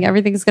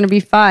everything's going to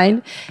be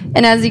fine.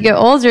 And as you get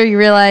older, you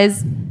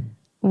realize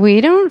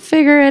we don't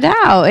figure it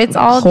out. It's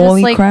all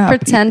just like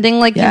pretending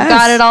like you've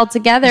got it all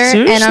together.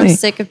 Seriously. And I'm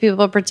sick of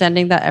people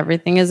pretending that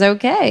everything is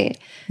okay.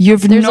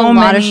 There's a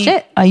lot of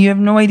shit. You have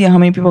no idea how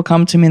many people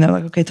come to me and they're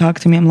like, okay, talk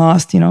to me. I'm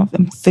lost.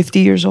 I'm 50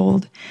 years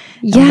old.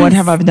 Yes. And what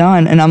have I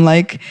done? And I'm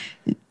like,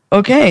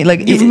 okay,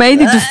 like you've made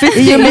it to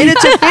 50. You made it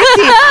to 50,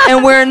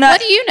 and we're not.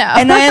 What do you know?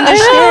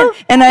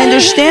 And I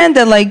understand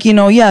that, like,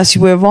 yes,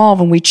 we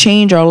evolve and we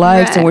change our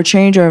lives, and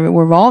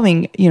we're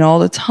evolving, all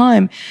the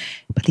time.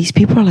 But these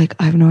people are like,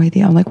 I have no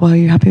idea. I'm like, well, are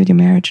you happy with your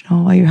marriage?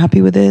 No. Are you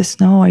happy with this?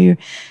 No. Are you?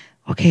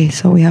 Okay,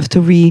 so we have to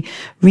read.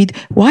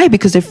 Why?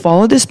 Because they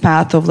follow this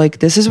path of like,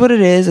 this is what it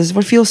is. This is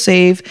what feels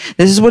safe.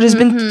 This is what has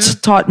been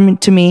taught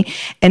to me.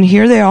 And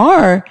here they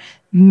are,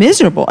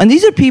 miserable. And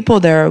these are people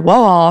that are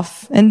well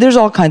off. And there's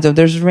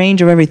there's a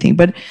range of everything.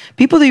 But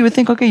people that you would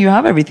think, okay, you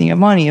have everything. You have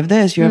money, you have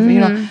this, you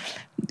have,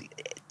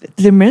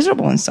 they're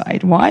miserable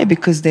inside. Why?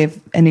 Because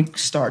and it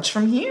starts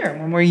from here.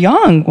 When we're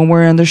young, when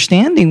we're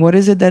understanding what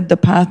is it that the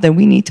path that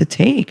we need to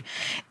take.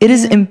 It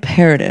is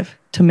imperative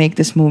to make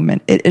this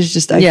movement. It is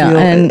just, I feel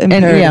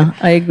imperative.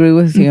 I agree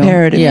with you.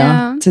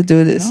 Imperative to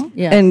do this.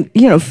 Yeah. And,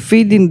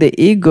 feeding the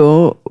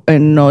ego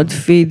and not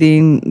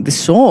feeding the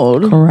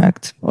soul.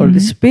 Correct. Or the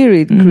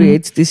spirit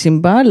creates this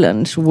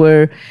imbalance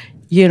where,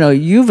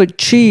 you've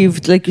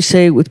achieved, like you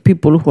say, with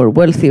people who are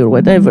wealthy or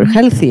whatever,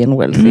 healthy and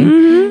wealthy.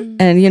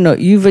 And,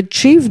 you've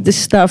achieved the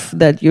stuff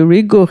that your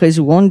ego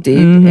has wanted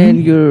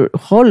and you're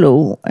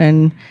hollow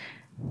and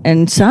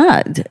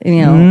sad,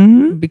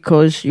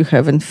 because you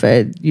haven't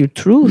fed your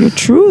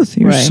truth.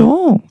 Your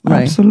soul.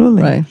 Right.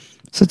 Absolutely. Right.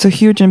 So it's a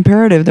huge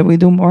imperative that we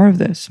do more of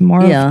this,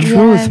 more of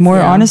truth, more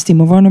honesty,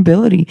 more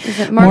vulnerability,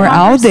 more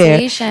out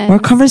there, more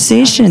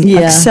conversation,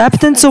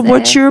 acceptance of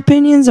what your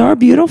opinions are,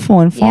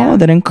 beautiful, and follow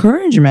that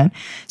encouragement.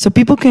 So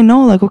people can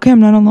know, like, okay, I'm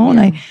not alone.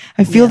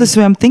 I feel this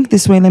way. I'm think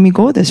this way. Let me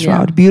go this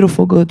route.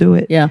 Beautiful. Go do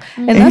it. Yeah.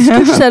 And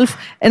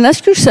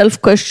ask yourself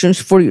questions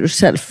for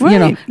yourself,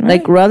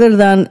 like rather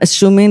than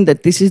assuming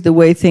that this is the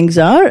way things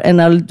are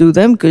and I'll do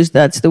them because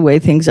that's the way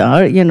things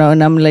are,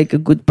 and I'm like a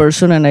good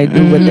person and I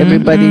do what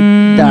everybody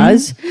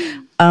does.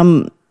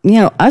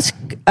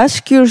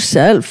 Ask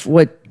yourself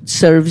what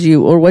serves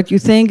you or what you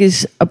think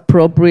is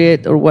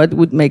appropriate or what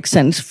would make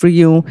sense for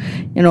you.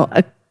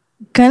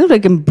 Kind of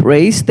like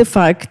embrace the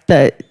fact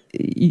that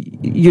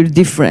you're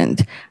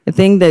different. I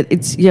think that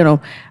it's,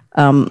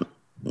 and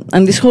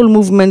this whole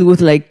movement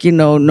with like,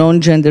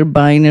 non-gender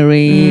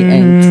binary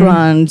and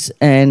trans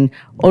and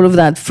all of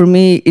that for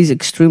me is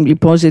extremely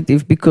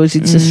positive because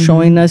it's just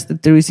showing us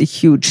that there is a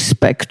huge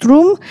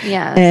spectrum.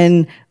 Yes.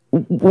 And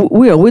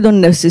we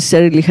don't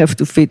necessarily have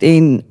to fit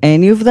in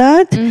any of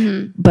that,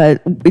 but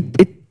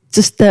it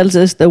just tells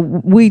us that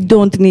we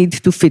don't need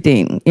to fit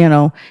in,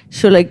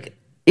 So like,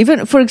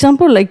 even, for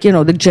example, like,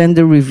 the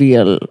gender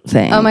reveal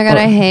thing. Oh my God,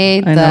 I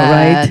hate that. Know,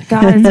 right?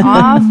 God, it's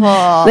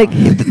awful. Like,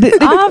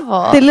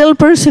 the little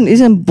person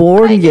isn't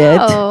born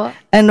yet.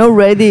 And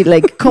already,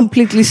 like,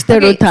 completely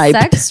stereotyped.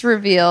 Okay, sex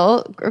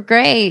reveal,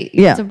 great.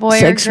 Yeah, it's a boy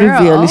sex or girl.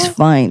 reveal is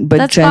fine, but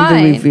that's gender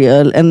fine.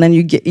 reveal, and then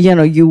you get,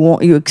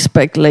 you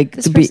expect like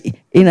to be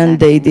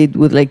inundated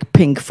with like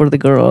pink for the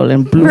girl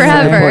and blue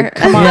forever. for the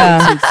boy. Come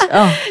on,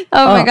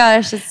 oh my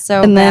gosh, it's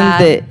so and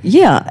bad.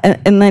 Then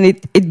and then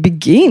it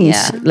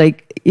begins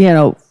like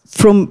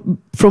from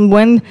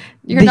when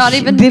you're not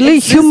even the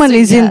human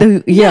is in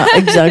the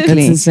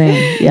exactly. It's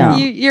insane. Yeah,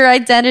 your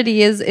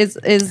identity is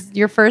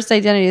your first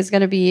identity is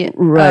going to be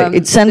right.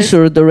 It's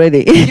censored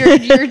already.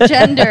 your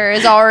gender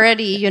is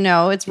already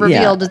it's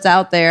revealed. It's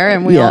out there,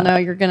 and we all know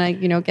you're gonna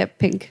get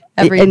pink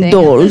everything and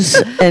dolls,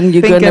 and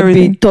you're gonna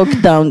be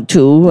talked down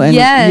to. And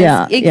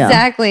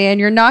exactly. And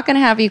you're not gonna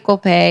have equal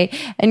pay,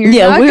 and you're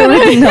we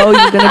already know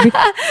you're gonna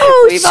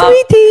be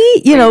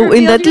sweetie,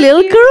 in that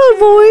little girl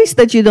voice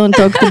that you don't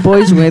talk to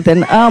boys with,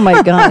 and oh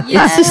my God,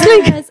 it's just like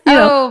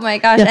oh my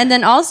gosh. And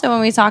then also when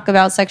we talk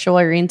about sexual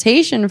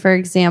orientation, for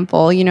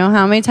example,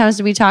 how many times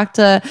do we talk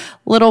to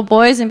little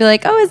boys and be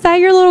like, oh, is that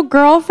your little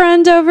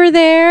girlfriend over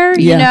there?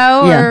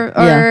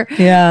 Or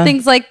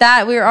things like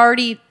that. We're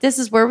already, this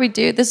is where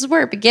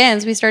it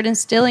begins. We start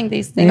instilling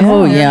these things.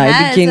 Oh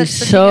yeah, it begins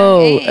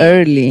so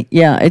early.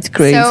 Yeah, it's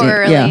crazy. So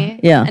early.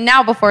 Yeah. And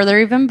now before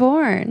they're even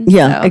born.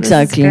 Yeah, so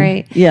exactly. This is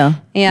great.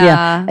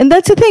 Yeah. And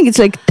that's the thing. It's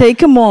like,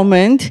 take a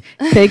moment,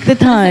 take the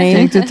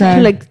time, to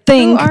like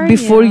think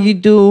before you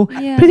do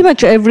pretty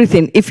much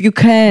everything. If you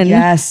can,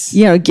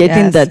 get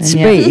in that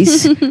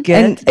space.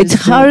 And it's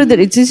harder.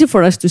 It's easy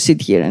for us to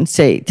sit here and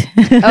say it.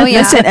 Oh yeah.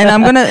 Listen, and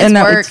I'm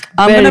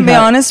gonna be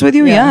honest with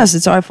you. Yes,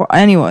 it's hard for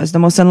anyone. It's the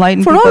most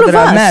enlightened for people that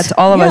us. I've met.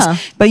 All of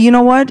us. But you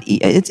know what?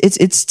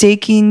 It's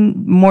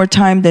taking more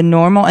time than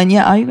normal. And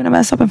are you gonna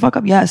mess up and fuck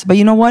up? Yes. But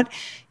you know what?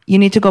 You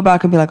need to go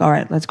back and be like, all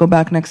right, let's go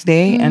back next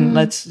day and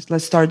let's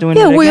start doing it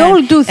again. Yeah, we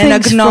all do things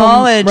and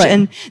acknowledge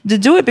and to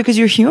do it because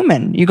you're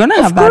human. You're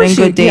gonna have bad and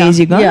good days.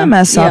 You're gonna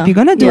mess up. You're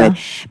gonna do it.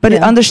 But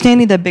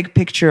understanding the big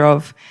picture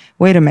of,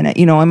 wait a minute,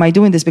 am I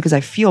doing this because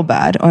I feel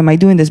bad, or am I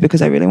doing this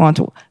because I really want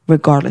to,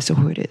 regardless of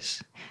who it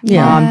is?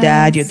 Mom,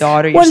 dad, your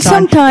daughter, your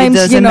son.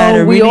 Sometimes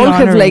we all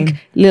have like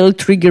little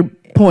trigger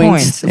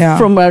points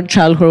from our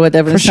childhood or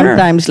whatever.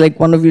 Sometimes like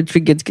one of your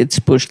triggers gets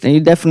pushed and you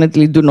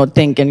definitely do not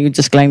think and you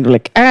just kind of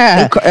like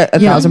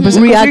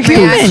 1,000%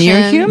 reactive.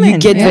 You're human. You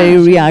get very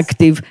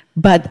reactive.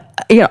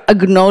 But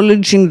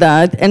acknowledging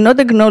that and not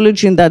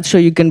acknowledging that so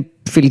you can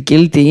feel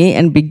guilty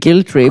and be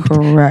guilt-tripped.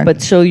 Correct.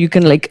 But so you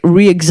can like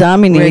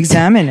re-examine it.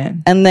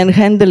 And then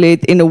handle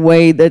it in a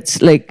way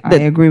that's like... I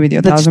agree with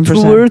you 1,000%. That's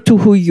truer to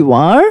who you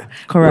are.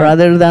 Correct.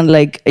 Rather than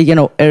like,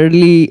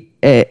 early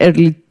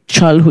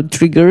childhood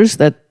triggers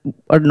that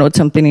are not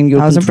something in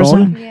your 1,000%.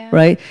 control. Yeah.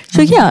 Right?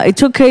 So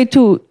it's okay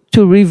to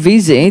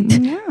revisit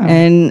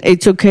and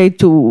it's okay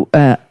to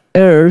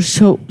err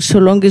so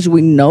long as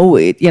we know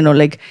it,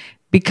 like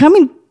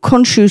becoming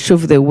conscious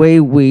of the way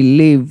we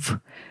live,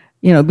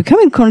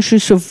 becoming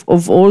conscious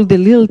of all the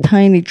little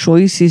tiny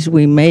choices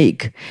we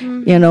make,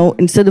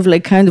 instead of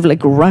like kind of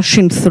like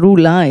rushing through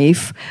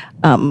life.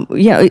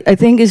 I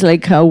think it's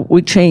like how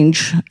we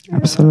change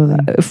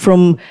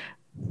from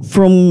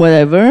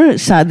whatever,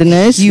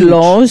 sadness,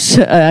 loss,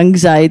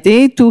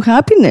 anxiety to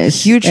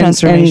happiness. Huge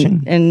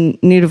transformation. And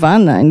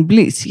nirvana and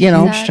bliss,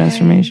 Huge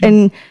transformation.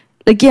 And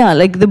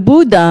like the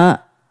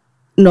Buddha,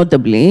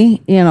 notably,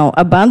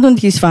 abandoned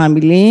his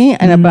family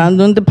and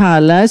abandoned the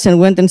palace and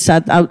went and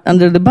sat out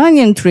under the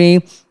banyan tree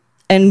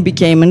and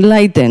became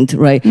enlightened,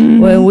 right?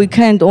 Well, we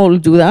can't all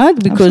do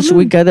that because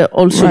we gotta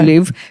also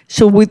live.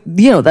 So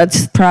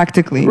that's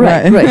practically,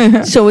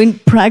 right. So in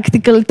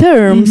practical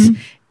terms,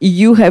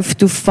 you have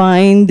to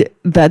find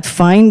that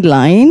fine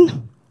line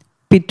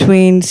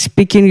between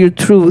speaking your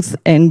truth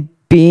and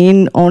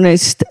being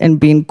honest and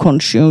being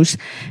conscious,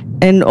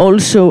 and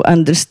also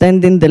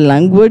understanding the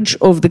language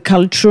of the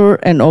culture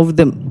and of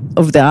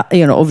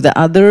the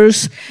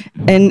others,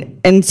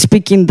 and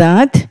speaking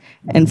that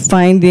and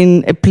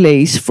finding a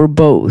place for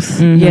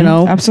both.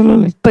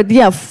 Absolutely. But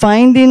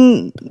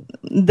finding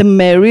the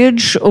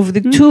marriage of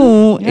the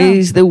two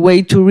is the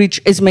way to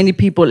reach as many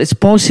people as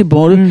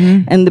possible,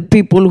 and the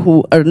people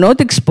who are not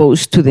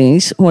exposed to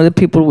this are the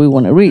people we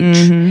want to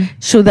reach.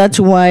 So that's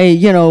why,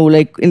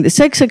 like in the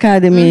Sex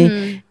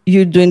Academy,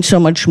 you're doing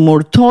so much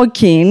more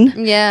talking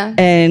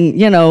and,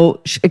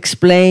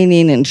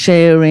 explaining and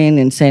sharing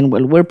and saying,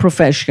 well, we're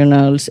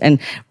professionals, and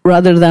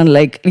rather than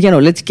like,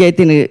 let's get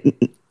in a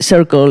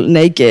circle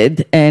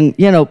naked and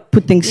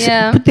put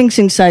things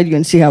inside you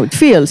and see how it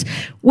feels,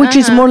 which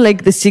is more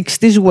like the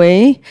 60s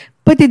way,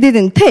 but it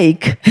didn't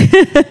take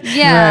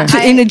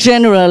in a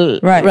general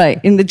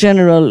in the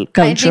general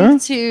culture. I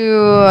think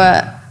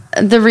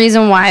the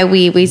reason why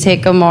we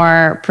take a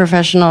more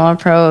professional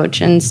approach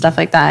and stuff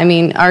like that, I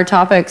mean, our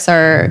topics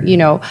are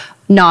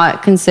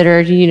not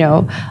considered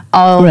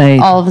all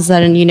of a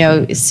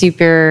sudden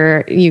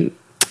super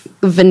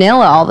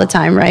vanilla all the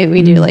time, right?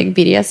 We do like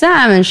BDSM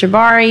and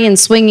shibari and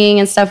swinging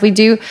and stuff. We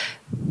do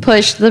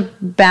push the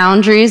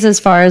boundaries as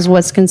far as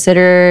what's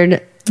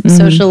considered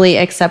socially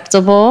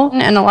acceptable,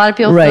 and a lot of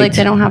people feel like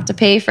they don't have to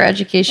pay for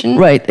education.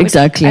 Right,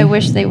 exactly. I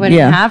wish they wouldn't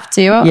have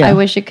to. I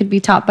wish it could be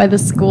taught by the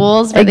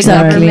schools, by the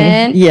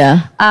government.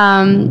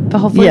 But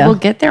hopefully we'll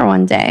get there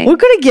one day. We're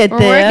gonna get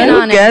there.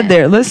 We'll get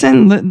there.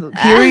 Listen,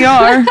 here we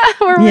are.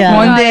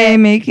 One day,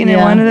 making it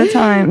one at a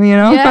time.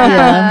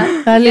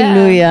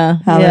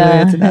 Hallelujah.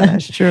 Hallelujah to that.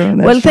 That's true.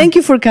 That's thank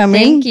you for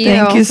coming.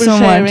 Thank you so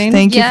much.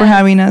 Thank you for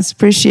having us.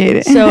 Appreciate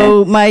it.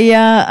 So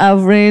Maya,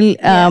 Avril,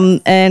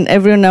 and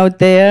everyone out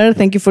there,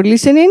 thank you for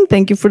listening.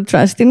 Thank you for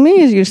trusting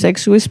me as your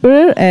sex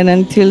whisperer. And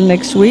until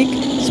next week,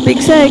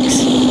 speak sex.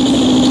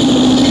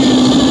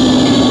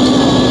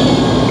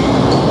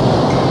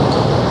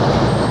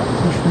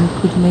 If I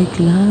could make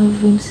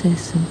love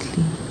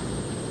incessantly,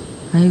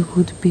 I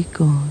would be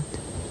God.